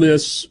the Ole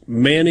Miss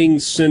Manning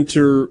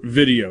Center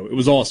video. It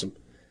was awesome.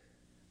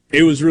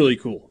 It was really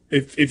cool.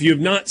 If you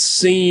have not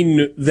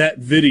seen that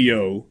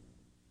video,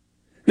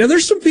 now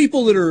there's some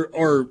people that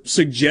are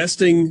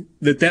suggesting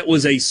that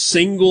was a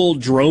single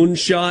drone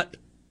shot.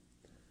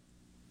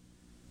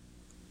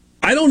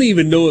 I don't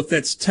even know if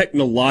that's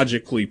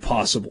technologically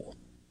possible.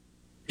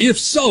 If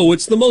so,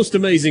 it's the most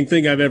amazing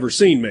thing I've ever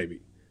seen,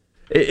 maybe.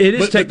 It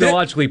is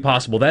technologically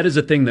possible. That is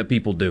a thing that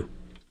people do.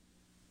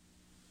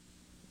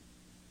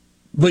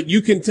 But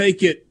you can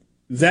take it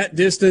that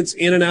distance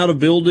in and out of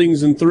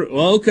buildings and through.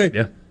 Well, okay.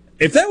 Yeah.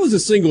 If that was a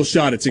single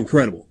shot, it's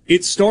incredible.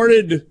 It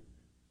started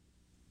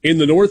in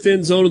the north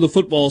end zone of the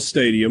football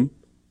stadium,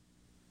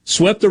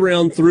 swept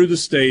around through the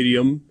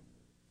stadium,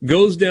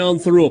 goes down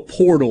through a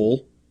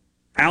portal,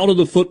 out of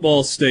the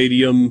football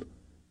stadium,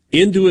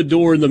 into a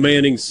door in the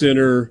Manning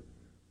Center,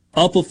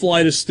 up a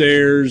flight of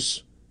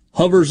stairs,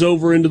 hovers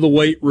over into the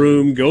weight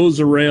room, goes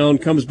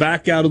around, comes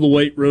back out of the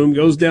weight room,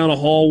 goes down a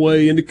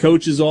hallway, into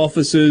coaches'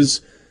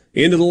 offices,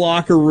 into the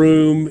locker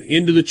room,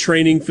 into the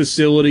training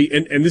facility,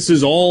 and this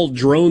is all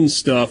drone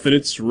stuff, and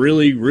it's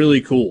really,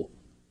 really cool.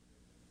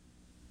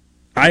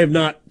 I have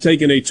not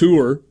taken a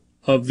tour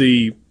of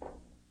the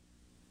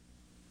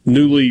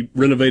newly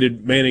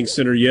renovated Manning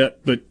Center yet,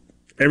 but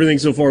everything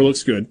so far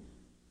looks good.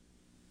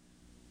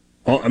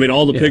 I mean,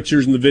 all the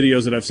pictures and the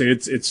videos that I've seen,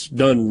 it's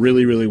done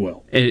really, really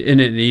well.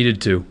 And it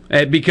needed to.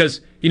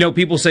 Because,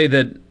 people say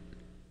that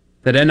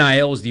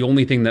NIL is the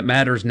only thing that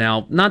matters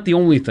now. Not the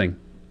only thing.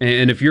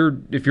 And if you're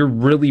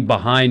really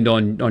behind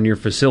on your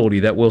facility,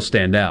 that will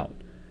stand out.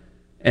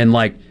 And,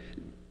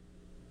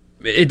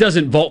 it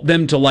doesn't vault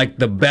them to,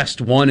 the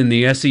best one in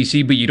the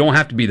SEC, but you don't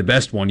have to be the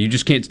best one. You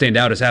just can't stand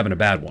out as having a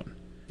bad one.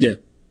 Yeah.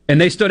 And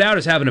they stood out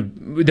as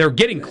they're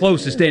getting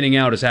close to standing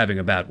out as having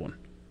a bad one.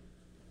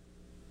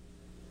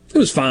 It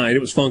was fine. It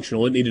was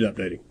functional. It needed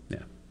updating.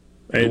 Yeah.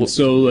 And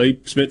so they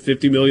spent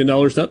 $50 million to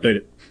update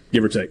it,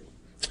 give or take.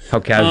 How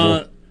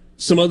casual.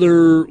 Some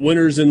other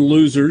winners and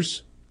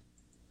losers.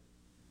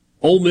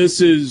 Ole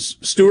Miss's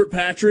Stuart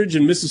Patridge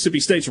and Mississippi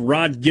State's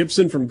Rod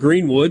Gibson from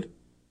Greenwood.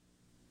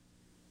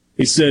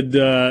 He said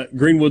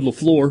Greenwood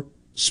LaFleur,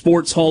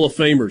 Sports Hall of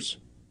Famers.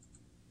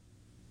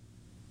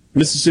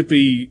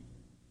 Mississippi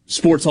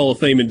Sports Hall of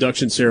Fame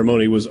induction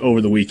ceremony was over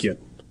the weekend.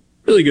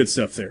 Really good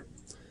stuff there.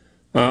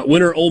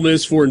 Winner Ole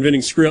Miss for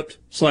inventing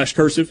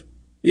script/cursive.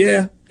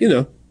 Yeah,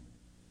 The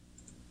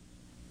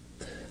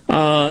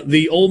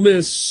Ole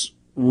Miss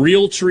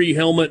Realtree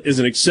helmet is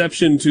an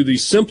exception to the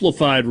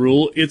simplified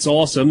rule. It's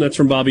awesome. That's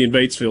from Bobby in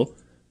Batesville.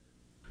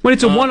 When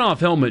it's a one-off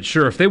helmet,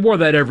 sure. If they wore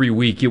that every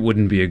week, it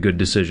wouldn't be a good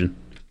decision.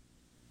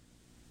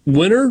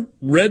 Winner,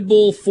 Red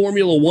Bull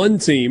Formula One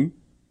team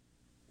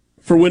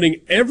for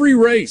winning every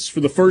race for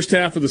the first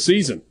half of the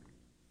season.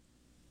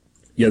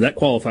 Yeah, that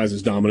qualifies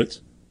as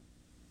dominance.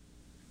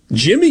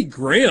 Jimmy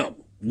Graham,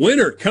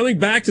 winner, coming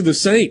back to the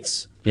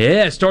Saints.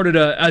 Yeah, started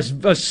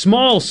a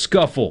small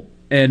scuffle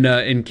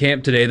in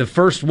camp today. The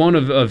first one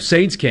of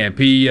Saints camp.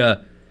 He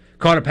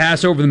caught a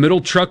pass over the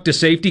middle, trucked to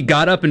safety,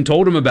 got up and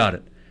told him about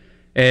it.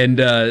 And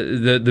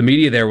the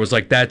media there was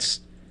like, that's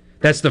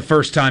the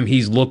first time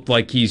he's looked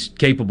like he's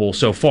capable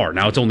so far.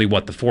 Now, it's only,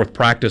 the fourth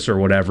practice or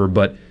whatever,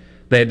 but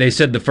they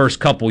said the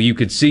first couple you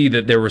could see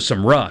that there was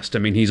some rust. I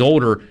mean, he's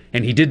older,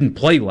 and he didn't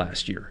play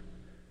last year.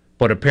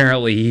 But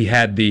apparently he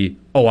had the,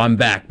 I'm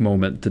back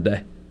moment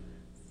today.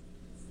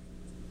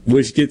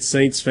 Which gets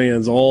Saints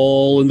fans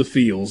all in the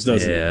feels,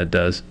 doesn't it? Yeah, it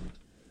does.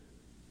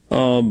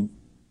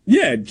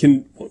 Yeah,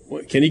 can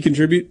he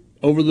contribute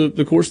over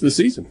the course of the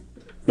season?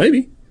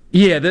 Maybe.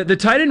 Yeah, the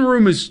tight end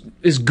room is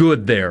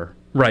good there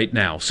right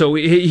now. So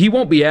he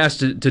won't be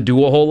asked to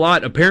do a whole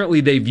lot. Apparently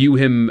they view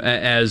him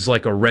as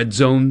like a red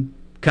zone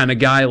kind of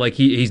guy. Like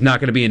he's not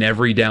going to be an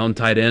every down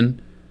tight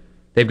end.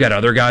 They've got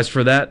other guys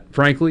for that,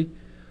 frankly.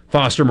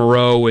 Foster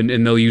Moreau, and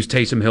they'll use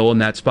Taysom Hill in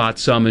that spot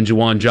some, and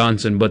Juwan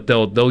Johnson, but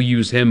they'll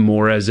use him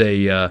more as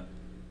a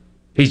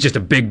he's just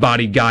a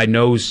big-bodied guy,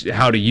 knows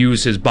how to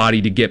use his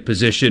body to get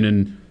position,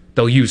 and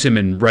they'll use him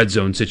in red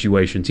zone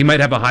situations. He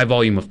might have a high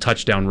volume of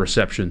touchdown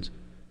receptions.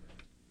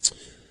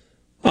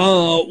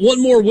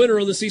 One more winner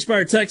on the C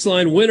Spire text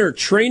line. Winner,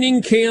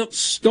 training camp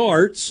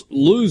starts.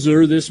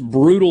 Loser, this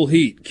brutal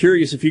heat.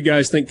 Curious if you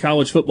guys think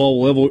college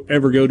football will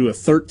ever go to a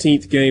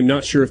 13th game.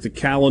 Not sure if the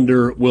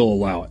calendar will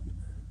allow it.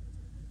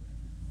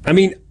 I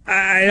mean,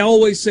 I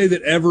always say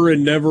that ever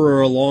and never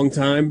are a long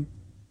time.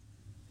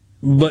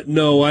 But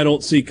no, I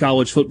don't see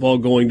college football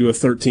going to a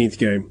 13th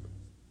game.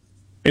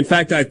 In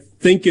fact, I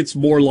think it's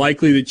more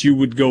likely that you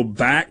would go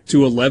back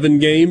to 11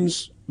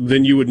 games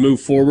than you would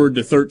move forward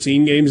to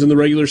 13 games in the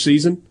regular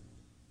season.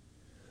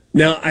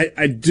 Now,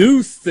 I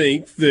do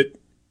think that,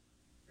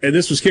 and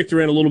this was kicked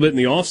around a little bit in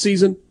the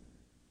offseason,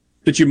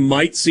 that you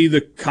might see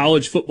the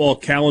college football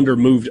calendar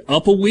moved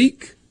up a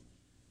week,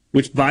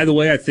 which, by the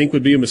way, I think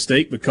would be a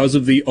mistake because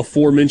of the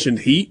aforementioned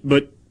heat,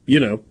 but,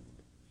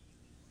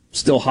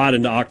 still hot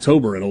into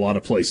October in a lot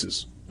of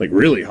places, like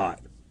really hot.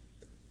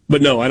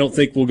 But no, I don't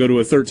think we'll go to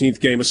a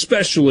 13th game,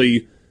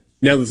 especially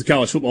now that the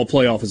college football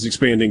playoff is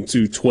expanding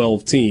to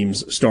 12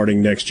 teams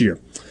starting next year.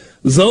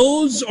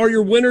 Those are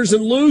your winners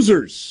and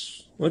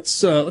losers.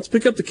 Let's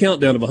pick up the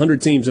countdown of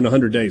 100 teams in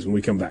 100 days when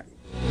we come back.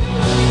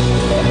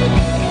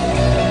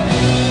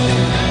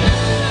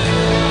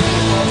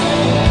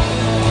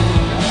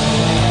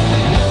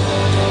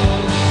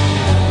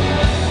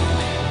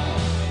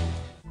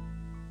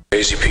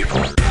 Crazy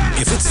people.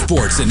 If it's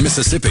sports in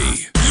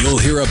Mississippi, you'll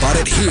hear about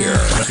it here.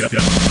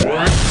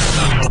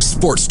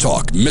 Sports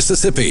Talk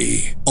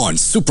Mississippi on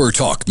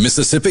SuperTalk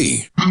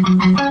Mississippi.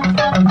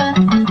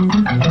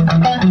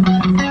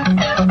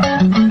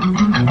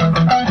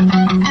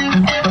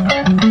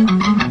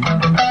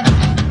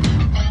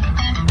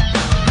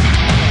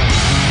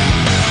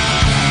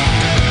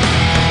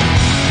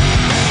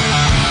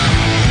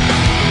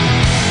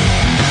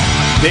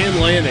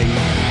 Dan Lanning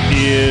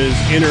is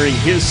entering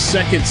his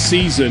second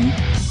season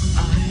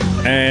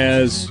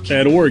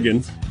at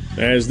Oregon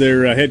as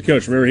their head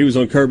coach. Remember, he was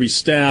on Kirby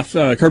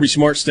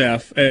Smart's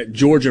staff at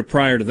Georgia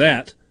prior to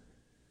that.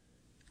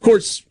 Of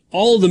course,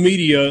 all of the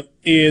media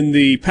in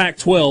the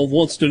Pac-12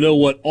 wants to know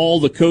what all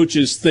the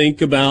coaches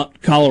think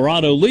about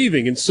Colorado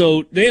leaving. And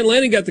so Dan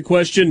Lanning got the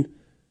question,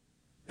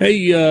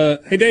 hey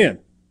Dan,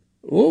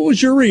 what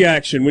was your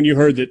reaction when you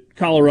heard that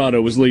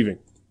Colorado was leaving?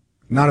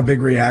 Not a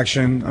big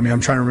reaction. I mean, I'm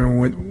trying to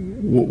remember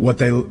what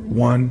they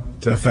won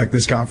to affect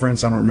this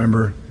conference. I don't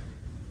remember.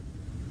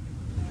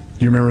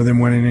 You remember them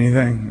winning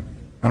anything?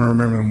 I don't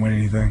remember them winning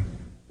anything.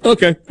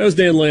 Okay, that was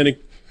Dan Lanning.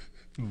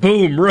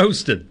 Boom,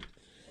 roasted.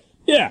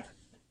 Yeah.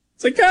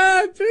 It's like,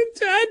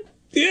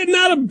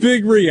 not a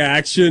big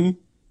reaction.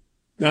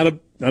 Not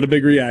a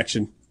big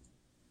reaction.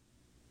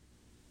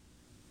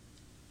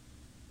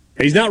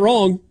 He's not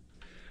wrong.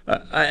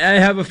 I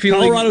have a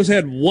feeling Colorado's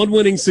had one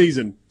winning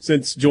season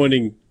since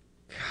joining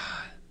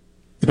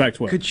the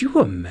Pac-12. Could you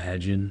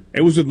imagine?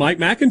 It was with Mike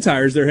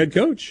McIntyre as their head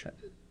coach.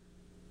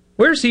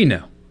 Where's he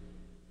now?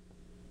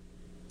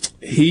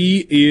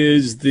 He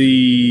is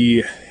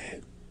He's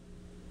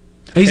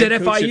at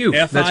FIU.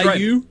 FIU. That's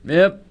right.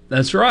 Yep,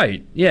 that's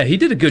right. Yeah, he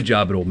did a good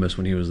job at Ole Miss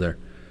when he was there.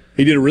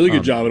 He did a really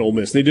good job at Ole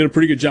Miss. They did a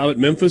pretty good job at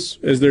Memphis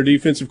as their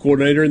defensive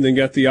coordinator, and then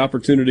got the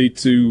opportunity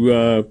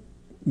to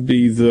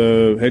be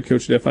the head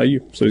coach at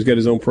FIU. So he's got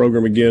his own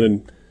program again.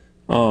 And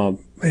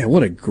man,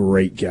 what a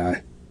great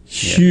guy!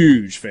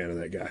 Huge fan of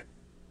that guy.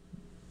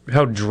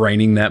 How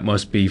draining that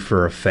must be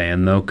for a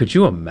fan, though. Could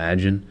you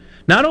imagine?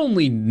 Not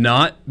only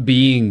not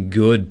being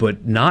good,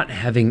 but not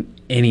having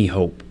any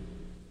hope.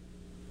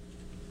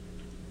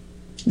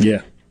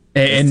 Yeah.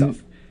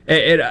 And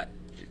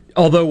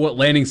although what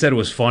Lanning said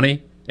was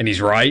funny, and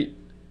he's right,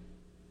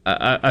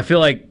 I feel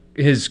like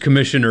his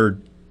commissioner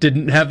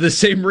didn't have the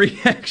same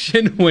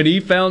reaction when he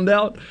found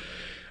out.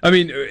 I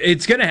mean,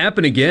 it's going to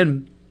happen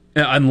again,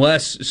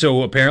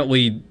 so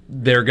apparently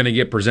they're going to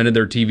get presented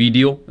their TV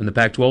deal in the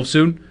Pac-12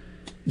 soon.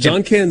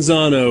 John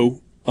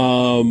Canzano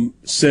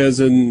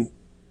says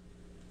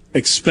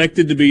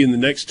expected to be in the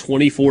next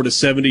 24 to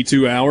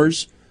 72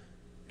 hours.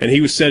 And he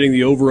was setting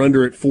the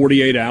over-under at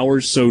 48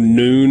 hours, so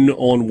noon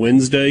on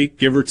Wednesday,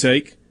 give or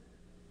take.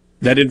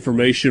 That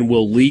information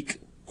will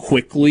leak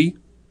quickly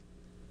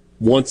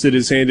once it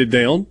is handed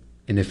down.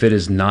 And if it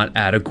is not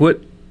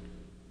adequate,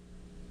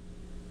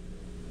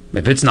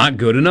 if it's not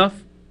good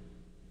enough,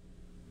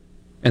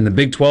 and the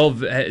Big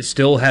 12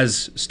 still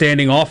has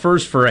standing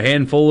offers for a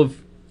handful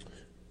of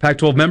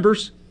Pac-12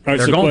 members, all right,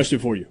 they're so gone.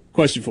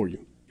 Question for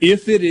you.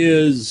 If it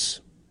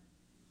is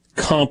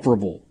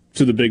comparable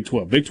to the Big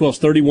 12. Big 12's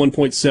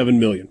 $31.7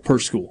 million per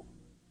school.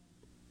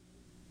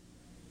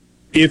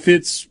 If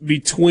it's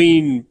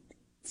between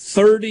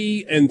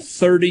 $30 and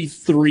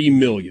 $33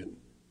 million,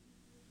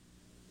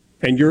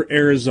 and you're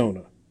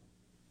Arizona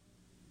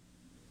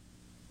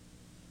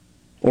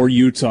or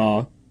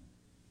Utah,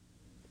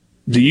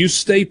 do you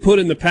stay put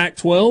in the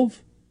Pac-12?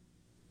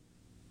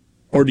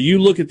 Or do you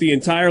look at the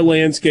entire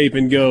landscape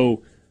and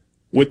go,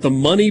 with the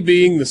money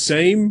being the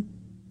same,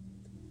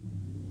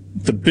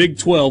 the Big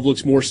 12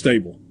 looks more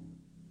stable?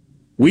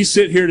 We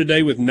sit here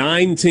today with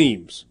 9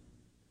 teams.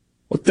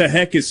 What the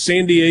heck is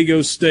San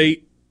Diego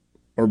State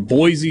or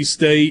Boise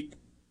State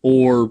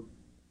or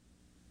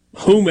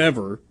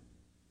whomever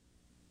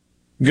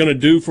going to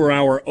do for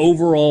our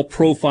overall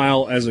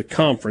profile as a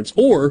conference?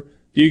 Or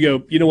do you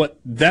go, you know what,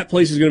 that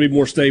place is going to be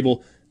more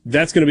stable.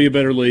 That's going to be a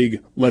better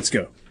league. Let's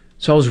go.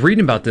 So I was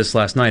reading about this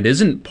last night.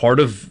 Isn't part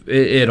of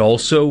it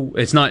also,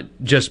 it's not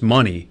just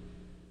money,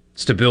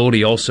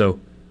 stability also,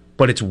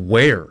 but it's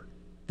where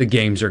the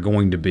games are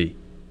going to be.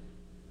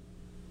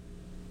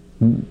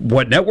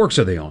 What networks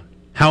are they on?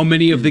 How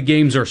many of the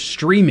games are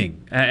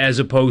streaming as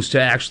opposed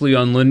to actually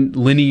on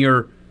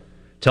linear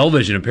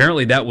television?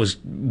 Apparently that was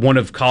one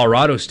of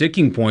Colorado's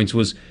sticking points,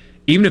 was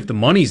even if the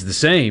money's the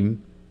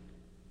same,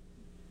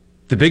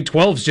 the Big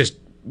 12's just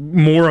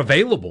more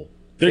available.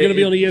 They're going to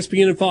be on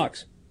ESPN and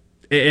Fox.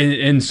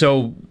 And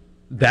so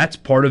that's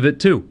part of it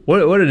too.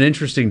 What an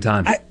interesting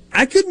time.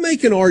 I could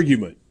make an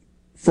argument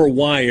for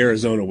why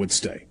Arizona would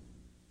stay.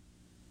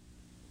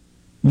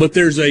 But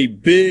there's a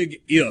big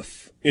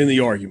if in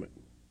the argument.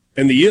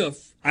 And the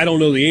if, I don't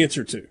know the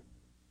answer to.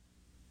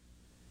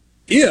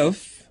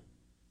 If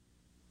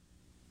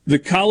the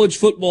college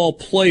football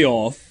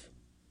playoff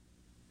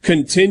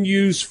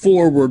continues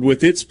forward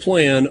with its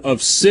plan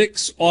of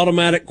 6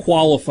 automatic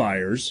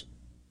qualifiers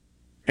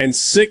and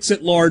 6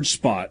 at-large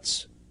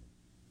spots,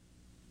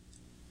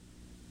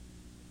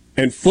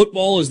 and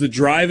football is the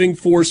driving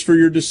force for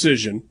your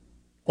decision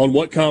on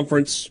what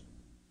conference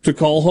to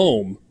call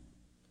home,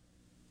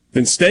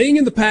 then staying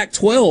in the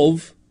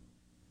Pac-12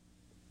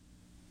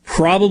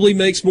 probably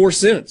makes more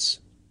sense.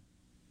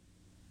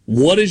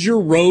 What is your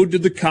road to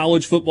the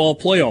college football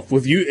playoff?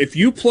 If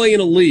you play in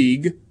a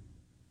league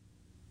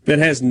that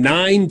has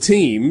 9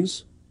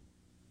 teams,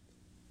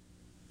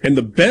 and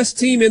the best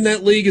team in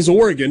that league is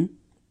Oregon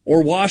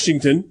or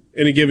Washington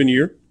in a given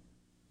year,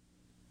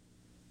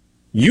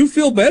 you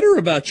feel better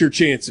about your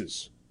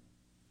chances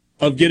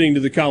of getting to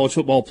the college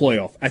football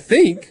playoff, I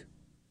think,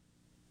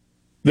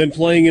 than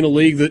playing in a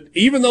league that,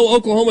 even though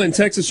Oklahoma and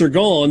Texas are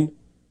gone,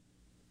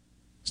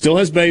 still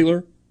has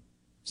Baylor,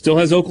 still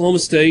has Oklahoma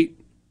State,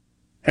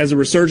 has a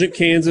resurgent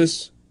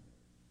Kansas,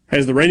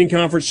 has the reigning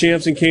conference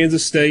champs in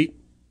Kansas State,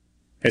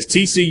 has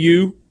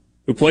TCU,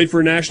 who played for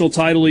a national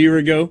title a year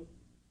ago,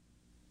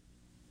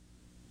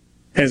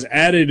 has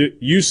added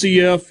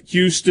UCF,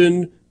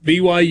 Houston,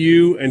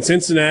 BYU, and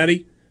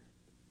Cincinnati.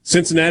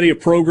 Cincinnati, a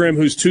program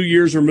who's 2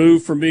 years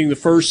removed from being the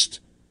first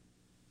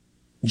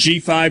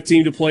G5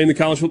 team to play in the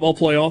college football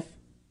playoff,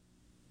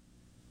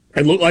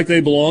 and looked like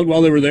they belonged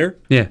while they were there.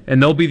 Yeah,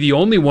 and they'll be the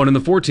only one in the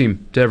 4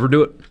 team to ever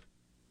do it.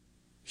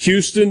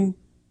 Houston,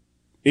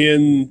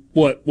 in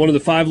one of the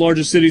 5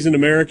 largest cities in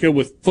America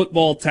with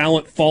football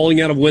talent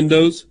falling out of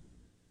windows.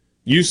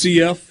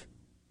 UCF,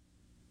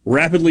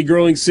 rapidly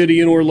growing city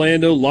in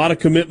Orlando, a lot of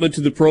commitment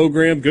to the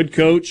program, good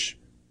coach,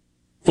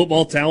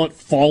 football talent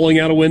falling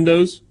out of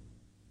windows.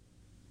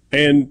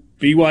 And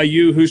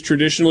BYU, who's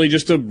traditionally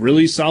just a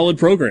really solid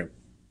program.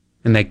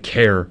 And they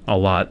care a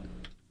lot.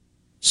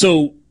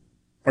 So,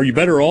 are you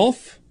better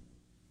off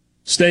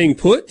staying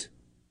put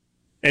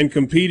and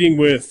competing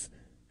with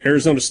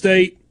Arizona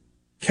State,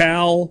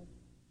 Cal,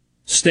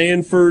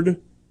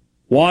 Stanford,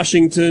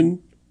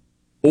 Washington,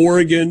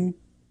 Oregon,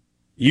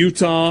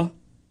 Utah?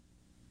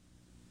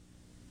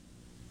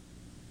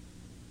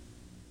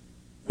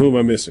 Who am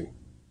I missing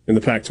in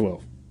the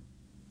Pac-12?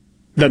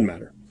 Doesn't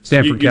matter.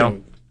 Stanford, Cal.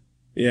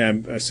 Yeah,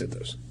 I said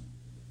those.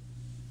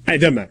 Hey, it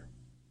doesn't matter.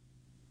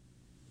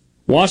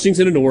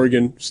 Washington and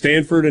Oregon,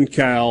 Stanford and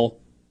Cal,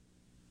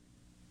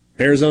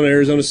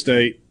 Arizona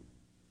State,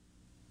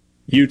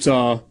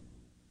 Utah,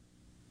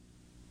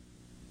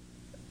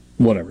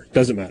 whatever.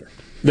 Doesn't matter.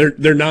 There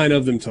are 9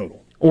 of them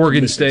total.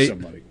 Oregon State.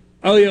 Somebody.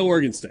 Oh, yeah,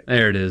 Oregon State.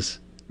 There it is.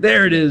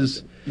 There it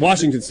is.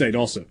 Washington State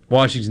also.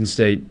 Washington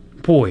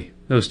State. Boy,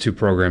 those 2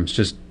 programs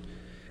just...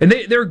 And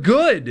they're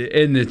good,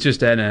 and it's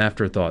just an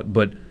afterthought.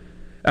 But,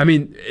 I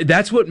mean,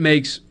 that's what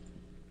makes...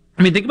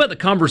 I mean, think about the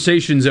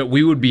conversations that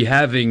we would be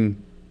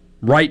having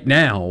right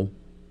now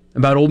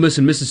about Ole Miss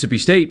and Mississippi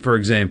State, for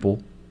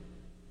example,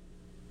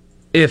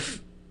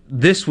 if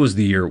this was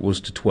the year it was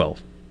to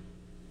 12.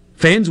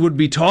 Fans would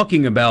be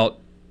talking about,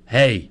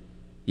 hey,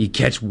 you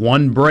catch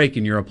one break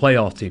and you're a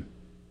playoff team.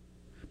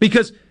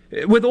 Because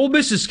with Ole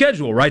Miss's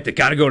schedule, right, they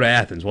got to go to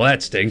Athens. Well,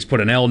 that stinks.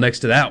 Put an L next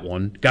to that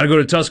one. Got to go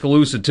to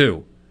Tuscaloosa,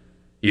 too.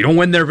 You don't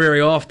win there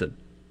very often.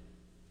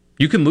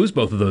 You can lose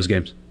both of those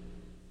games.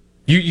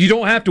 You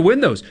don't have to win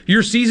those.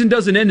 Your season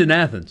doesn't end in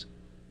Athens.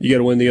 You got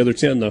to win the other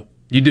 10, though.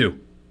 You do.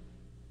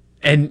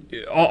 And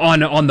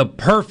on the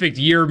perfect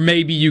year,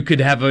 maybe you could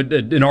have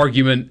an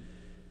argument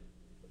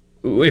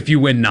if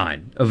you win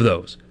 9 of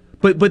those.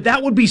 But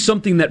that would be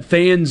something that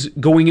fans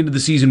going into the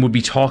season would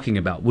be talking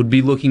about, would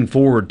be looking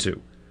forward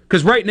to.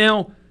 Because right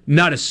now,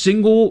 not a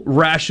single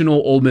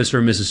rational Ole Miss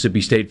or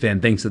Mississippi State fan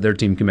thinks that their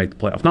team can make the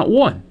playoff. Not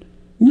one.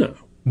 No.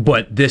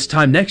 But this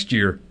time next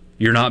year,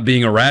 you're not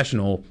being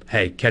irrational.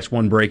 Hey, catch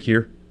one break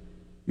here.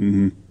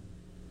 Mm-hmm.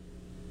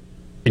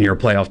 And you're a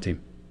playoff team.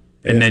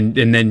 Yeah. And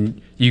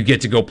then you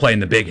get to go play in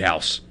the big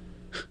house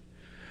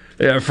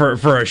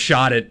for a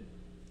shot at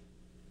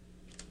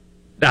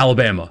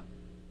Alabama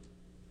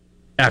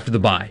after the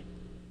bye.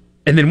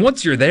 And then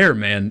once you're there,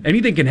 man,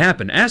 anything can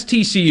happen. Ask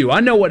TCU. I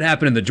know what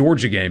happened in the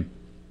Georgia game.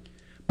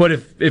 But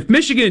if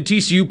Michigan and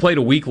TCU played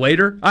a week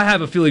later, I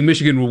have a feeling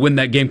Michigan would win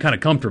that game kind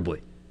of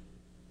comfortably.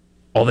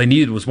 All they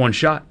needed was one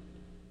shot.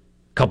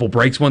 Couple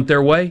breaks went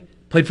their way.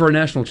 Played for a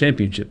national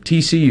championship.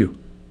 TCU.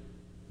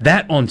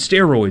 That on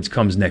steroids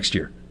comes next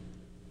year.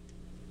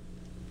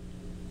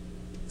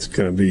 It's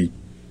going to be...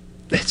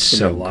 It's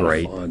so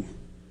great.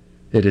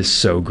 It is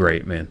so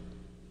great, man.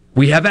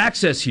 We have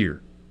access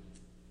here.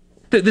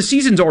 The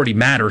seasons already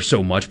matter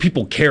so much.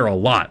 People care a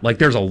lot. Like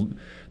there's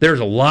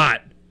a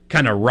lot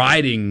kind of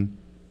riding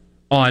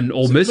on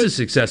Ole Miss's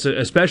success,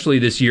 especially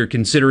this year,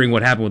 considering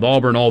what happened with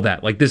Auburn, all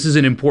that. Like this is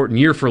an important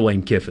year for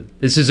Lane Kiffin.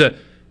 This is a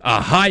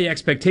high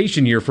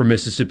expectation year for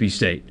Mississippi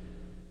State.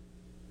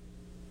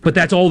 But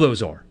that's all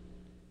those are.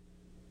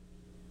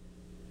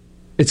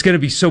 It's going to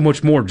be so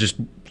much more just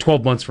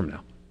 12 months from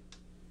now.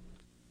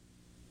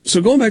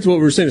 So going back to what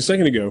we were saying a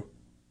second ago,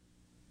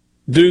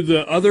 do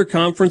the other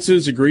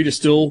conferences agree to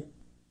still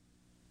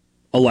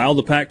allow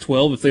the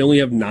Pac-12 if they only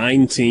have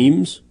 9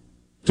 teams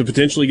to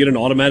potentially get an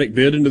automatic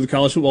bid into the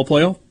college football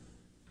playoff?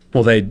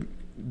 Well, they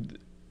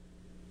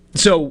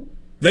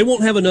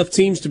won't have enough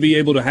teams to be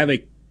able to have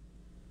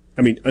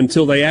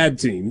until they add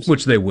teams.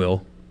 Which they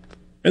will.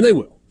 And they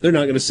will. They're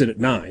not going to sit at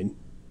 9.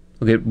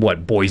 Look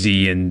at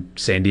Boise and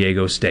San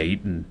Diego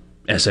State and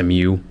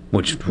SMU,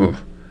 which...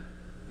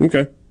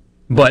 Okay.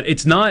 But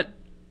it's not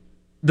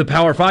the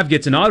Power 5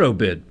 gets an auto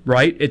bid,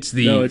 right? It's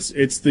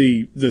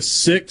the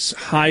 6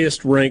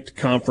 highest ranked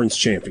conference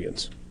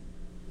champions.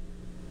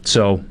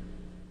 So,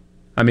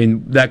 I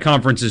mean, that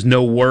conference is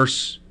no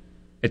worse.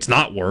 It's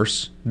not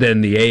worse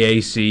than the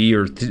AAC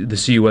or the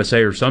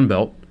CUSA or Sun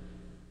Belt.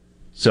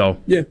 So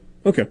yeah,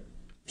 okay.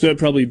 So that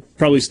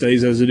probably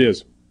stays as it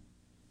is.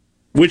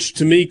 which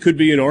to me could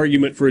be an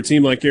argument for a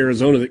team like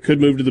Arizona that could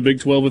move to the Big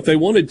 12 if they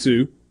wanted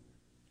to,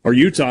 or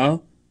Utah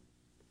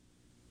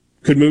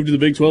could move to the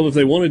Big 12 if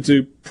they wanted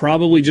to,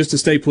 probably just to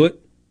stay put.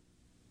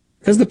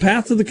 Because the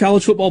path to the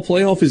college football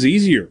playoff is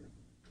easier.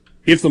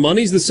 If the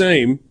money's the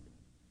same,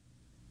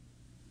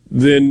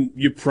 then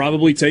you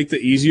probably take the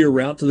easier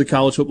route to the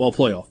college football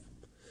playoff.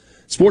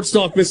 Sports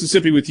Talk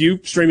Mississippi with you,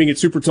 streaming at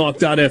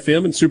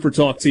SuperTalk.fm and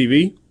SuperTalk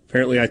TV.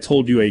 Apparently I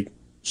told you a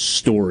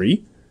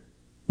story.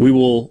 We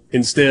will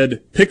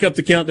instead pick up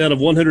the countdown of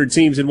 100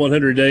 teams in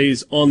 100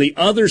 days on the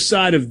other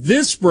side of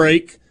this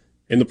break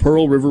in the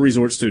Pearl River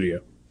Resort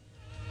Studio.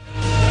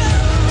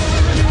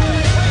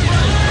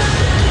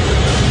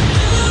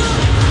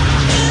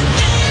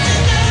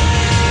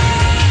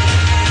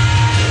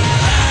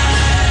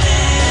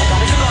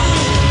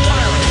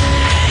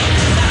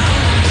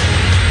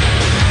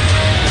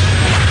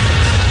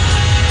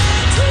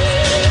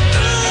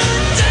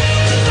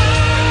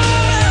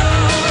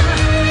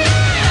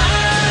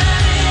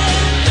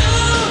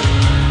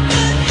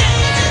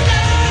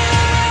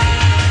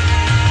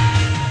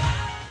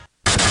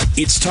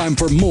 It's time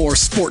for more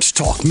Sports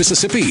Talk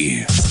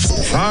Mississippi.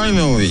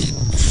 Finally.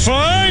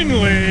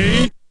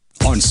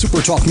 On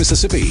Super Talk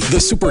Mississippi,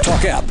 the Super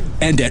Talk app,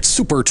 and at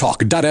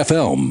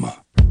supertalk.fm.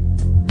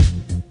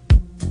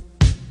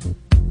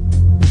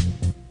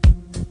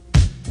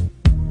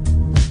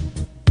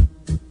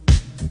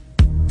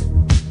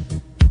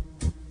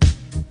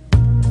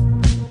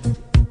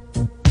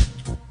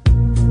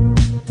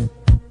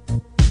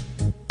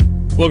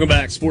 Welcome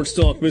back. Sports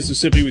Talk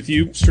Mississippi with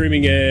you,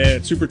 streaming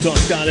at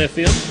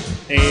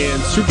supertalk.fm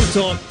and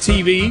SuperTalk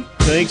TV.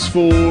 Thanks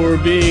for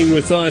being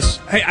with us.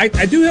 Hey,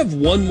 I do have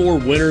one more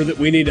winner that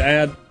we need to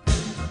add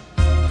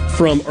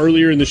from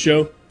earlier in the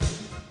show.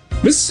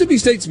 Mississippi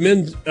State's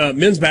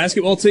men's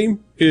basketball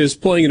team is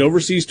playing an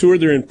overseas tour.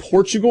 They're in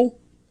Portugal.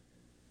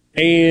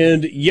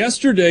 And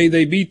yesterday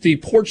they beat the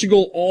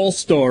Portugal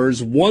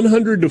All-Stars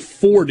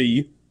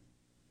 100-40,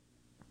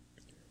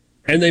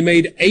 and they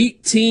made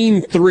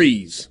 18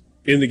 threes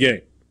in the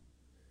game.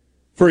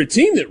 For a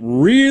team that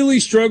really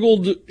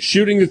struggled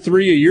shooting the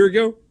three a year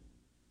ago,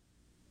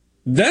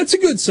 that's a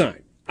good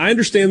sign. I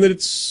understand that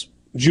it's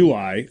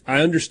July.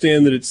 I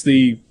understand that it's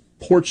the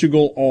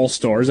Portugal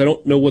All-Stars. I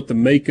don't know what the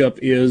makeup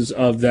is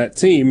of that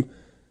team,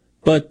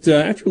 but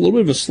after a little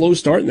bit of a slow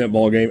start in that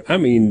ball game, I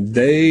mean,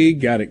 they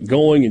got it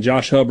going, and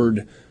Josh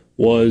Hubbard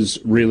was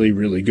really,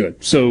 really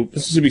good. So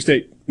Mississippi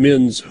State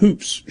men's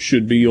hoops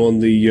should be on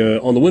the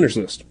winners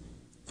list.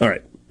 All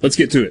right, let's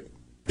get to it.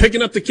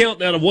 Picking up the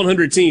countdown of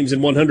 100 teams in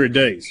 100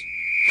 days.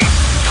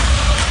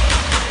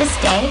 This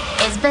day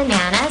is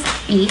bananas.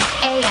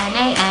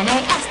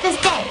 B-A-N-A-N-A-S. This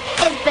day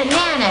is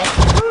bananas.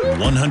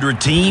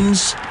 100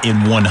 teams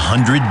in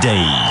 100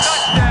 days.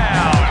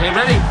 Touchdown. Okay,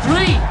 ready?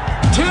 3,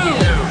 2,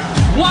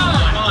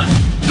 1,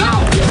 go!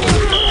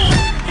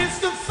 It's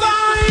the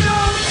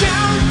final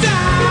countdown.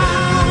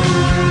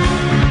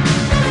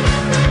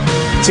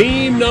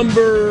 Team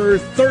number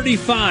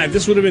 35.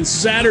 This would have been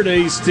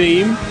Saturday's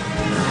team.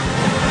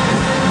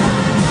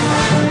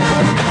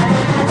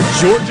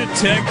 Georgia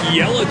Tech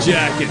Yellow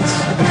Jackets.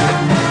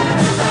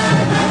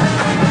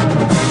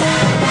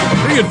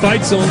 Pretty good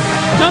fight song.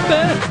 Not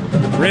bad.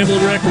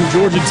 Ramblin' Wreck from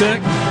Georgia Tech.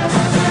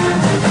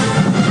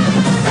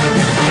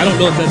 I don't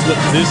know if that's what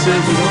this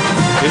is.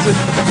 Is it?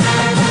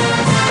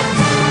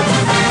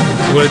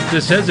 What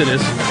this says it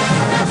is.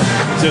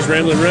 It says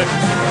Ramblin' Wreck?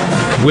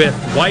 With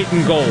white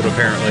and gold,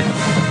 apparently.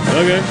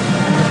 Okay.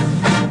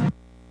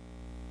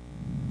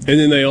 And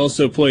then they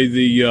also play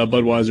the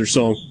Budweiser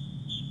song.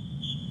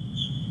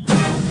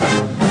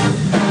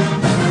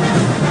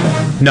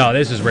 No,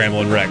 this is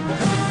Ramblin' Wreck.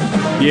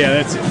 Yeah,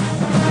 that's it.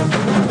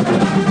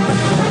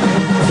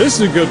 This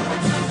is a good one.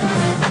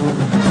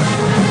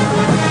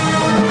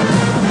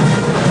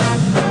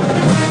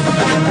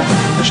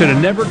 Should have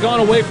never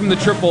gone away from the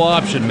triple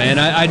option, man.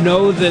 I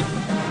know that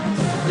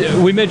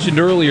we mentioned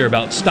earlier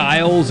about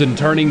styles and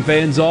turning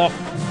fans off.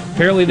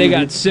 Apparently they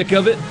got sick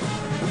of it,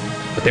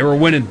 but they were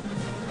winning.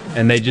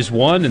 And they just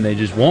won, and they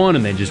just won,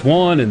 and they just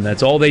won, and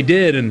that's all they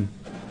did, and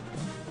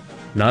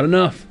not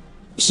enough.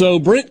 So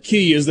Brent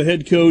Key is the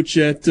head coach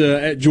at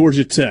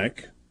Georgia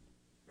Tech.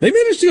 They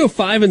managed to go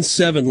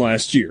 5-7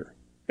 last year.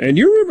 And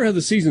you remember how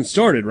the season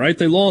started, right?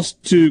 They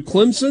lost to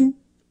Clemson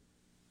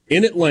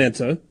in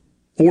Atlanta,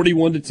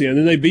 41-10.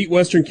 Then they beat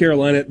Western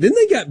Carolina. Then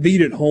they got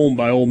beat at home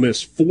by Ole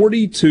Miss,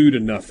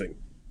 42-0.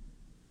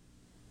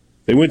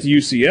 They went to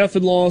UCF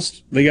and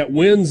lost. They got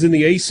wins in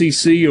the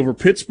ACC over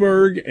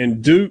Pittsburgh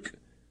and Duke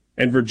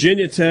and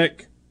Virginia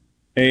Tech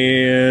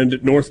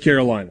and North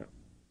Carolina.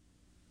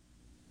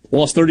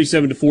 Lost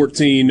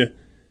 37-14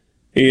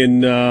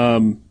 in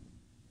the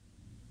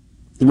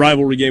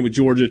rivalry game with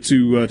Georgia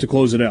to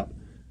close it out.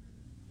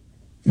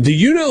 Do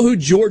you know who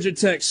Georgia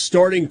Tech's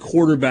starting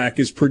quarterback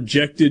is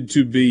projected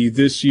to be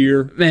this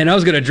year? Man, I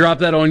was going to drop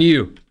that on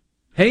you.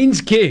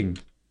 Haynes King.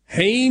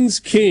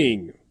 Haynes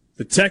King,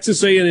 the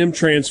Texas A&M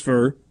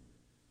transfer,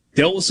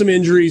 dealt with some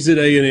injuries at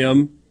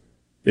A&M.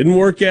 Didn't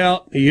work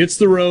out. He hits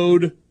the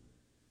road.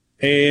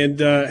 And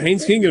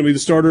Haynes King going to be the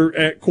starter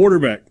at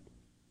quarterback.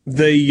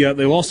 They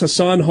lost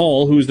Hassan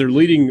Hall, who was their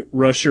leading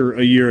rusher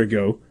a year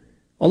ago,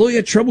 although he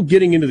had trouble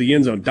getting into the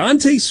end zone.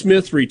 Dante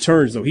Smith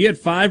returns, though. He had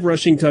 5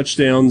 rushing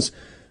touchdowns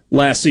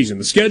last season.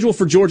 The schedule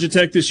for Georgia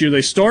Tech this year,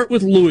 they start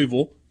with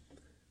Louisville.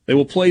 They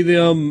will play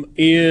them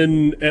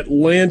in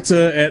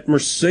Atlanta at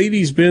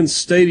Mercedes-Benz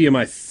Stadium,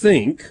 I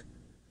think,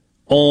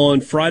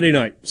 on Friday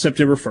night,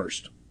 September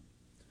 1st.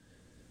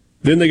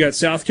 Then they got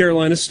South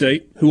Carolina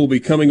State, who will be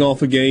coming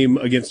off a game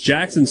against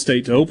Jackson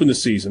State to open the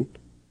season.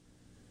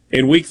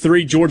 In week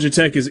 3, Georgia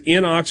Tech is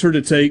in Oxford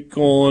to take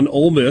on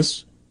Ole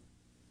Miss.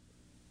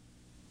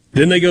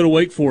 Then they go to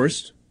Wake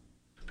Forest.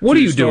 What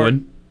are you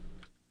doing?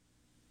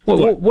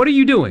 What are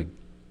you doing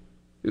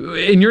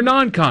in your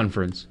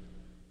non-conference?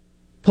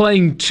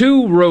 Playing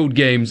 2 road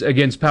games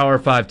against Power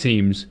 5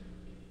 teams.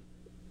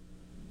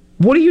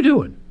 What are you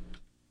doing?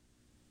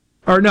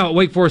 Or no,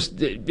 Wake Forest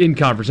in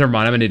conference. Never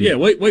mind, I'm an idiot.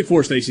 Yeah, Wake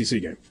Forest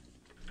ACC game.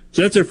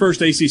 So that's their first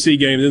ACC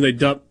game, and then they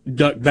duck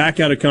back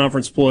out of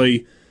conference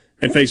play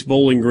and face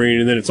Bowling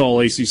Green, and then it's all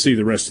ACC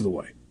the rest of the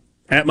way.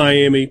 At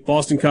Miami,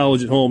 Boston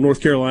College at home,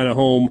 North Carolina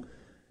home,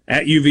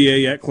 at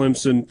UVA, at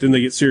Clemson, then they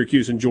get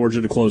Syracuse and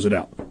Georgia to close it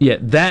out. Yeah,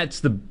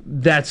 that's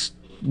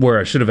where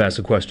I should have asked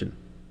the question.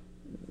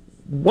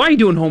 Why are you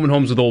doing home and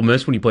homes with Ole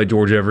Miss when you play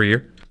Georgia every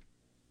year?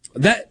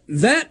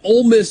 That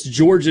Ole Miss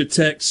Georgia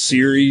Tech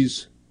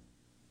series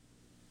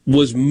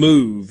was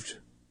moved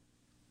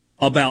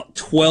about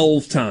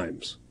 12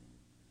 times.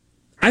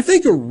 I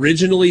think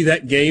originally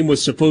that game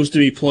was supposed to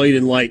be played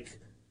in like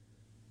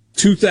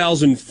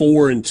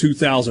 2004 and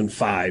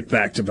 2005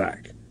 back to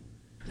back.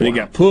 And it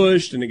got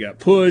pushed, and it got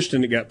pushed,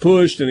 and it got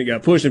pushed, and it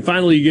got pushed, and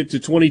finally you get to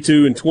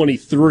 22 and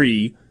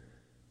 23.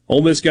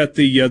 Ole Miss got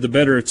the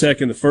better of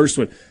Tech in the first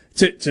one.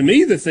 To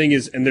me, the thing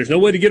is, and there's no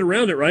way to get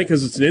around it, right?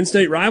 Because it's an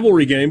in-state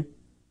rivalry game.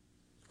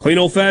 Clean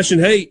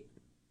old-fashioned hate.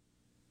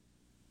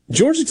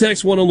 Georgia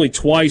Tech's won only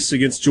twice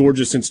against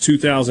Georgia since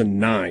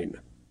 2009.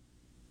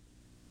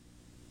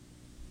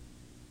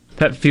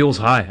 That feels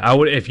high.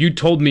 If you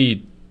told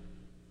me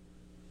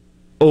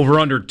over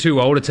under 2,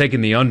 I would have taken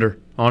the under,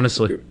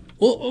 honestly.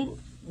 Well,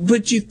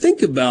 but you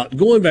think about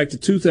going back to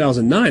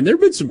 2009, there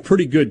have been some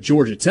pretty good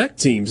Georgia Tech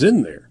teams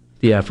in there.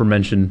 The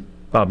aforementioned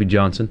Bobby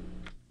Johnson.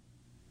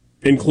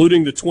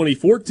 Including the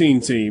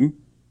 2014 team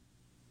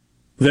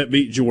that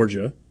beat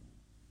Georgia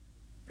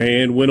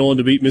and went on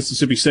to beat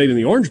Mississippi State in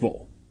the Orange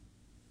Bowl.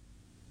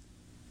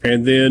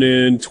 And then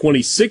in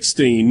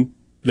 2016,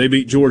 they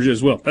beat Georgia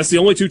as well. That's the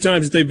only 2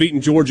 times that they've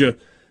beaten Georgia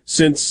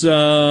since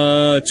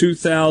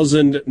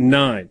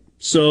 2009.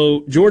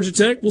 So Georgia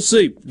Tech, we'll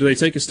see. Do they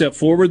take a step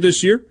forward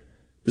this year?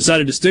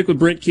 Decided to stick with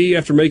Brent Key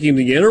after making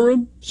the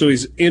interim, so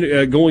he's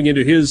going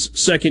into his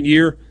second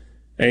year,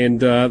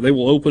 and they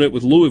will open it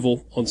with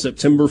Louisville on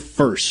September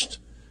 1st.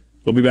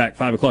 We'll be back,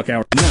 5 o'clock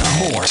hour.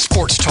 Now more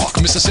Sports Talk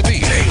Mississippi.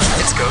 Hey,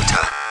 it's go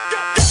time.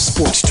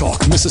 Sports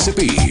Talk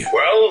Mississippi.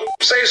 Well,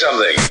 say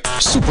something.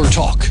 Super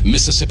Talk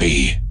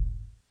Mississippi.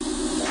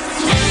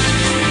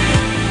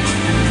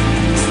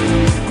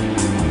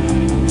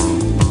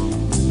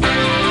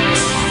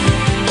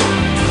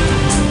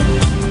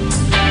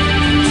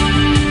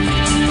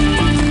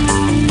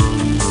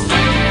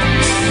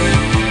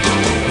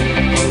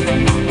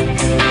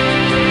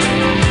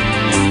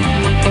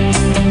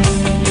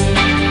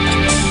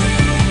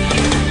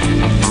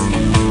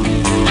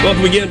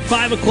 Welcome again,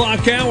 5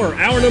 o'clock hour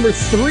number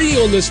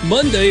 3 on this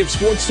Monday of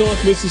Sports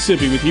Talk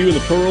Mississippi with you in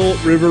the Pearl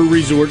River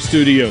Resort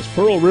Studios.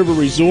 Pearl River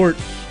Resort,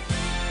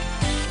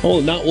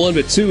 not 1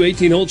 but 2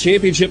 18-hole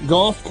championship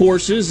golf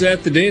courses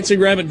at the Dancing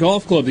Rabbit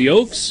Golf Club, the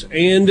Oaks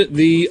and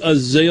the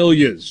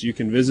Azaleas. You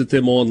can visit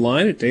them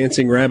online at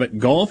Dancing Rabbit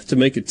Golf to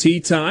make a tee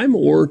time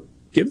or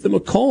give them a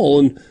call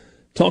and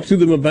talk to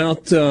them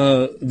about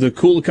the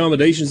cool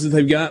accommodations that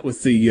they've got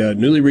with the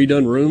newly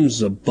redone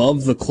rooms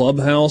above the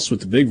clubhouse with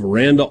the big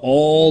veranda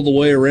all the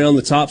way around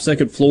the top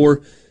second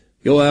floor.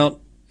 Go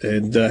out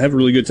and have a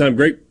really good time.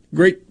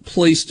 Great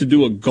place to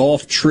do a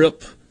golf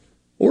trip.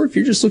 Or if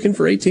you're just looking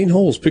for 18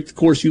 holes, pick the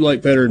course you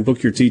like better and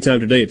book your tee time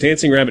today at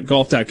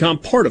DancingRabbitGolf.com,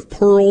 part of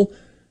Pearl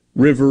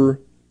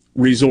River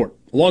Resort.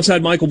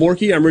 Alongside Michael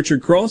Borky, I'm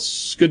Richard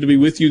Cross. Good to be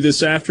with you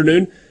this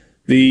afternoon.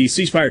 The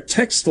C Spire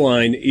text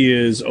line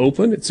is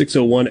open at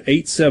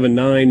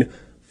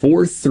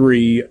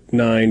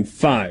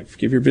 601-879-4395.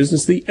 Give your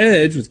business the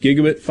edge with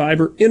gigabit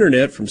fiber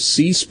internet from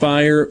C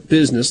Spire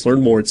Business.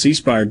 Learn more at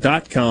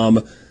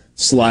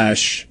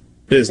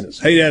cspire.com/business.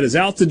 Hey, Dad is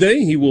out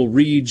today. He will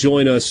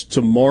rejoin us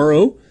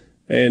tomorrow.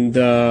 And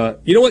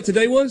you know what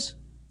today was?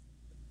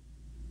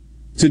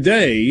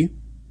 Today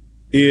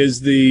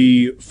is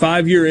the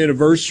 5-year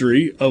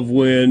anniversary of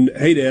when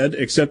Hey Dad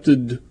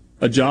accepted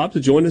a job to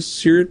join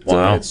us here at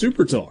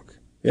SuperTalk.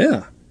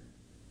 Yeah.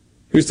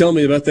 He was telling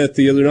me about that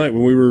the other night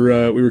when we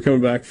were coming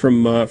back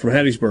from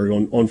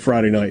Hattiesburg on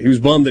Friday night. He was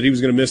bummed that he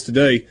was going to miss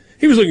today.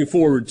 He was looking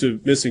forward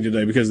to missing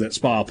today because of that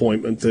spa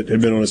appointment that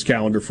had been on his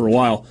calendar for a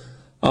while.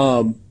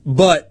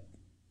 But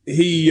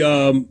he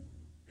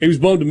was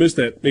bummed to miss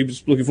that. He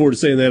was looking forward to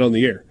saying that on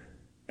the air.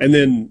 And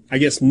then I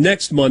guess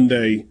next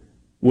Monday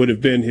would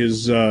have been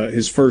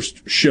his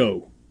first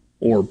show,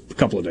 or a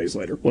couple of days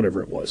later,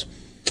 whatever it was.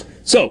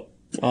 So,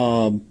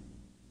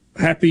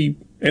 happy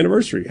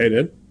anniversary, hey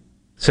Dad.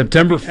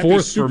 September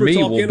 4th for me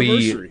will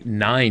be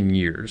 9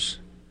 years.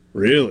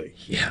 Really?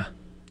 Yeah.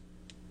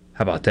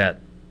 How about that?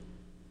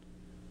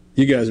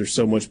 You guys are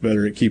so much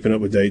better at keeping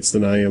up with dates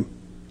than I am.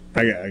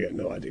 I got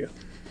no idea.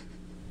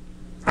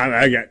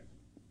 I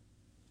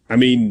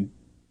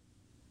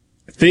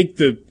think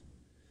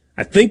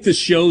the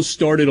show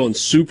started on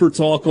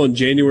SuperTalk on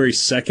January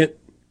 2nd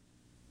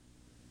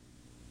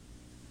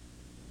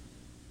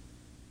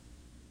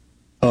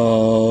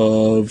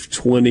of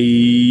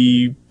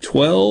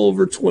 2012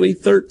 or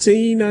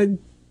 2013. I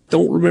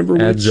don't remember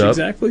which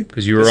exactly.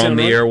 Because you were on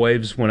the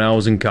airwaves when I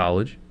was in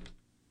college.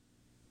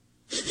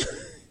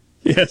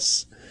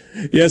 Yes.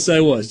 Yes,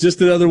 I was.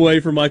 Just another way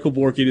for Michael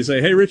Borky to say,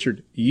 hey,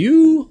 Richard,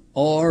 you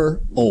are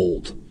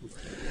old.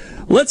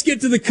 Let's get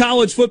to the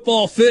college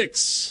football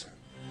fix.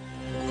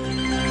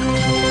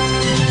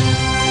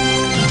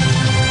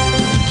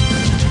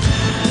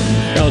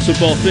 College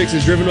football fix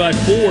is driven by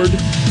Ford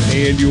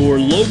and your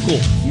local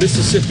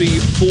Mississippi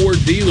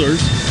Ford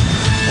dealers.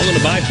 Log on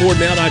to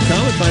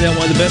buyfordnow.com and find out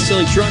why the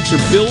best-selling trucks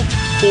are built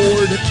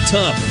Ford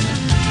tough.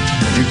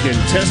 You can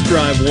test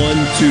drive one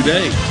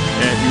today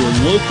at your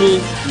local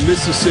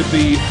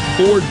Mississippi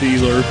Ford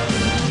dealer.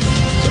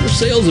 Summer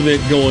sales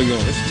event going on.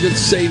 There's good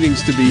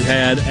savings to be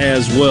had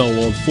as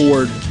well on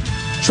Ford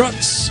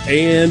trucks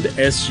and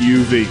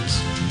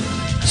SUVs.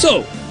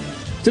 So,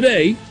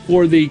 today,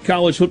 for the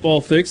college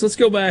football fix, let's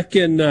go back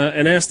and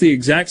ask the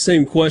exact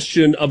same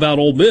question about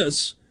Ole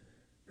Miss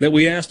that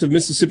we asked of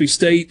Mississippi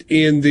State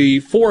in the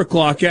 4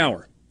 o'clock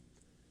hour.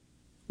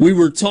 We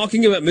were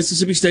talking about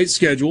Mississippi State's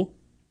schedule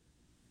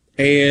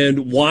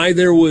and why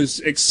there was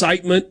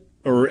excitement,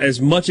 or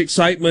as much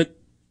excitement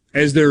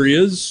as there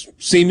is,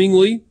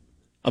 seemingly,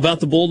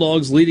 about the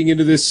Bulldogs leading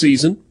into this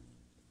season.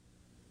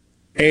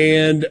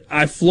 And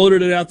I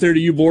floated it out there to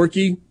you,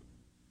 Borky.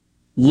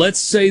 Let's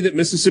say that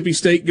Mississippi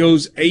State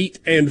goes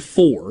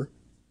 8-4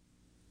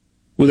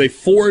 with a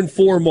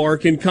 4-4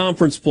 mark in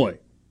conference play.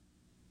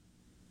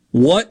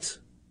 What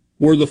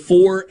were the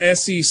 4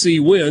 SEC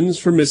wins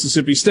for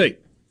Mississippi State?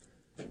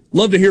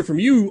 Love to hear from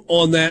you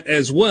on that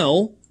as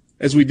well,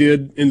 as we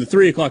did in the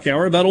 3 o'clock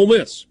hour about Ole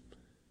Miss.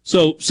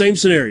 So, same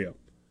scenario.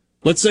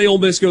 Let's say Ole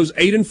Miss goes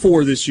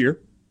 8-4 this year,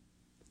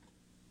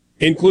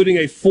 including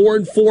a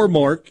 4-4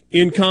 mark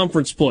in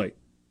conference play.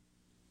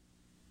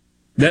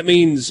 That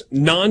means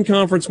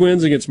non-conference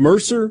wins against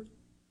Mercer,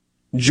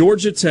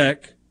 Georgia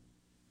Tech,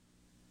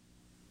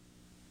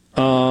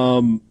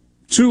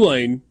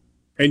 Tulane,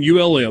 and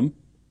ULM,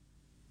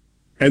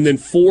 and then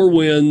 4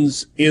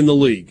 wins in the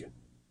league.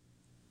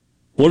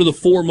 What are the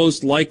 4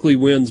 most likely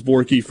wins,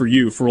 Borky, for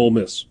you for Ole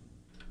Miss?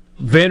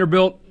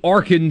 Vanderbilt,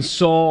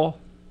 Arkansas,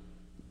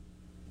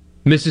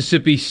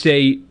 Mississippi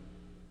State,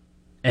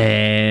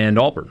 and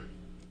Auburn.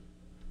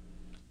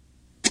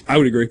 I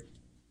would agree.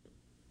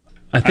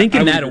 I think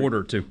in that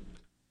order, too.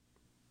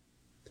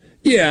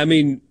 Yeah, I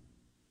mean,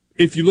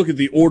 if you look at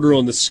the order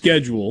on the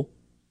schedule,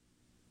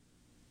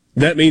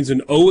 that means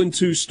an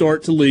 0-2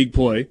 start to league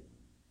play,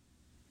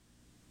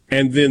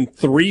 and then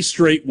 3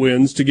 straight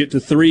wins to get to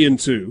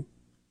 3-2,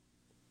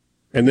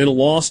 and then a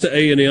loss to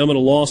A&M and a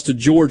loss to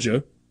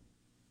Georgia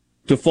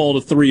to fall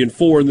to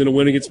 3-4, and then a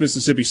win against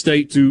Mississippi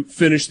State to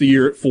finish the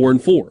year at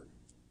 4-4.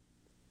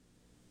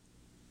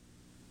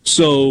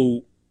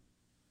 So,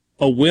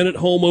 a win at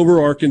home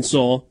over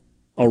Arkansas,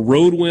 a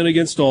road win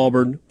against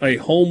Auburn, a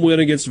home win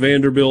against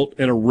Vanderbilt,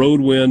 and a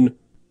road win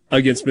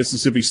against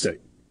Mississippi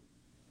State.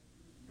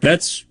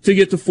 That's to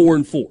get to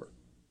 4-4.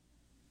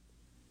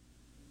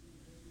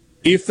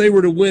 If they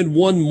were to win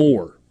one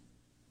more,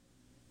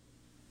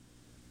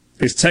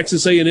 is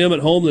Texas A&M at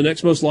home the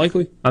next most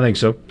likely? I think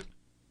so.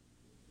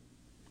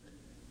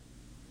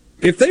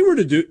 If they were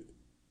to do...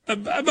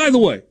 by the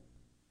way,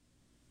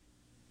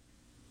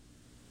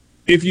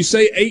 if you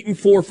say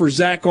 8-4 for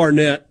Zach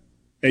Arnett,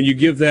 and you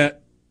give that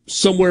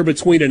somewhere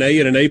between an A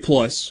and an A+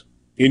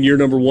 in year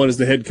number 1 as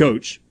the head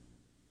coach,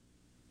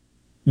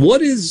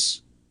 what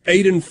is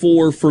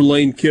 8-4 for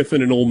Lane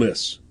Kiffin and Ole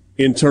Miss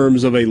in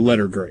terms of a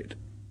letter grade?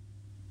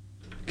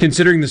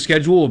 Considering the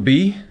schedule, a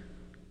B.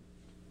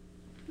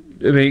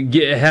 I mean,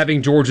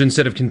 having Georgia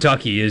instead of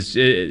Kentucky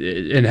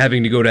and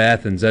having to go to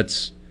Athens,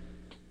 that's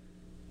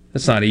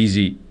not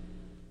easy.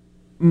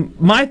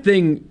 My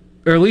thing,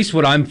 or at least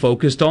what I'm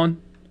focused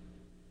on,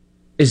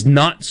 is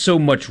not so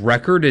much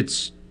record.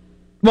 It's,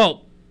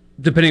 well,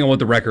 depending on what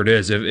the record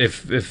is.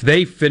 If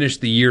they finish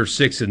the year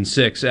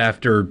 6-6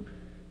 after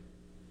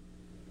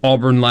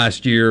Auburn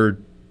last year,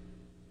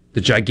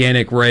 the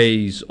gigantic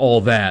raise, all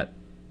that,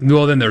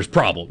 well, then there's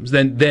problems.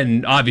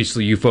 Then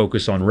obviously you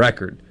focus on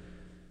record.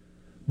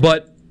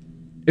 But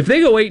if they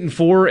go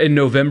 8-4 and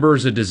November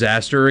is a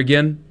disaster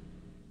again,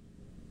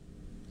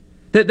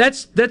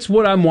 that's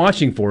what I'm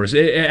watching for. Is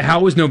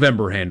how is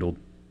November handled?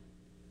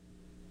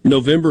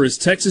 November is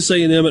Texas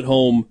A&M at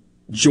home,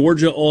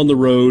 Georgia on the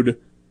road,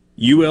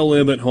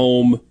 ULM at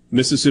home,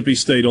 Mississippi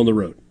State on the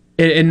road.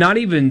 And not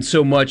even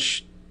so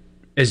much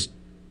as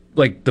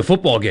like the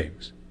football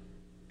games,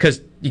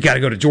 because you got to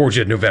go to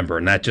Georgia in November,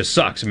 and that just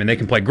sucks. I mean, they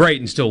can play great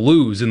and still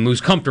lose, and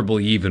lose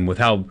comfortably even with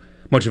how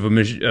much of a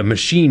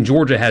machine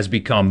Georgia has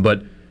become.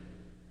 But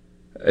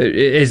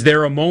is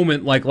there a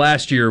moment like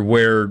last year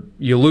where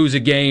you lose a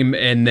game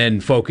and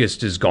then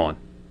focus is gone?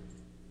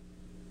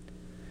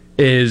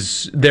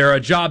 Is there a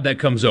job that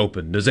comes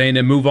open? Does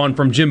A&M move on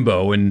from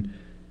Jimbo? And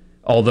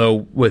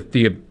although with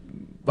the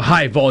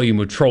high volume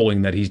of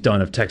trolling that he's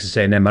done of Texas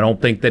A&M, I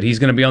don't think that he's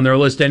going to be on their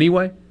list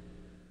anyway.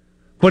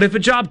 But if a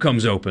job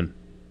comes open,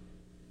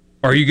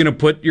 are you going to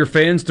put your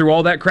fans through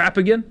all that crap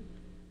again?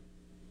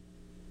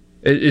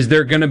 Is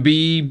there going to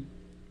be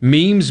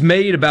memes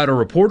made about a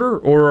reporter,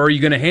 or are you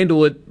going to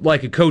handle it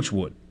like a coach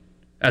would,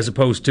 as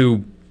opposed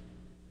to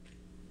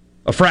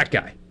a frat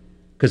guy?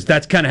 Because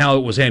that's kind of how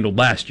it was handled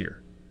last year.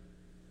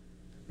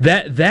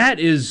 That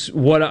is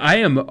what I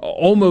am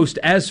almost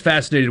as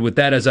fascinated with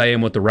that as I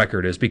am with the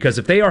record is, because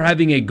if they are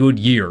having a good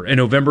year and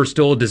November's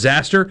still a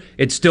disaster,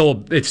 it's still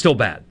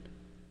bad.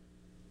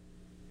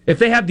 If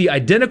they have the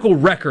identical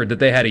record that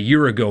they had a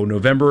year ago,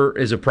 November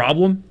is a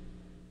problem.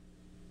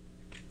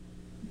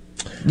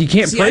 You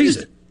can't praise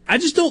it. I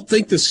just don't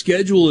think the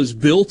schedule is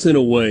built in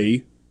a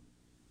way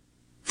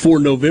for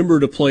November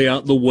to play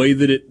out the way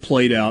that it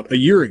played out a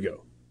year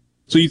ago.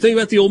 So you think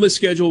about the Ole Miss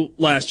schedule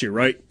last year,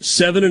 right?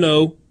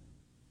 7-0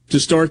 to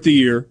start the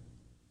year.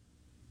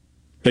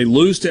 They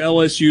lose to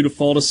LSU to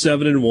fall to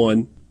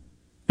 7-1.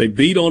 They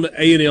beat on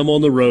A&M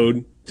on the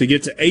road to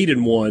get to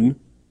 8-1.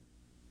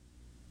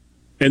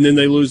 And then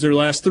they lose their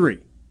last three.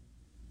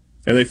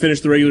 And they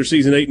finish the regular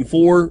season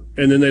 8-4,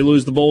 and then they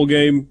lose the bowl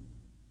game.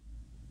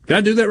 Did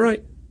I do that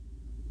right?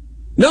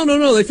 No.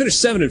 They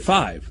finished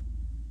 7-5.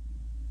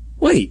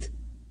 Wait.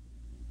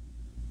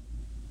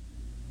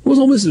 What was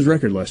Ole Miss's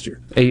record last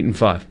year?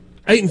 8-5.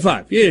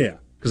 8-5, yeah.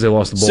 Because they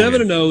lost the bowl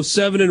 7-0,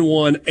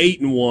 7-1,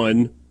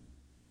 8-1,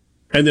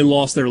 and then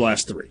lost their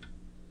last three.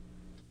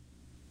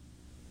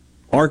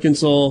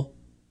 Arkansas,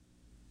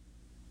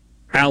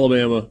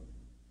 Alabama,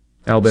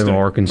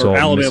 Arkansas,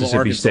 Alabama, Mississippi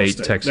Arkansas State,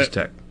 Texas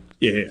Tech.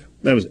 Yeah,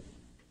 that was it.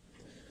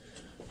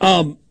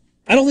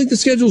 I don't think the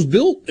schedule's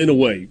built in a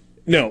way.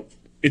 No,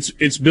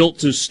 it's built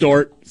to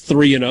start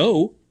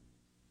 3-0.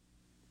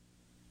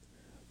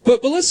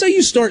 But let's say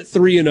you start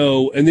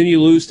 3-0 and then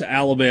you lose to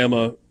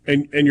Alabama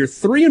and you're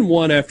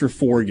 3-1 after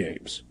 4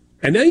 games.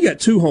 And now you got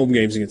 2 home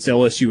games against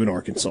LSU and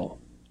Arkansas.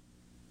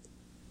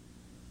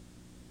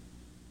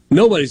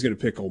 Nobody's going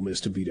to pick Ole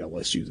Miss to beat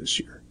LSU this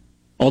year.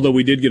 Although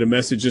we did get a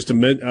message just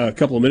a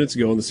couple of minutes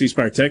ago on the C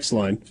Spire text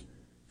line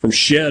from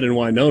Shed in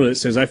Winona that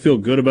says, I feel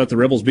good about the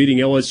Rebels beating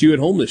LSU at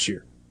home this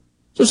year.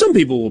 So some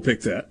people will pick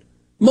that.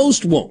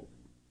 Most won't.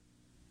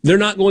 They're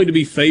not going to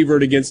be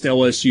favored against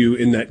LSU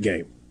in that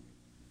game.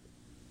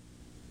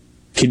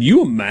 Can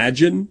you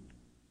imagine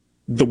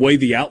the way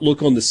the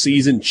outlook on the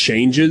season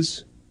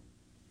changes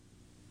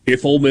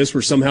if Ole Miss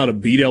were somehow to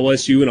beat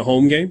LSU in a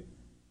home game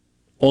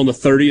on the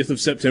 30th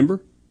of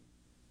September?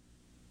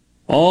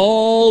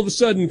 All of a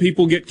sudden,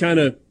 people get kind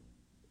of,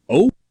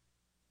 oh.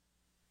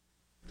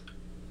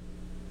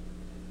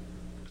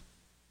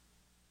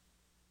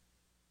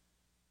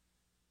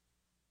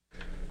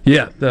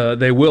 Yeah,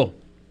 they will.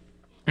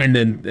 And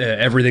then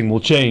everything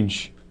will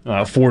change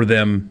for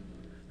them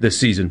this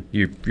season.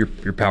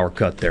 Your power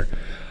cut there.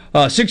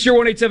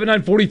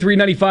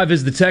 601-879-4395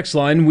 is the text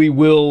line. We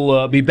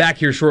will be back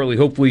here shortly.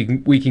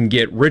 Hopefully we can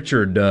get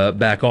Richard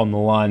back on the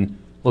line.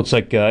 Looks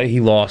like he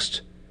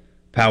lost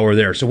power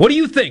there. So what do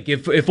you think?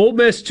 If Ole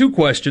Miss, 2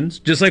 questions,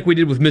 just like we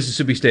did with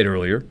Mississippi State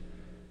earlier,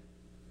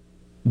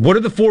 what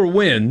are the 4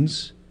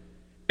 wins?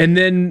 And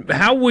then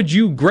how would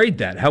you grade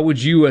that? How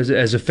would you,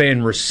 as a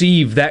fan,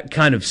 receive that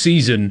kind of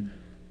season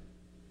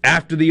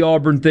after the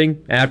Auburn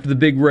thing, after the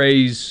big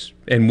raise,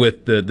 and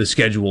with the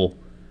schedule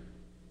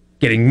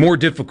getting more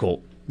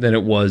difficult than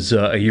it was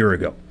a year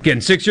ago? Again,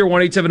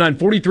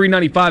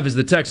 601-879-4395 is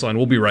the text line.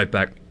 We'll be right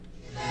back.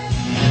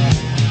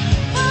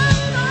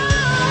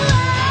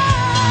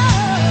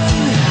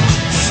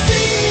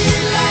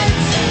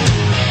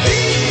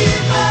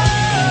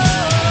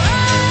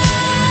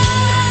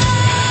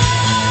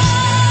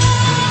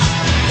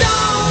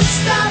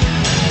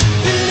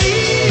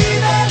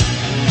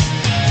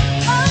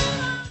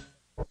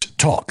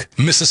 Talk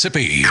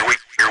Mississippi. Here we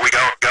go.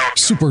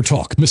 Super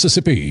Talk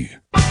Mississippi.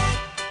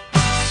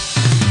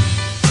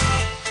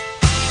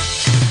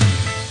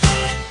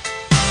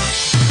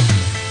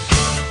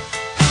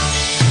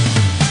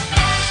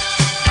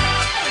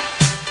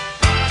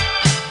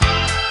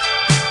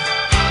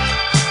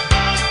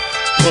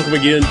 Welcome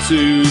again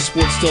to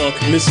Sports Talk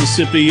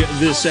Mississippi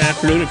this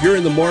afternoon. If you're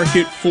in the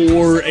market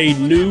for a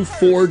new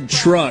Ford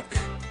truck,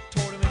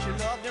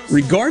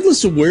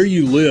 regardless of where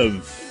you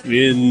live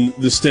in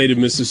the state of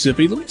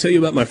Mississippi, let me tell you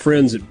about my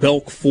friends at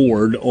Belk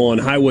Ford on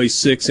Highway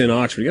 6 in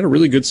Oxford. You got a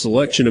really good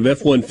selection of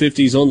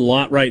F-150s on the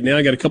lot right now.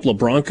 I got a couple of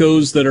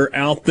Broncos that are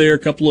out there, a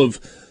couple of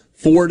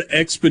Ford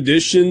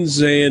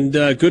Expeditions, and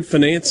good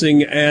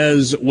financing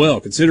as well.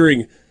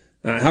 Considering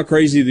how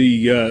crazy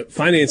the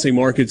financing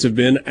markets have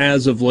been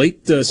as of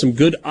late. Some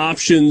good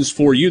options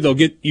for you. They'll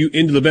get you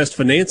into the best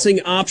financing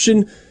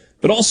option,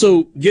 but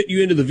also get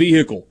you into the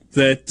vehicle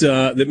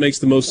that makes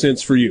the most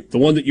sense for you. The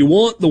one that you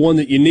want, the one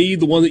that you need,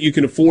 the one that you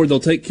can afford. They'll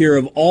take care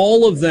of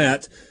all of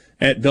that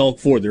at Belk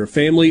Ford. They're a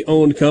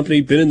family-owned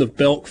company, been in the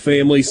Belk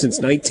family since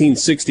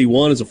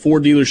 1961 as a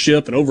Ford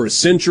dealership and over a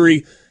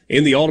century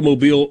in the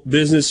automobile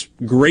business.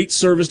 Great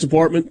service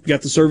department.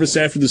 Got the service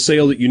after the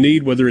sale that you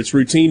need, whether it's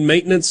routine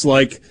maintenance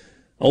like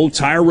old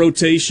tire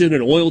rotation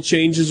and oil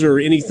changes or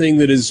anything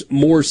that is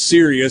more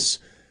serious.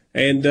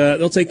 And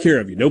they'll take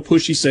care of you. No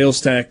pushy sales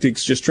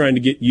tactics, just trying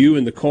to get you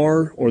in the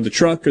car or the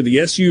truck or the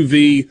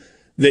SUV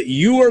that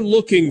you are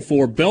looking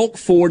for. Belk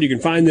Ford, you can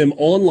find them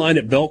online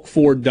at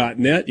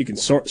belkford.net. You can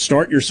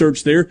start your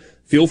search there.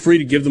 Feel free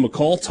to give them a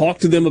call. Talk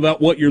to them about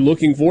what you're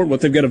looking for and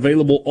what they've got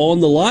available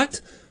on the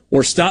lot,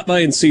 or stop by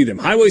and see them.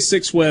 Highway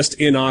 6 West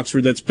in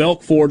Oxford. That's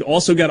Belk Ford.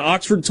 Also got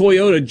Oxford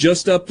Toyota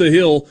just up the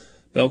hill.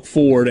 Belk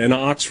Ford and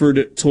Oxford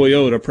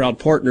Toyota, proud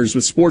partners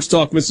with Sports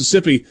Talk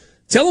Mississippi.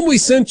 Tell them we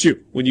sent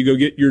you when you go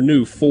get your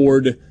new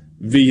Ford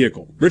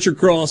vehicle. Richard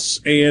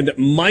Cross and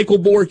Michael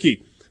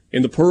Borky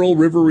in the Pearl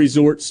River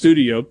Resort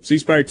studio. C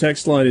Spire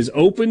text line is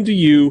open to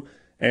you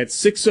at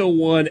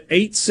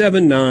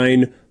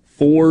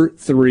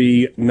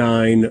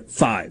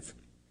 601-879-4395.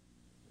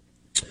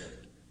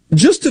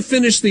 Just to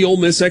finish the Ole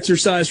Miss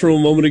exercise from a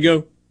moment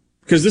ago,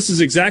 because this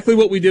is exactly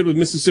what we did with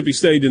Mississippi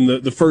State in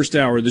the first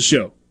hour of the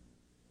show.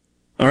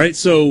 All right,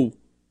 so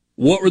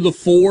what were the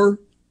four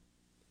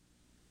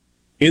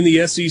in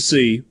the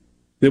SEC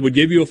that would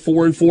give you a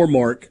 4-4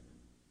 mark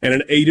and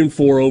an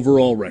 8-4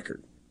 overall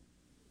record?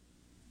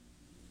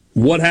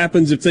 What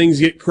happens if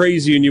things get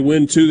crazy and you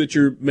win two that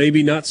you're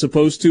maybe not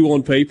supposed to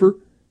on paper?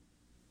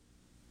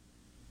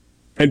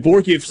 And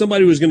Borky, if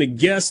somebody was going to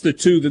guess the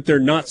two that they're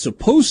not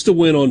supposed to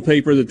win on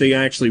paper that they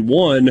actually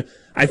won,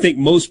 I think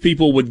most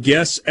people would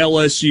guess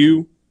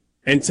LSU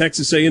and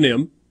Texas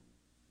A&M.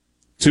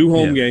 Two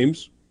home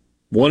games,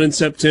 one in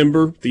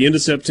September, the end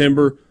of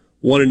September,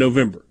 one in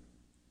November.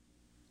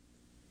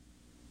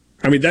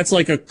 I mean, that's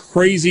like a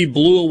crazy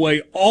blew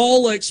away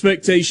all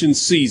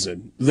expectations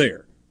season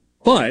there.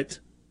 But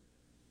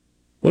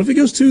what if it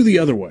goes the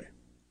other way?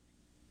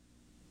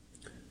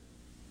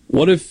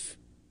 What if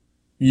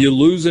you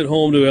lose at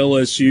home to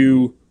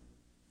LSU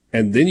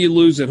and then you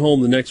lose at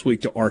home the next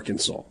week to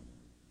Arkansas?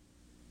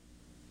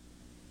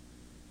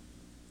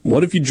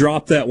 What if you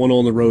drop that one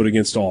on the road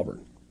against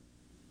Auburn?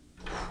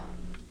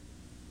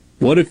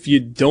 What if you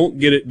don't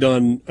get it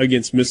done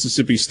against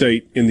Mississippi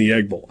State in the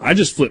Egg Bowl? I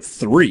just flipped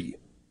 3.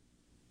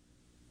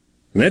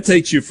 And that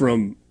takes you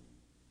from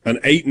an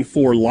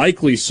 8-4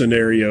 likely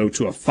scenario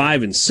to a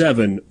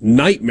 5-7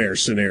 nightmare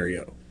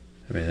scenario.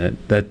 I mean,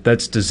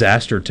 that's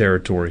disaster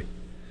territory.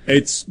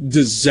 It's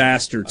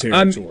disaster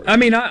territory.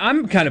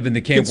 I'm kind of in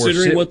the camp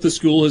considering what the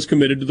school has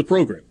committed to the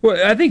program. Well,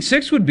 I think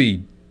 6 would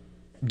be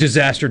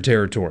disaster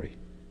territory.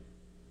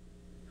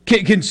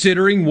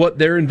 Considering what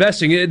they're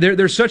investing,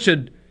 there's such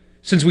a.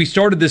 Since we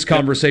started this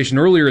conversation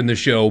earlier in the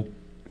show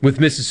with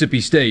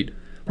Mississippi State,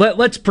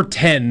 let's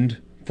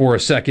pretend for a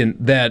second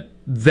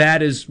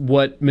that is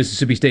what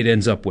Mississippi State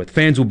ends up with.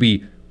 Fans will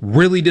be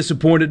really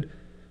disappointed.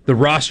 The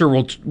roster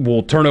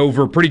will turn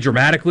over pretty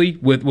dramatically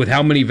with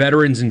how many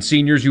veterans and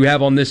seniors you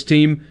have on this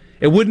team.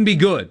 It wouldn't be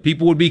good.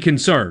 People would be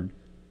concerned.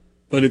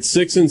 But it's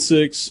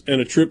 6-6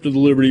 and a trip to the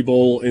Liberty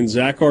Bowl in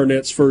Zach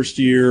Arnett's first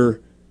year.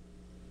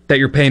 That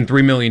you're paying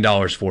 $3 million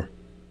for.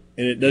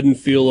 And it doesn't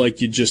feel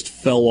like you just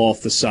fell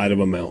off the side of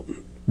a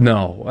mountain.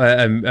 No.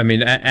 I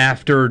mean,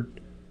 after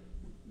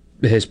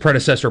his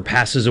predecessor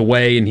passes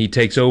away and he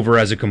takes over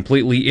as a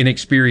completely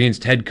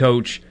inexperienced head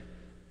coach,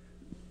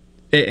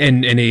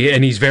 and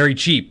he's very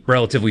cheap,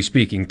 relatively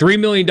speaking. $3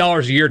 million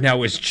a year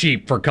now is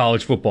cheap for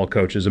college football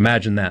coaches.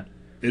 Imagine that.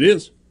 It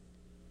is.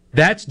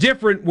 That's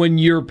different when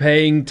you're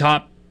paying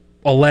top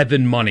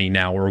 11 money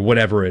now or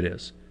whatever it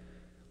is.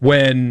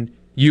 When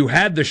you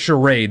had the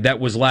charade that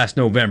was last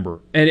November,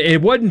 and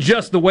it wasn't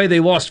just the way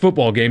they lost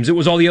football games, it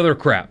was all the other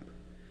crap.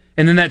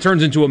 And then that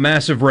turns into a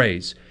massive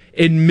raise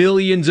and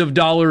millions of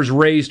dollars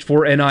raised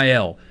for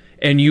NIL.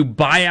 And you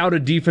buy out a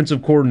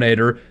defensive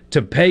coordinator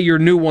to pay your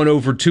new one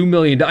over $2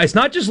 million. It's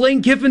not just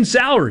Lane Kiffin's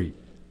salary.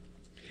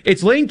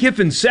 It's Lane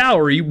Kiffin's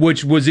salary,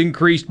 which was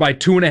increased by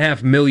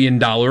 $2.5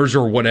 million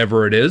or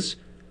whatever it is.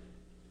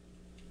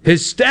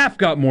 His staff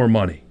got more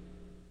money.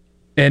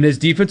 And his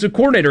defensive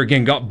coordinator,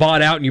 again, got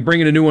bought out, and you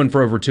bring in a new one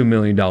for over $2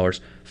 million.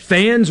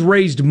 Fans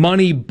raised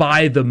money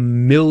by the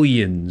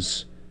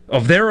millions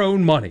of their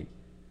own money.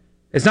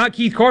 It's not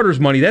Keith Carter's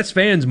money. That's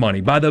fans' money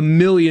by the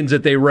millions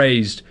that they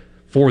raised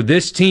for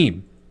this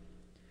team.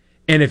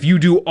 And if you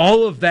do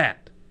all of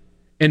that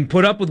and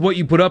put up with what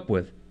you put up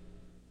with,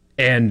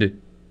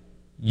 and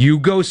you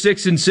go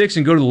 6-6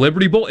 and go to the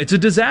Liberty Bowl, it's a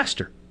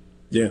disaster.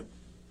 Yeah.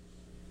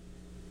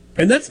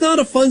 And that's not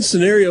a fun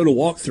scenario to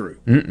walk through.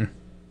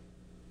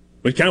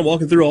 We're kind of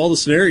walking through all the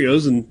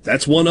scenarios, and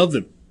that's one of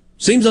them.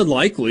 Seems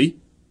unlikely,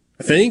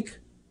 I think.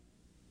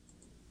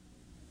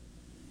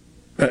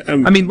 I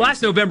mean,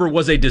 last November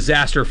was a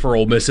disaster for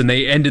Ole Miss, and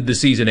they ended the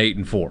season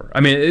 8-4.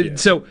 I mean,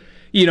 so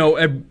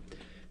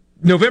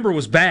November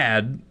was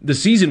bad. The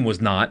season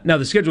was not. Now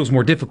the schedule is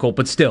more difficult,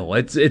 but still,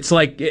 it's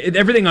like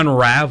everything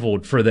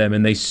unraveled for them,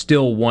 and they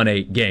still won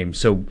 8 games.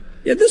 So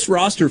yeah, this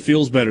roster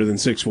feels better than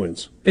 6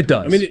 wins. It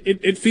does. I mean,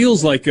 it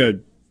feels like a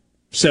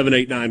 7,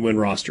 8, 9 win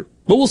roster,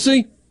 but we'll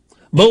see.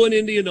 Bo in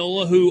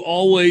Indianola, who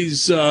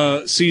always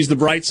sees the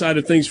bright side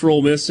of things for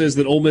Ole Miss, says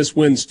that Ole Miss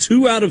wins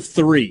 2 out of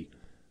 3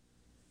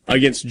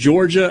 against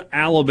Georgia,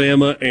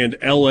 Alabama, and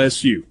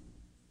LSU.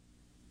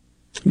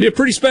 Be a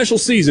pretty special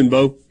season,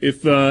 Bo,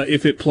 if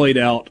it played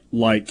out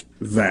like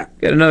that.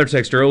 Got another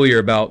text earlier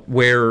about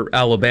where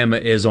Alabama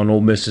is on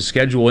Ole Miss's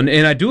schedule, and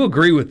I do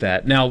agree with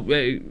that. Now,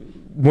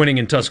 winning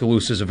in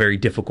Tuscaloosa is a very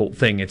difficult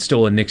thing. It's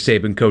still a Nick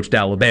Saban-coached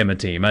Alabama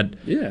team.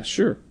 Yeah,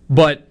 sure.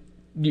 But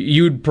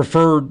you'd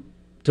prefer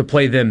to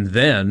play them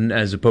then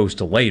as opposed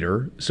to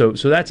later, so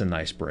that's a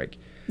nice break.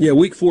 Yeah,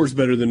 week 4 is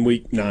better than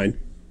week 9.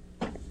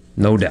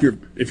 No doubt.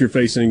 If you're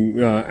facing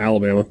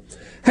Alabama.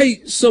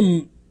 Hey,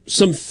 some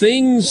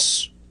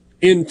things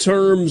in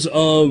terms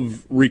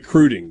of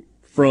recruiting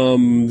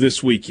from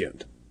this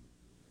weekend.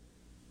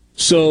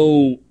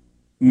 So,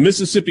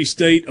 Mississippi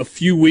State a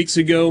few weeks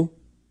ago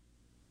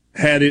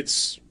had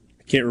its,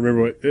 I can't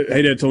remember what,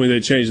 hey, Dad told me they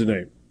changed the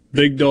name.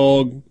 Big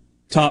Dog,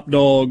 Top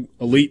Dog,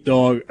 Elite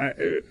Dog.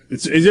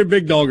 Is there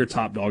Big Dog or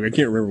Top Dog? I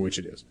can't remember which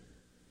it is.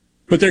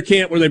 But their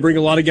camp where they bring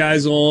a lot of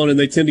guys on and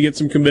they tend to get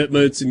some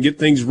commitments and get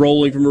things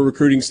rolling from a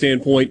recruiting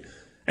standpoint.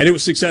 And it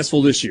was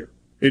successful this year.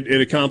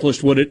 It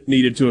accomplished what it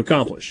needed to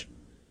accomplish.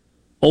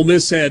 Ole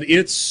Miss had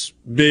its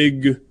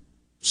big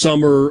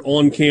summer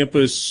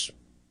on-campus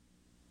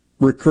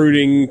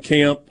recruiting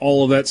camp,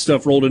 all of that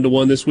stuff rolled into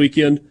one this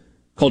weekend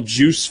called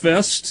Juice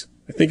Fest,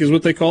 I think is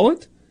what they call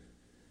it.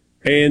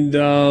 And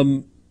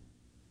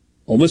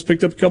Ole Miss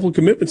picked up a couple of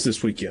commitments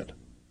this weekend.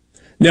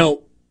 Now,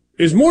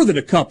 there's more than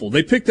a couple.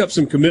 They picked up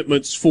some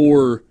commitments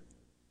for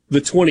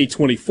the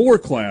 2024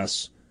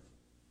 class.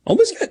 Ole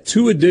Miss got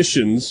 2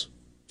 additions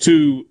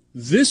to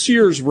this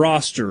year's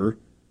roster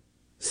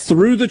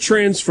through the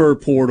transfer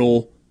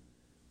portal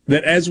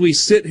that, as we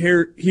sit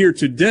here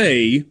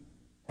today,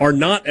 are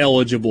not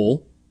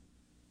eligible,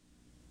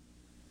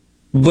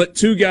 but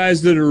 2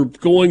 guys that are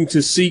going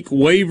to seek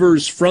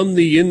waivers from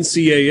the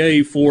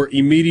NCAA for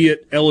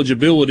immediate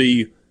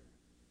eligibility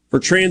for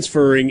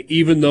transferring,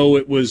 even though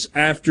it was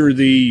after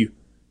the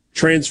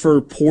transfer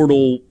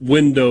portal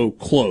window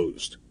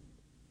closed.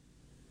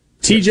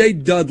 T.J.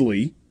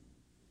 Dudley,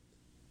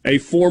 a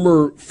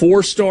former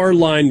 4-star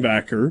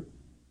linebacker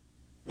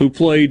who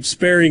played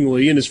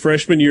sparingly in his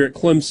freshman year at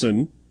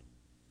Clemson,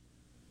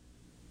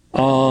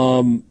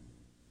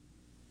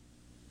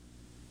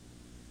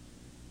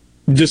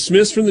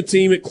 dismissed from the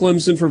team at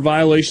Clemson for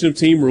violation of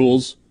team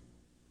rules,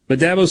 but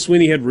Dabo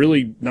Swinney had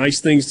really nice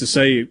things to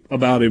say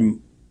about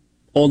him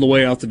on the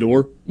way out the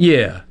door.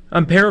 Yeah,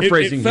 I'm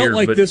paraphrasing it felt here.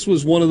 Like this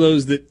was one of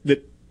those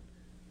that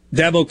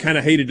Dabo kind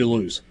of hated to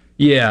lose.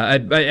 Yeah,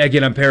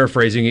 again, I'm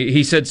paraphrasing.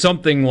 He said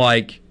something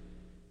like,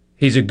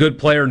 he's a good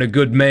player and a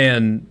good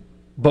man,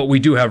 but we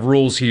do have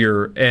rules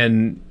here,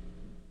 and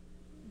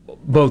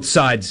both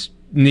sides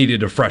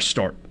needed a fresh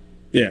start.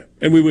 Yeah,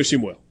 and we wish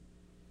him well.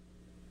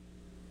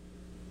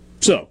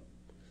 So,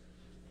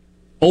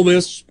 Ole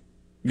Miss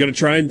going to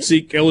try and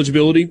seek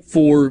eligibility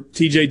for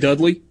T.J.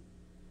 Dudley.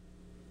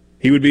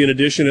 He would be an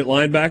addition at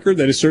linebacker.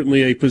 That is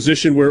certainly a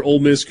position where Ole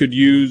Miss could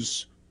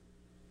use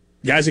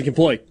guys that can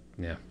play.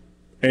 Yeah.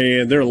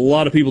 And there are a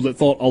lot of people that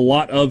thought a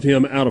lot of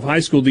him out of high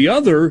school. The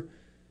other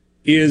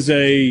is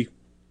a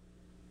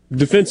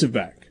defensive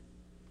back.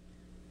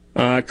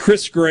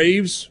 Chris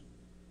Graves,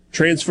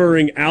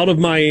 transferring out of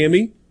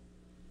Miami,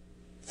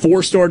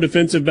 4-star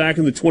defensive back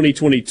in the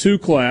 2022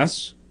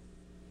 class.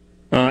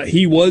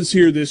 He was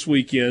here this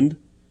weekend.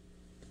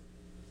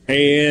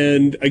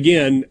 And,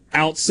 again,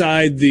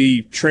 outside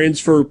the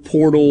transfer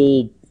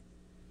portal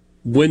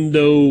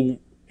window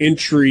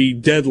entry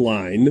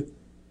deadline.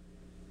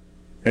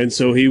 And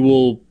so he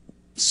will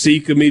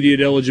seek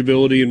immediate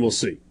eligibility, and we'll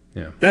see.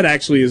 Yeah. That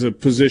actually is a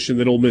position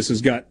that Ole Miss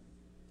has got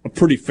a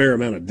pretty fair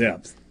amount of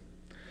depth.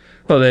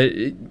 Well,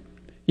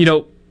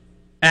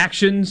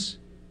 actions.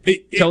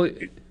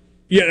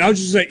 Yeah, I was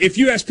just saying, if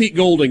you ask Pete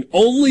Golding,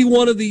 only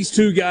one of these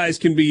 2 guys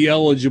can be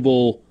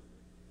eligible,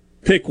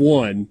 pick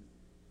one.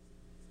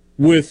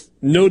 With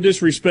no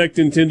disrespect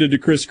intended to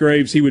Chris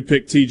Graves, he would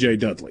pick T.J.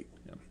 Dudley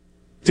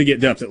to get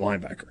depth at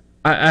linebacker.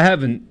 I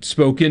haven't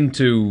spoken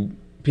to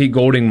Pete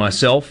Golding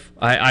myself.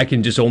 I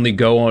can just only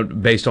go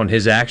on based on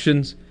his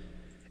actions.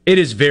 It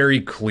is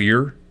very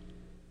clear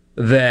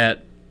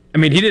that,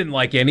 he didn't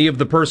like any of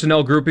the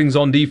personnel groupings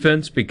on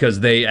defense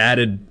because they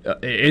added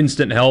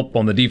instant help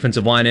on the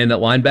defensive line and at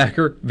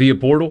linebacker via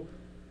portal.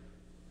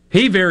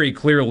 He very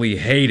clearly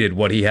hated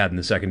what he had in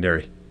the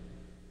secondary.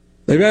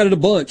 They've added a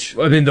bunch.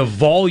 The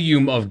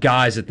volume of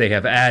guys that they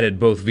have added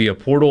both via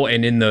portal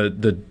and in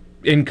the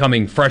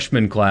incoming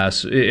freshman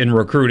class in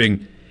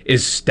recruiting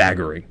is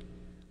staggering.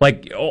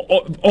 Like,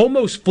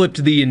 almost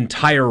flipped the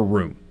entire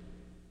room,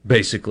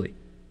 basically.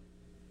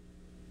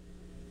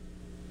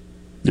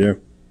 Yeah.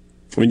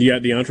 I mean, you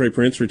got DeAndre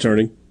Prince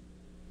returning.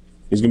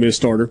 He's going to be a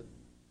starter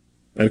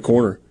at a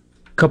corner.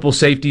 A couple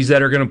safeties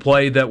that are going to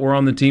play that were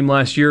on the team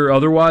last year.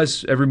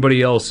 Otherwise,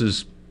 everybody else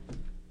is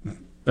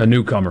a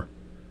newcomer.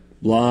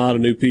 A lot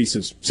of new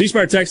pieces.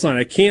 C-Spire text line,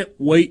 I can't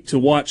wait to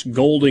watch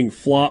Golding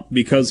flop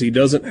because he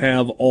doesn't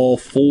have all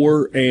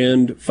 4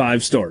 and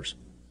 5 stars.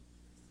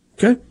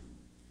 Okay.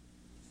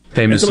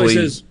 Famously,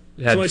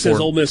 somebody says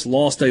Ole Miss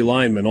lost a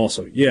lineman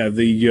also. Yeah,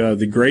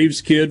 the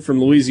Graves kid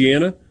from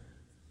Louisiana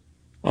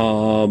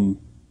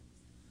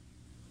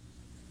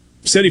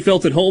said he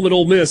felt at home at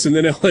Ole Miss, and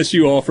then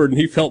LSU offered, and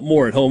he felt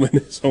more at home in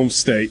his home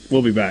state.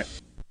 We'll be back.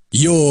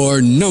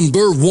 Your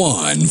number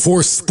one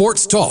for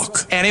Sports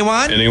Talk.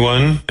 Anyone?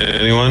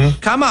 Anyone?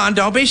 Come on,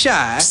 don't be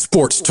shy.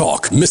 Sports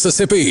Talk,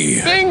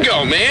 Mississippi.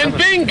 Bingo, man,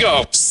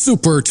 bingo.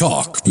 Super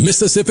Talk,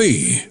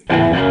 Mississippi.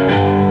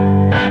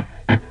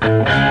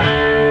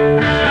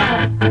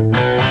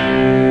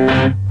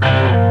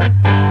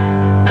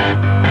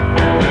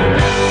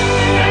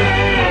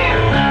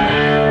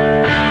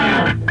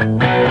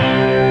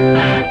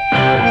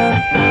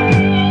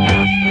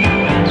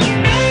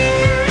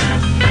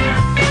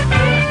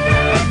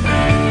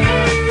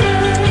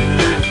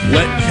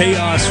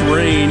 Chaos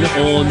reign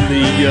on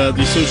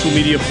the social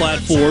media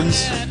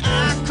platforms.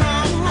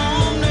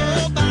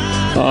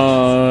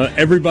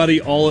 Everybody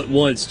all at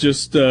once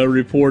just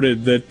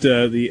reported that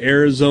the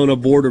Arizona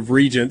Board of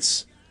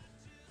Regents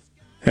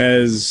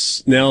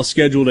has now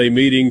scheduled a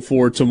meeting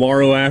for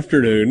tomorrow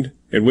afternoon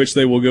in which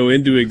they will go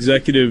into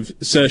executive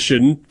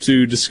session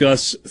to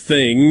discuss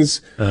things.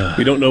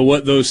 We don't know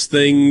what those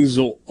things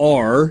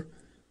are,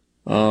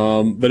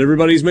 but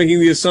everybody's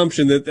making the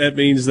assumption that that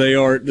means they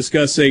are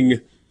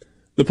discussing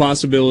the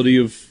possibility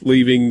of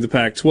leaving the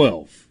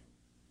Pac-12,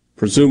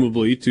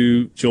 presumably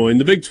to join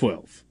the Big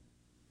 12.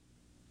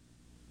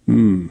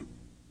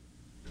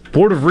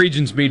 Board of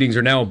Regents meetings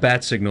are now a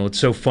bat signal. It's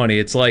so funny.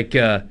 It's like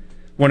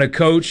when a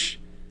coach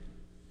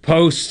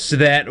posts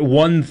that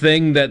one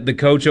thing that the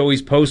coach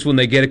always posts when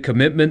they get a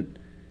commitment,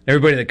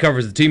 everybody that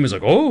covers the team is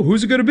like, oh,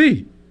 who's it going to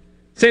be?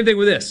 Same thing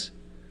with this.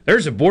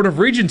 There's a Board of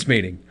Regents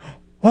meeting.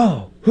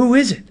 Oh, who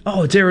is it?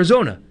 Oh, it's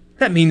Arizona.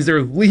 That means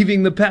they're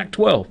leaving the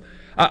Pac-12.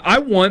 I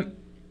want,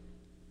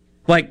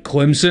 like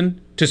Clemson,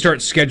 to start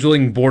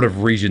scheduling Board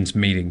of Regents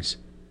meetings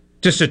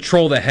just to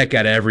troll the heck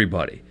out of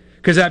everybody.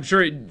 Because I'm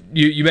sure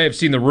you may have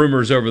seen the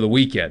rumors over the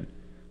weekend,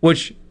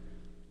 which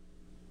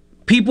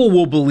people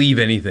will believe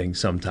anything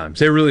sometimes.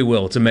 They really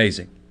will. It's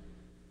amazing.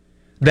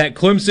 That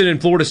Clemson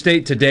and Florida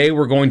State today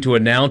were going to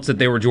announce that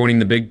they were joining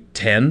the Big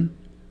Ten.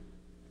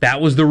 That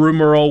was the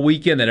rumor all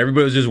weekend that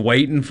everybody was just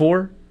waiting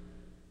for.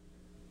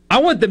 I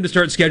want them to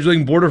start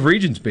scheduling Board of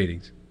Regents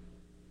meetings.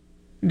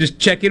 Just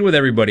check in with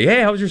everybody.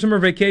 Hey, how was your summer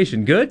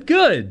vacation? Good?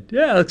 Good.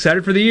 Yeah,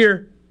 excited for the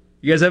year.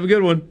 You guys have a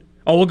good one.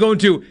 Oh, we'll go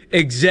into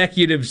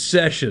executive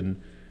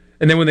session.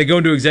 And then when they go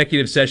into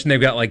executive session, they've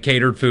got like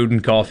catered food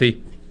and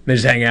coffee. They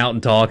just hang out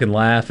and talk and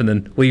laugh and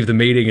then leave the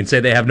meeting and say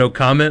they have no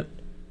comment.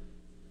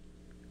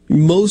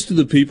 Most of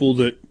the people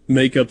that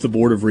make up the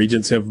Board of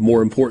Regents have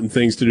more important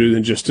things to do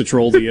than just to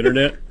troll the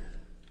internet.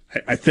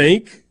 I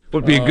think.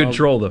 Would be a good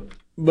troll, though.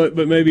 But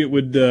maybe it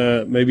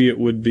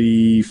would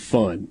be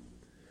fun.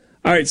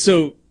 All right,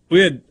 so we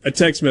had a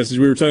text message.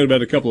 We were talking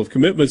about a couple of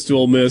commitments to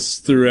Ole Miss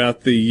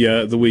throughout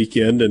the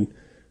weekend, and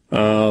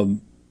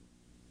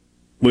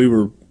we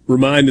were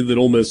reminded that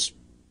Ole Miss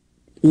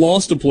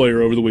lost a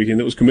player over the weekend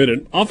that was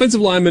committed. Offensive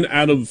lineman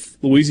out of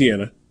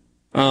Louisiana,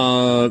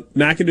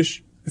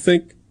 Natchitoches, I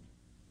think.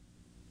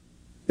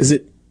 Is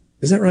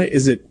that right?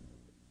 Is it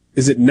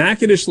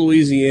Natchitoches,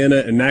 Louisiana,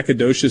 and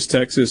Nacogdoches,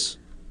 Texas,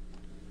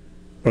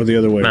 or the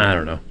other way around? I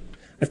don't know.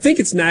 I think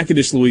it's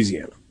Natchitoches,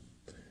 Louisiana.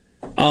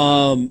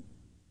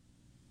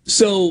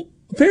 So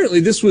apparently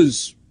this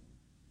was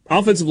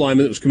offensive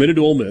lineman that was committed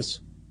to Ole Miss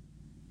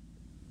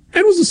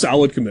and was a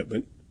solid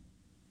commitment,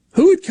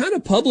 who had kind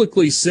of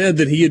publicly said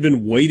that he had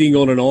been waiting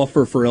on an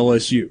offer for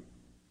LSU.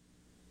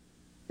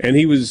 And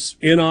he was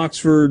in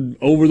Oxford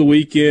over the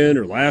weekend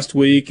or last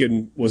week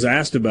and was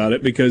asked about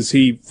it because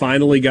he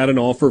finally got an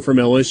offer from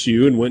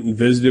LSU and went and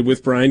visited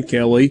with Brian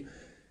Kelly.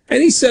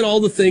 And he said all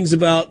the things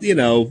about,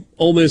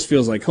 Ole Miss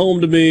feels like home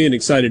to me and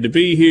excited to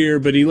be here,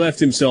 but he left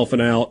himself an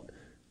out.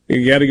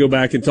 You got to go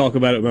back and talk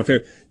about it with my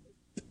family.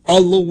 A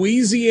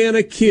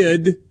Louisiana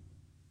kid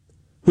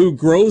who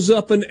grows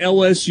up an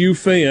LSU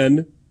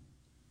fan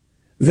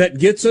that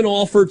gets an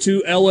offer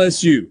to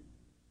LSU,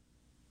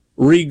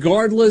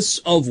 regardless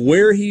of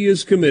where he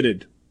is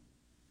committed,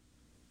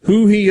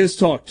 who he has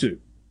talked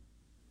to,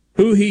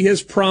 who he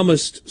has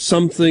promised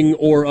something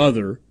or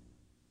other,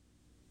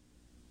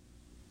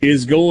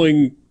 is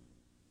going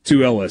to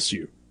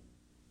LSU.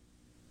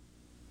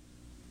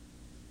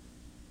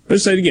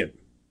 Let's say it again.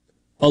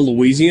 A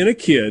Louisiana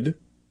kid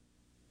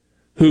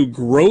who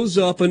grows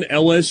up an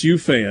LSU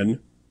fan,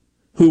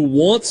 who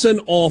wants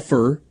an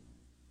offer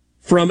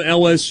from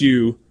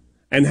LSU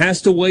and has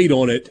to wait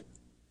on it,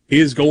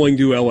 is going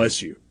to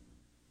LSU.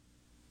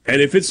 And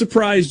if it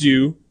surprised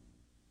you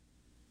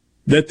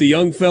that the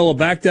young fella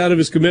backed out of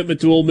his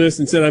commitment to Ole Miss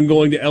and said, I'm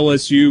going to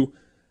LSU,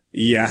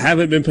 Yeah, I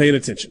haven't been paying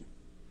attention.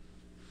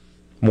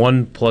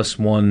 1 +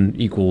 1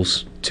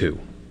 = 2.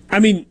 I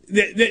mean,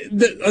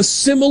 a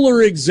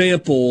similar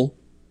example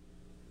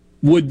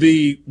would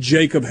be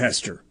Jacob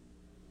Hester.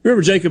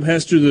 Remember Jacob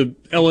Hester, the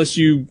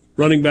LSU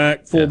running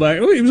back, fullback?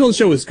 Yeah. Oh, he was on the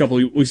show with us a couple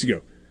of weeks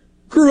ago.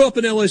 Grew up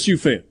an LSU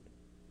fan.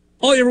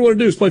 All you ever want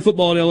to do is play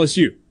football at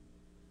LSU.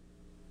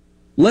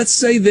 Let's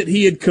say that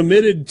he had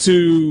committed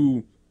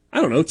to,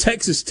 I don't know,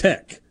 Texas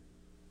Tech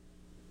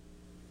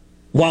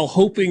while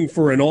hoping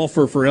for an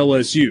offer for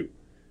LSU.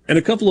 And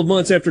a couple of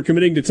months after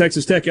committing to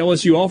Texas Tech,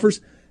 LSU offers,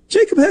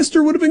 Jacob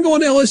Hester would have been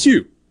going to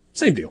LSU.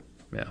 Same deal.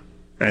 Yeah.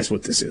 That's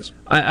what this is.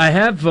 I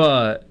have,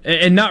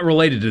 and not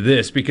related to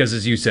this, because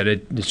as you said,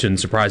 it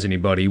shouldn't surprise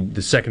anybody.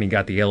 The second he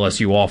got the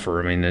LSU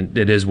offer, I mean,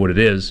 it is what it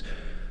is.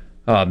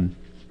 Kind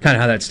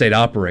of how that state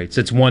operates.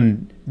 It's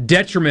one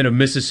detriment of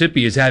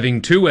Mississippi is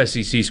having 2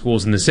 SEC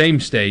schools in the same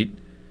state.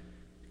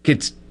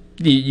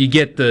 You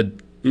get the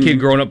kid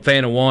growing up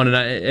fan of one, and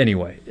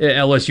anyway,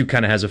 LSU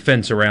kind of has a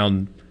fence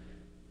around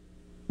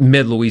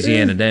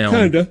mid-Louisiana down.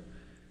 Kind of,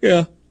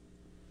 yeah.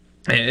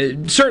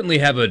 Certainly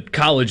have a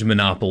college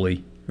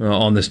monopoly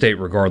on the state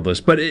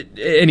regardless. But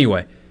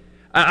anyway,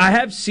 I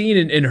have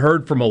seen and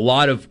heard from a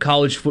lot of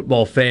college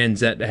football fans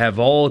that have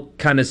all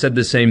kind of said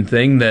the same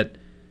thing, that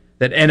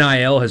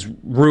NIL has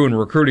ruined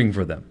recruiting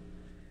for them.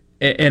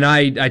 And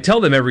I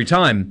tell them every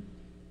time,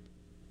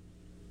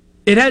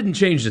 it hadn't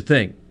changed a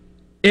thing.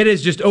 It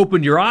has just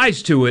opened your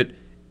eyes to it,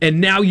 and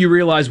now you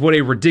realize what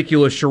a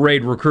ridiculous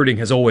charade recruiting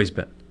has always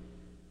been.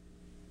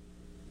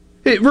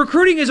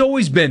 Recruiting has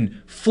always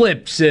been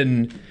flips,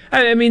 and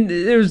I mean,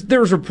 there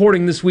was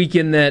reporting this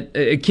weekend that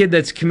a kid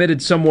that's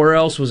committed somewhere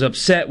else was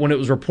upset when it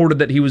was reported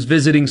that he was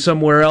visiting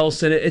somewhere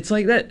else, and it's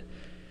like that.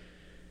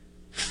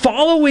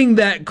 Following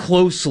that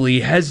closely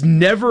has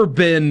never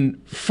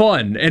been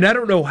fun, and I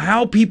don't know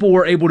how people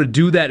were able to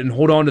do that and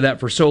hold on to that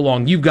for so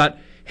long. You've got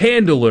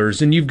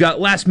handlers, and you've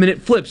got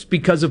last-minute flips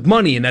because of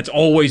money, and that's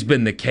always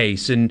been the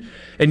case, and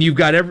you've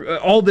got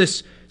all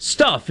this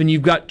stuff, and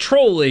you've got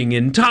trolling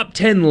and top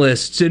 10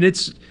 lists,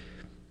 and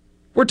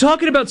we're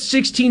talking about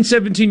 16,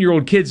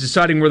 17-year-old kids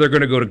deciding where they're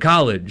going to go to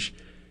college.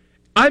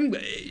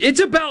 It's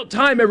about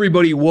time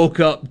everybody woke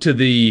up to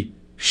the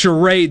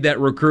charade that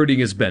recruiting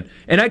has been.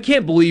 And I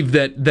can't believe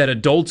that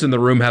adults in the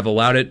room have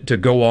allowed it to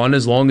go on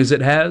as long as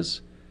it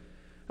has.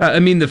 I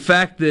mean, the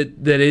fact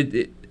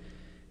that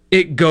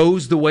it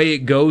goes the way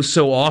it goes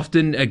so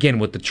often, again,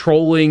 with the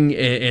trolling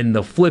and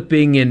the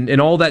flipping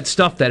and all that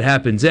stuff that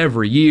happens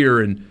every year,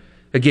 and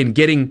again,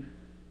 getting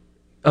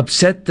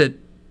upset that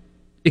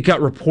it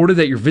got reported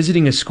that you're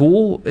visiting a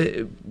school.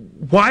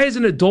 Why is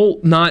an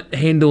adult not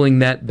handling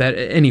that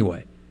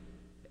anyway?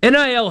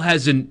 NIL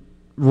hasn't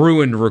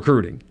ruined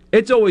recruiting.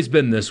 It's always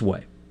been this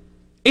way.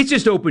 It's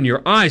just opened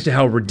your eyes to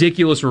how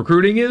ridiculous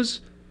recruiting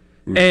is.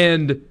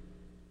 And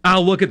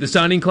I'll look at the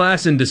signing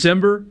class in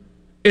December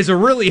is a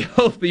really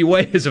healthy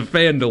way as a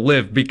fan to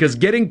live, because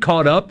getting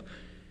caught up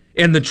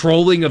in the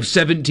trolling of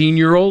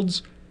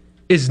 17-year-olds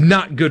is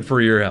not good for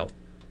your health.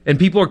 And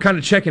people are kind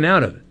of checking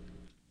out of it.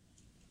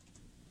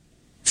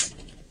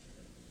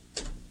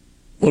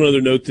 One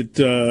other note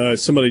that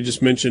somebody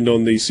just mentioned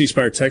on the C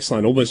Spire text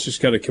line, Ole Miss just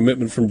got a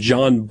commitment from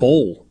John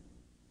Bowl,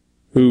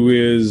 who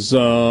is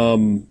a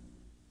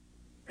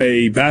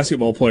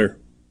basketball player,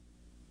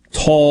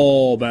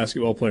 tall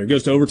basketball player.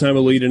 Goes to Overtime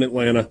Elite in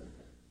Atlanta,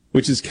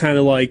 which is kind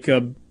of like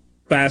a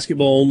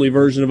basketball-only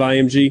version of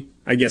IMG.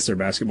 I guess they're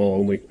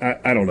basketball-only.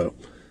 I don't know.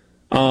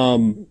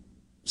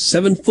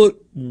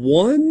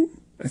 7'1",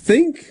 I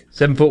think.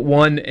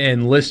 7'1"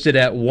 and listed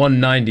at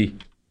 190.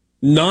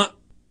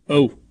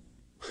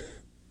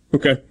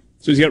 Okay.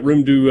 So he's got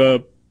room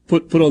to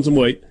put on some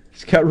weight.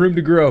 He's got room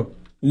to grow.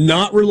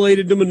 Not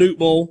related to Manute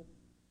Bowl.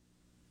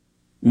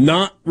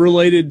 Not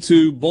related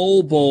to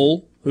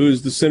Bowl, who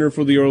is the center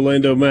for the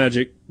Orlando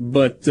Magic,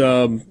 but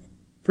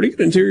pretty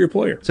good interior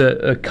player. It's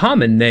a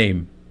common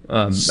name,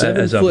 as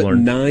I've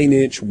learned.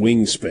 7'9"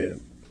 wingspan.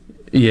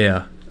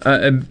 Yeah.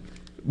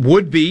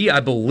 Would be,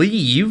 I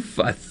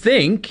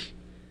think,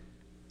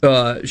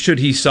 should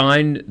he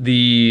sign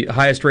the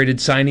highest-rated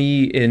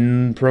signee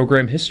in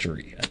program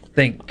history, I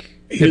think,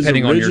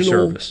 depending on your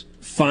service.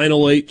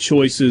 Final 8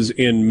 choices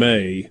in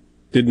May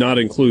did not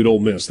include Ole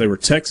Miss. They were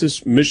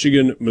Texas,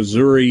 Michigan,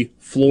 Missouri,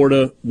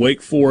 Florida,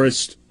 Wake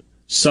Forest,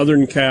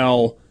 Southern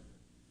Cal,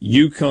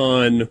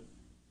 UConn,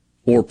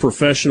 or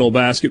professional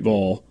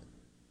basketball.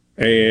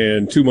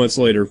 And 2 months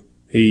later,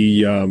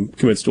 he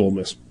commits to Ole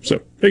Miss. So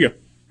there you go.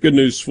 Good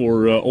news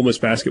for Ole Miss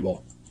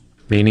basketball.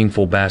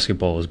 Meaningful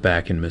basketball is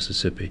back in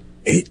Mississippi.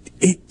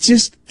 It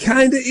just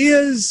kind of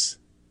is.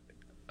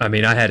 I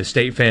mean, I had a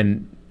state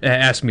fan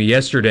ask me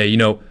yesterday,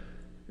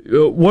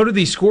 what do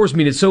these scores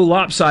mean? It's so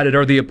lopsided.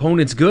 Are the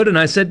opponents good? And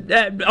I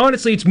said,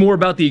 honestly, it's more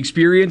about the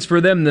experience for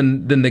them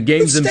than the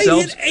games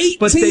themselves.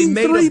 But they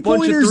made a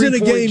bunch of 3-point in a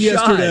game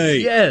yesterday.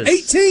 Yes.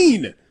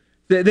 18!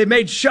 They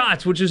made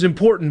shots, which is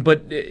important,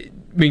 but I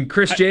mean,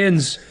 Chris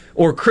Jans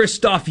or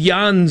Christoph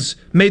Jans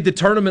made the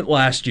tournament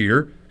last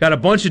year, got a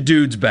bunch of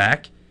dudes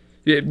back,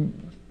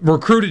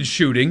 recruited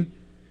shooting.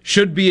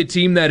 should be a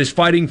team that is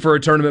fighting for a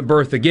tournament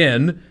berth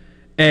again,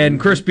 and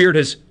Chris Beard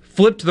has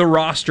flipped the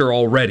roster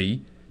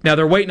already. Now,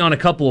 they're waiting on a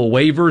couple of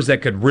waivers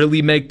that could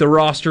really make the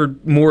roster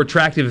more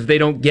attractive. If they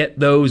don't get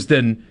those,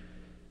 then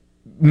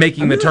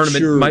making the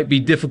tournament might be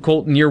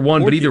difficult in year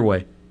one, but either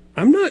way.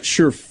 I'm not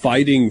sure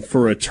fighting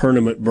for a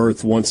tournament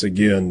berth once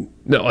again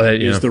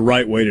is the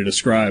right way to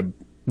describe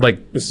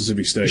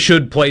Mississippi State.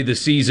 Should play the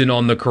season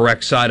on the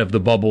correct side of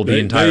the bubble the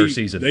entire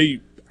season. They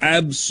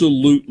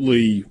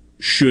absolutely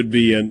should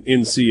be an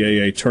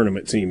NCAA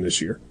tournament team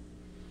this year.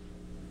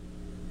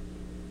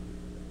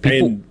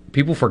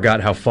 People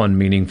forgot how fun,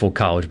 meaningful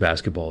college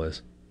basketball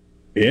is.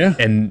 Yeah.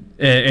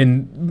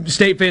 And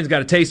State fans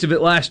got a taste of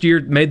it last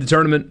year, made the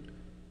tournament.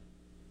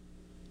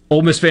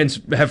 Ole Miss fans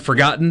have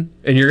forgotten,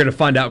 and you're going to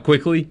find out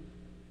quickly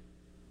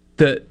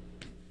that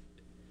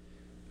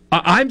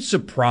I'm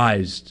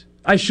surprised.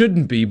 I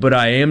shouldn't be, but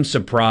I am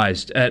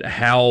surprised at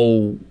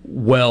how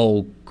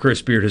well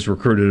Chris Beard has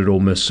recruited at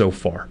Ole Miss so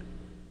far.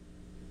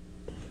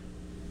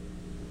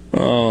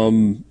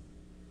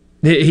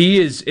 He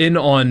is in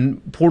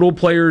on portal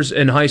players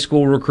and high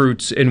school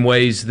recruits in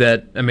ways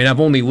that, I've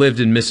only lived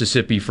in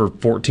Mississippi for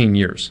 14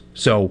 years,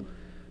 so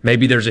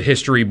maybe there's a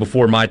history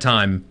before my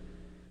time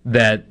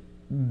that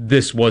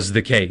this was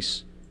the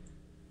case.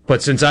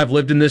 But since I've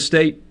lived in this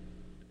state,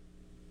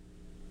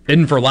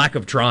 and for lack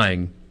of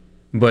trying,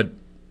 but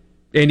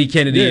Andy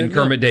Kennedy and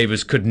Kermit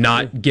Davis could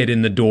not get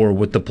in the door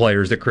with the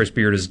players that Chris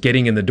Beard is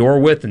getting in the door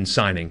with and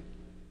signing.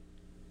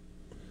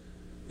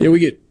 Yeah, we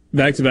get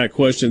back-to-back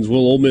questions. Will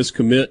Ole Miss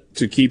commit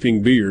to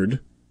keeping Beard?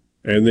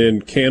 And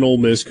then can Ole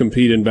Miss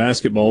compete in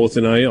basketball with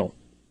NIL?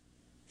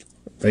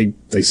 They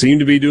seem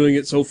to be doing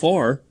it so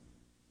far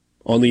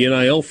on the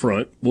NIL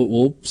front.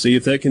 We'll see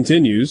if that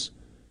continues.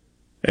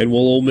 And will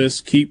Ole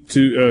Miss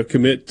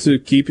commit to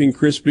keeping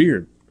Chris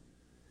Beard?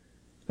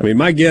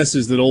 My guess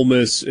is that Ole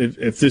Miss,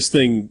 if this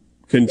thing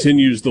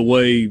continues the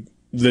way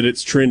that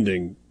it's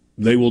trending,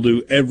 they will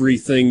do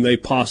everything they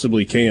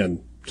possibly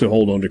can to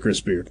hold on to Chris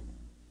Beard.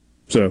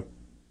 So,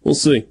 we'll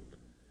see.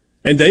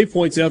 And Dave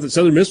points out that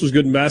Southern Miss was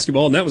good in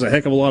basketball, and that was a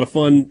heck of a lot of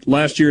fun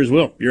last year as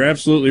well. You're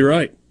absolutely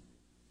right.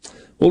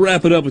 We'll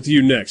wrap it up with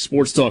you next.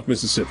 Sports Talk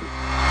Mississippi.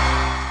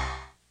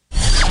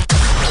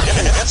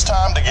 It's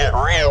time to get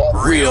real.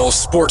 Real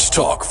sports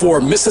talk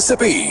for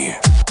Mississippi.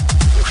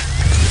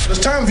 It's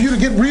time for you to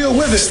get real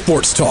with it.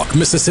 Sports Talk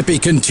Mississippi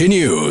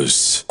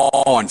continues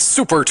on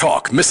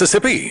SuperTalk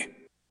Mississippi.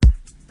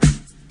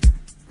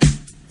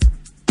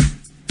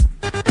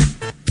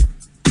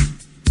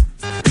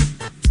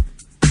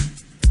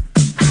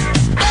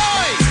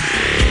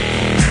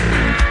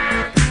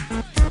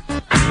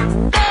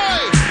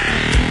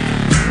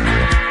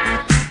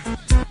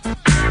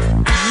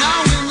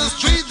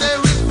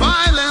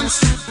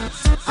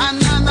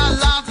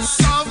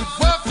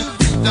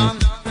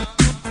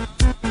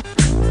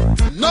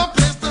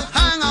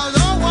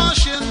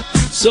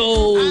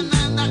 So,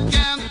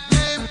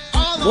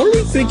 what are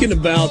we thinking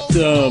about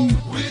the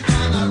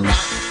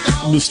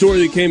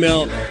story that came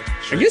out,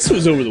 I guess it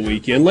was over the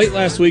weekend, late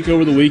last week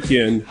over the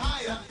weekend,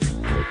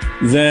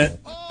 that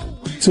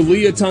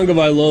Talia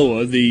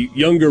Tagovailoa, the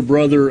younger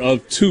brother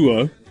of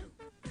Tua,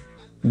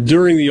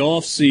 during the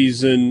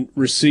offseason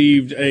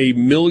received $1.5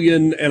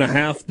 million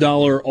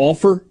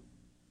offer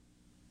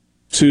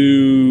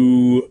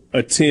to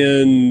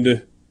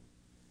attend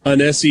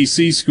an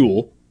SEC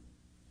school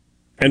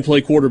and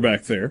play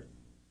quarterback there.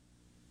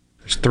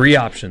 There's three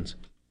options,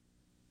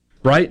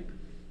 right?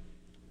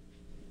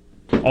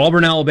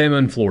 Auburn, Alabama,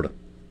 and Florida.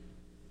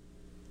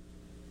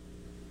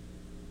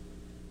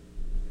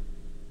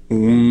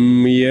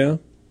 Yeah.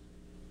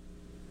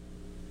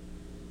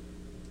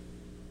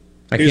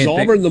 Is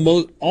Auburn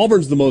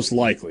Auburn's the most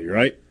likely,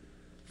 right?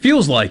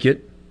 Feels like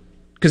it,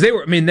 because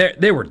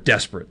they were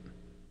desperate,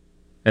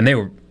 and they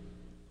were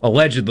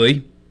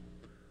allegedly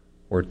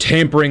were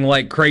tampering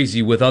like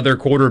crazy with other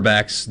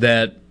quarterbacks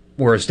that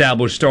were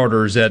established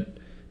starters at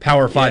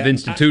Power 5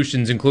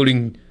 institutions,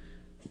 including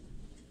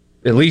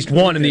at least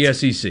one in the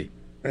SEC.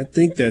 I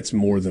think that's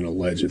more than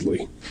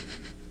allegedly.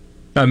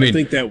 I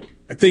think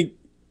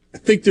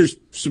there's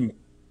some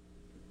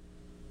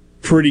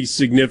pretty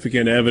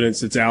significant evidence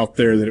that's out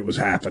there that it was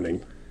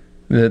happening.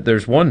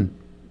 There's one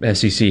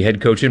SEC head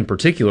coach in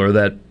particular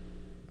that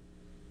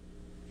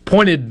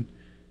pointed.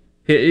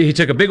 He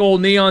took a big old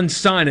neon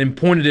sign and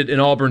pointed it in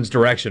Auburn's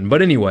direction.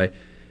 But anyway,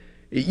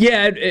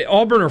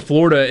 Auburn or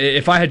Florida,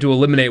 if I had to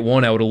eliminate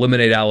one, I would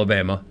eliminate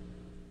Alabama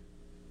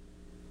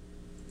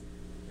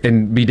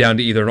and be down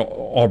to either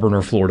Auburn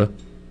or Florida.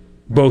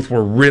 Both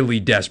were really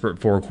desperate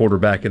for a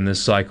quarterback in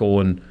this cycle,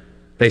 and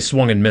they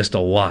swung and missed a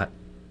lot,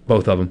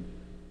 both of them.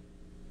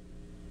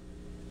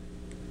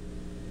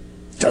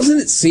 Doesn't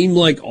it seem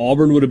like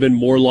Auburn would have been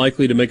more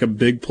likely to make a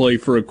big play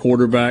for a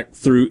quarterback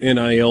through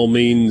NIL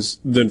means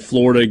than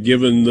Florida,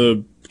 given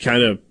the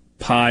kind of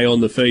pie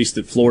on the face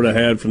that Florida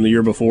had from the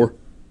year before?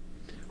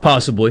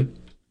 Possibly.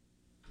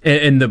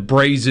 And the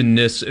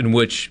brazenness in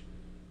which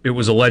it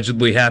was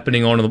allegedly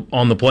happening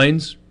on the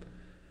plains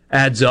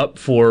adds up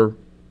for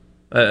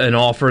an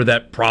offer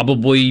that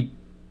probably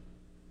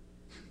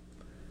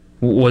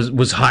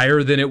was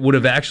higher than it would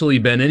have actually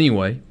been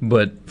anyway.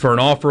 But for an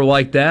offer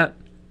like that,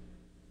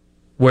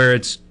 where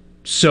it's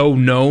so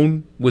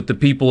known with the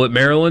people at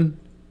Maryland,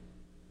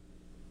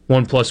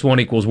 1 +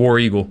 1 = War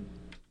Eagle.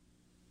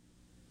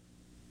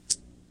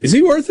 Is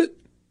he worth it?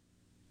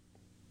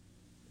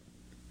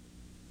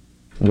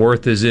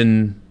 Worth is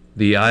in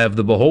the eye of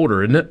the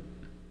beholder, isn't it?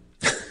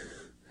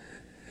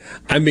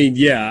 I mean,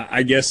 yeah,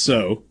 I guess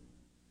so.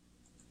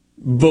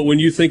 But when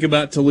you think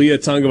about Talia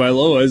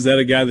Tagovailoa, is that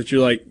a guy that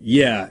you're like,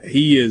 yeah,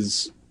 he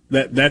is,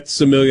 that's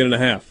 $1.5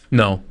 million?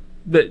 No.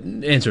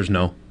 The answer is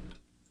no.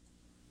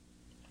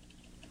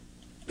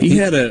 He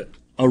had a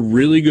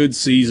really good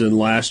season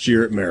last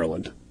year at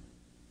Maryland.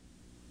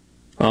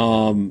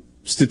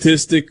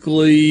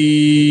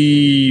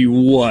 Statistically,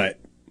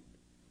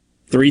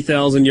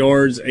 3,000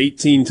 yards,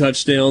 18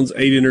 touchdowns,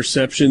 8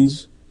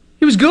 interceptions.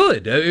 He was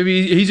good. I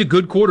mean, he's a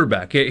good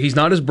quarterback. He's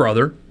not his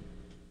brother,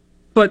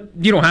 but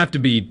you don't have to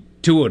be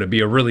Tua to be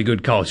a really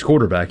good college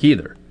quarterback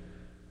either.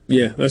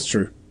 Yeah, that's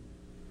true.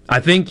 I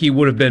think he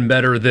would have been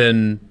better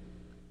than,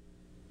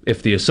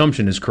 if the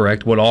assumption is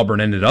correct, what Auburn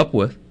ended up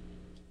with.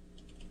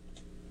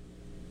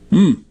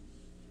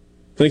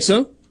 Think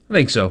so? I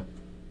think so.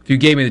 If you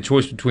gave me the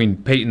choice between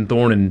Peyton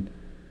Thorne and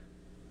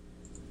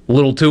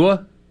Little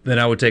Tua, then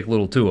I would take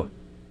Little Tua.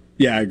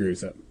 Yeah, I agree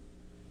with that.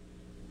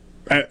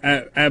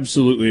 I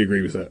absolutely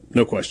agree with that.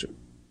 No question.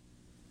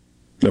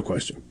 No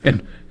question.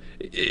 And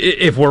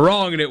if we're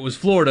wrong and it was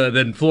Florida,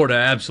 then Florida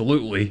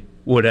absolutely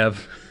would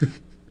have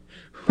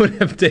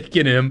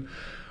taken him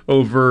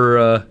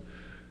over.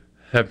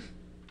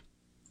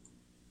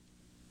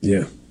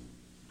 Yeah.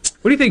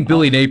 What do you think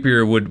Billy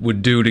Napier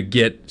would do to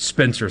get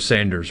Spencer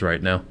Sanders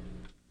right now?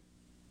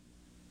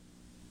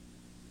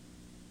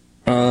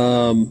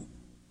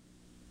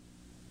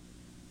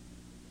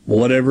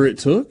 Whatever it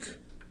took.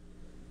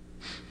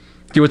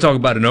 You would talk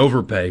about an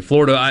overpay.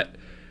 Florida,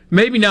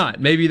 maybe not.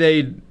 Maybe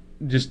they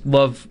just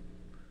love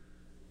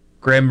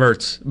Graham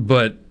Mertz.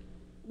 But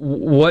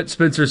what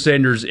Spencer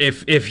Sanders,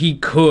 if he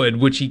could,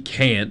 which he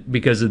can't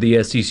because of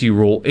the SEC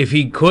rule, if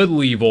he could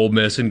leave Ole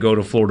Miss and go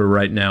to Florida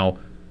right now,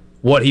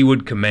 what he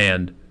would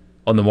command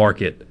on the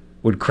market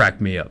would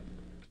crack me up.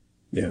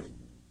 Yeah.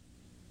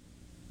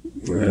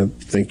 I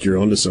think you're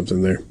onto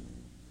something there.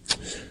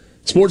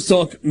 Sports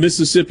Talk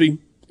Mississippi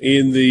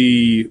in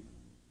the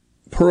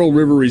Pearl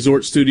River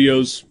Resort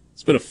Studios.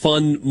 It's been a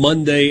fun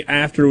Monday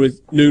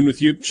afternoon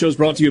with you. Show's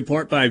brought to you in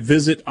part by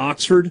Visit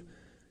Oxford.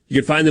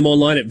 You can find them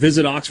online at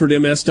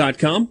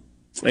visitoxfordms.com.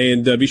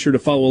 And be sure to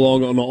follow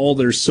along on all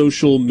their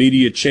social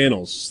media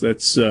channels.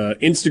 That's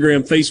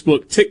Instagram,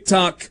 Facebook,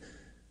 TikTok,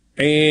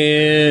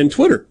 and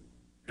Twitter.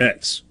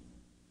 X.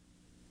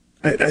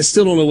 I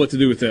still don't know what to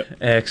do with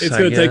that. X, it's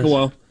going to take a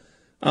while.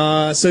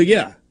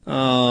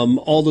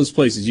 All those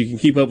places. You can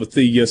keep up with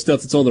the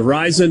stuff that's on the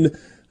horizon.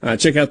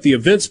 Check out the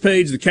events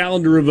page, the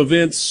calendar of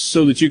events,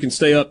 so that you can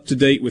stay up to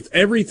date with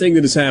everything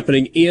that is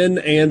happening in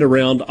and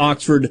around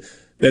Oxford.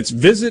 That's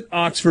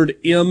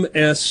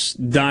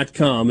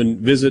visitoxfordms.com and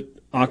visit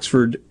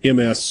Oxford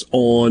MS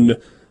on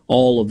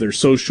all of their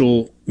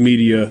social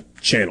media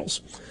channels.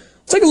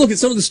 Let's take a look at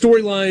some of the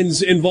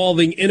storylines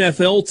involving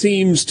NFL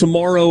teams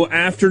tomorrow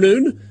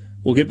afternoon.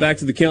 We'll get back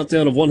to the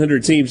countdown of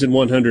 100 teams in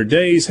 100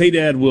 days. Hey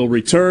Dad will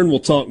return. We'll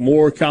talk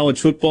more college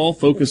football,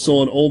 focus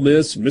on Ole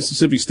Miss,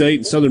 Mississippi State,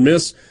 and Southern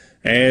Miss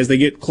as they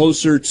get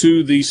closer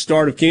to the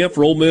start of camp.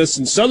 For Ole Miss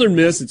and Southern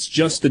Miss, it's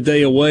just a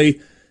day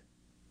away.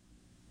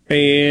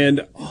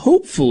 And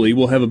hopefully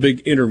we'll have a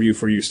big interview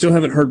for you. Still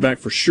haven't heard back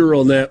for sure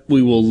on that.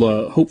 We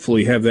will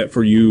hopefully have that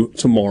for you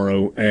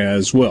tomorrow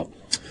as well.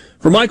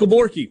 For Michael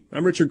Borky,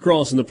 I'm Richard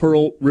Cross in the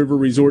Pearl River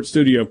Resort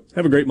Studio.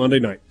 Have a great Monday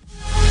night.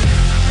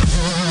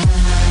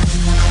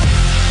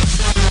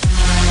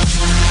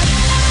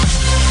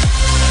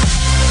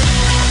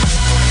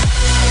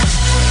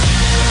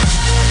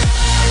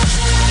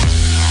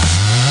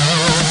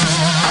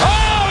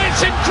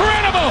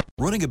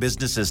 Running a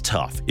business is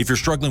tough. If you're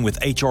struggling with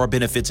HR,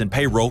 benefits, and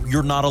payroll,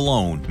 you're not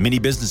alone. Many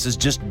businesses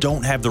just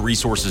don't have the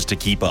resources to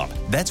keep up.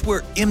 That's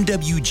where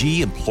MWG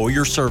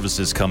Employer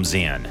Services comes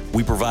in.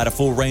 We provide a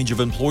full range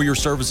of employer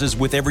services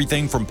with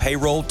everything from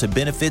payroll to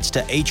benefits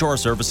to HR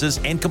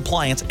services and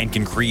compliance, and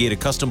can create a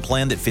custom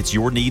plan that fits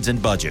your needs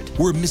and budget.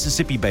 We're a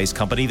Mississippi-based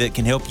company that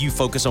can help you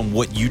focus on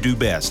what you do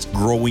best,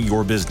 growing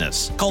your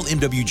business. Call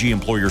MWG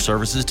Employer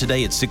Services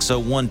today at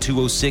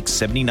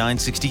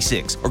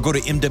 601-206-7966 or go to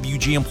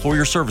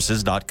MWGEmployerServices.com. A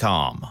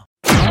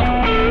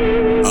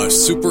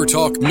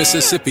SuperTalk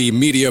Mississippi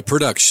media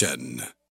production.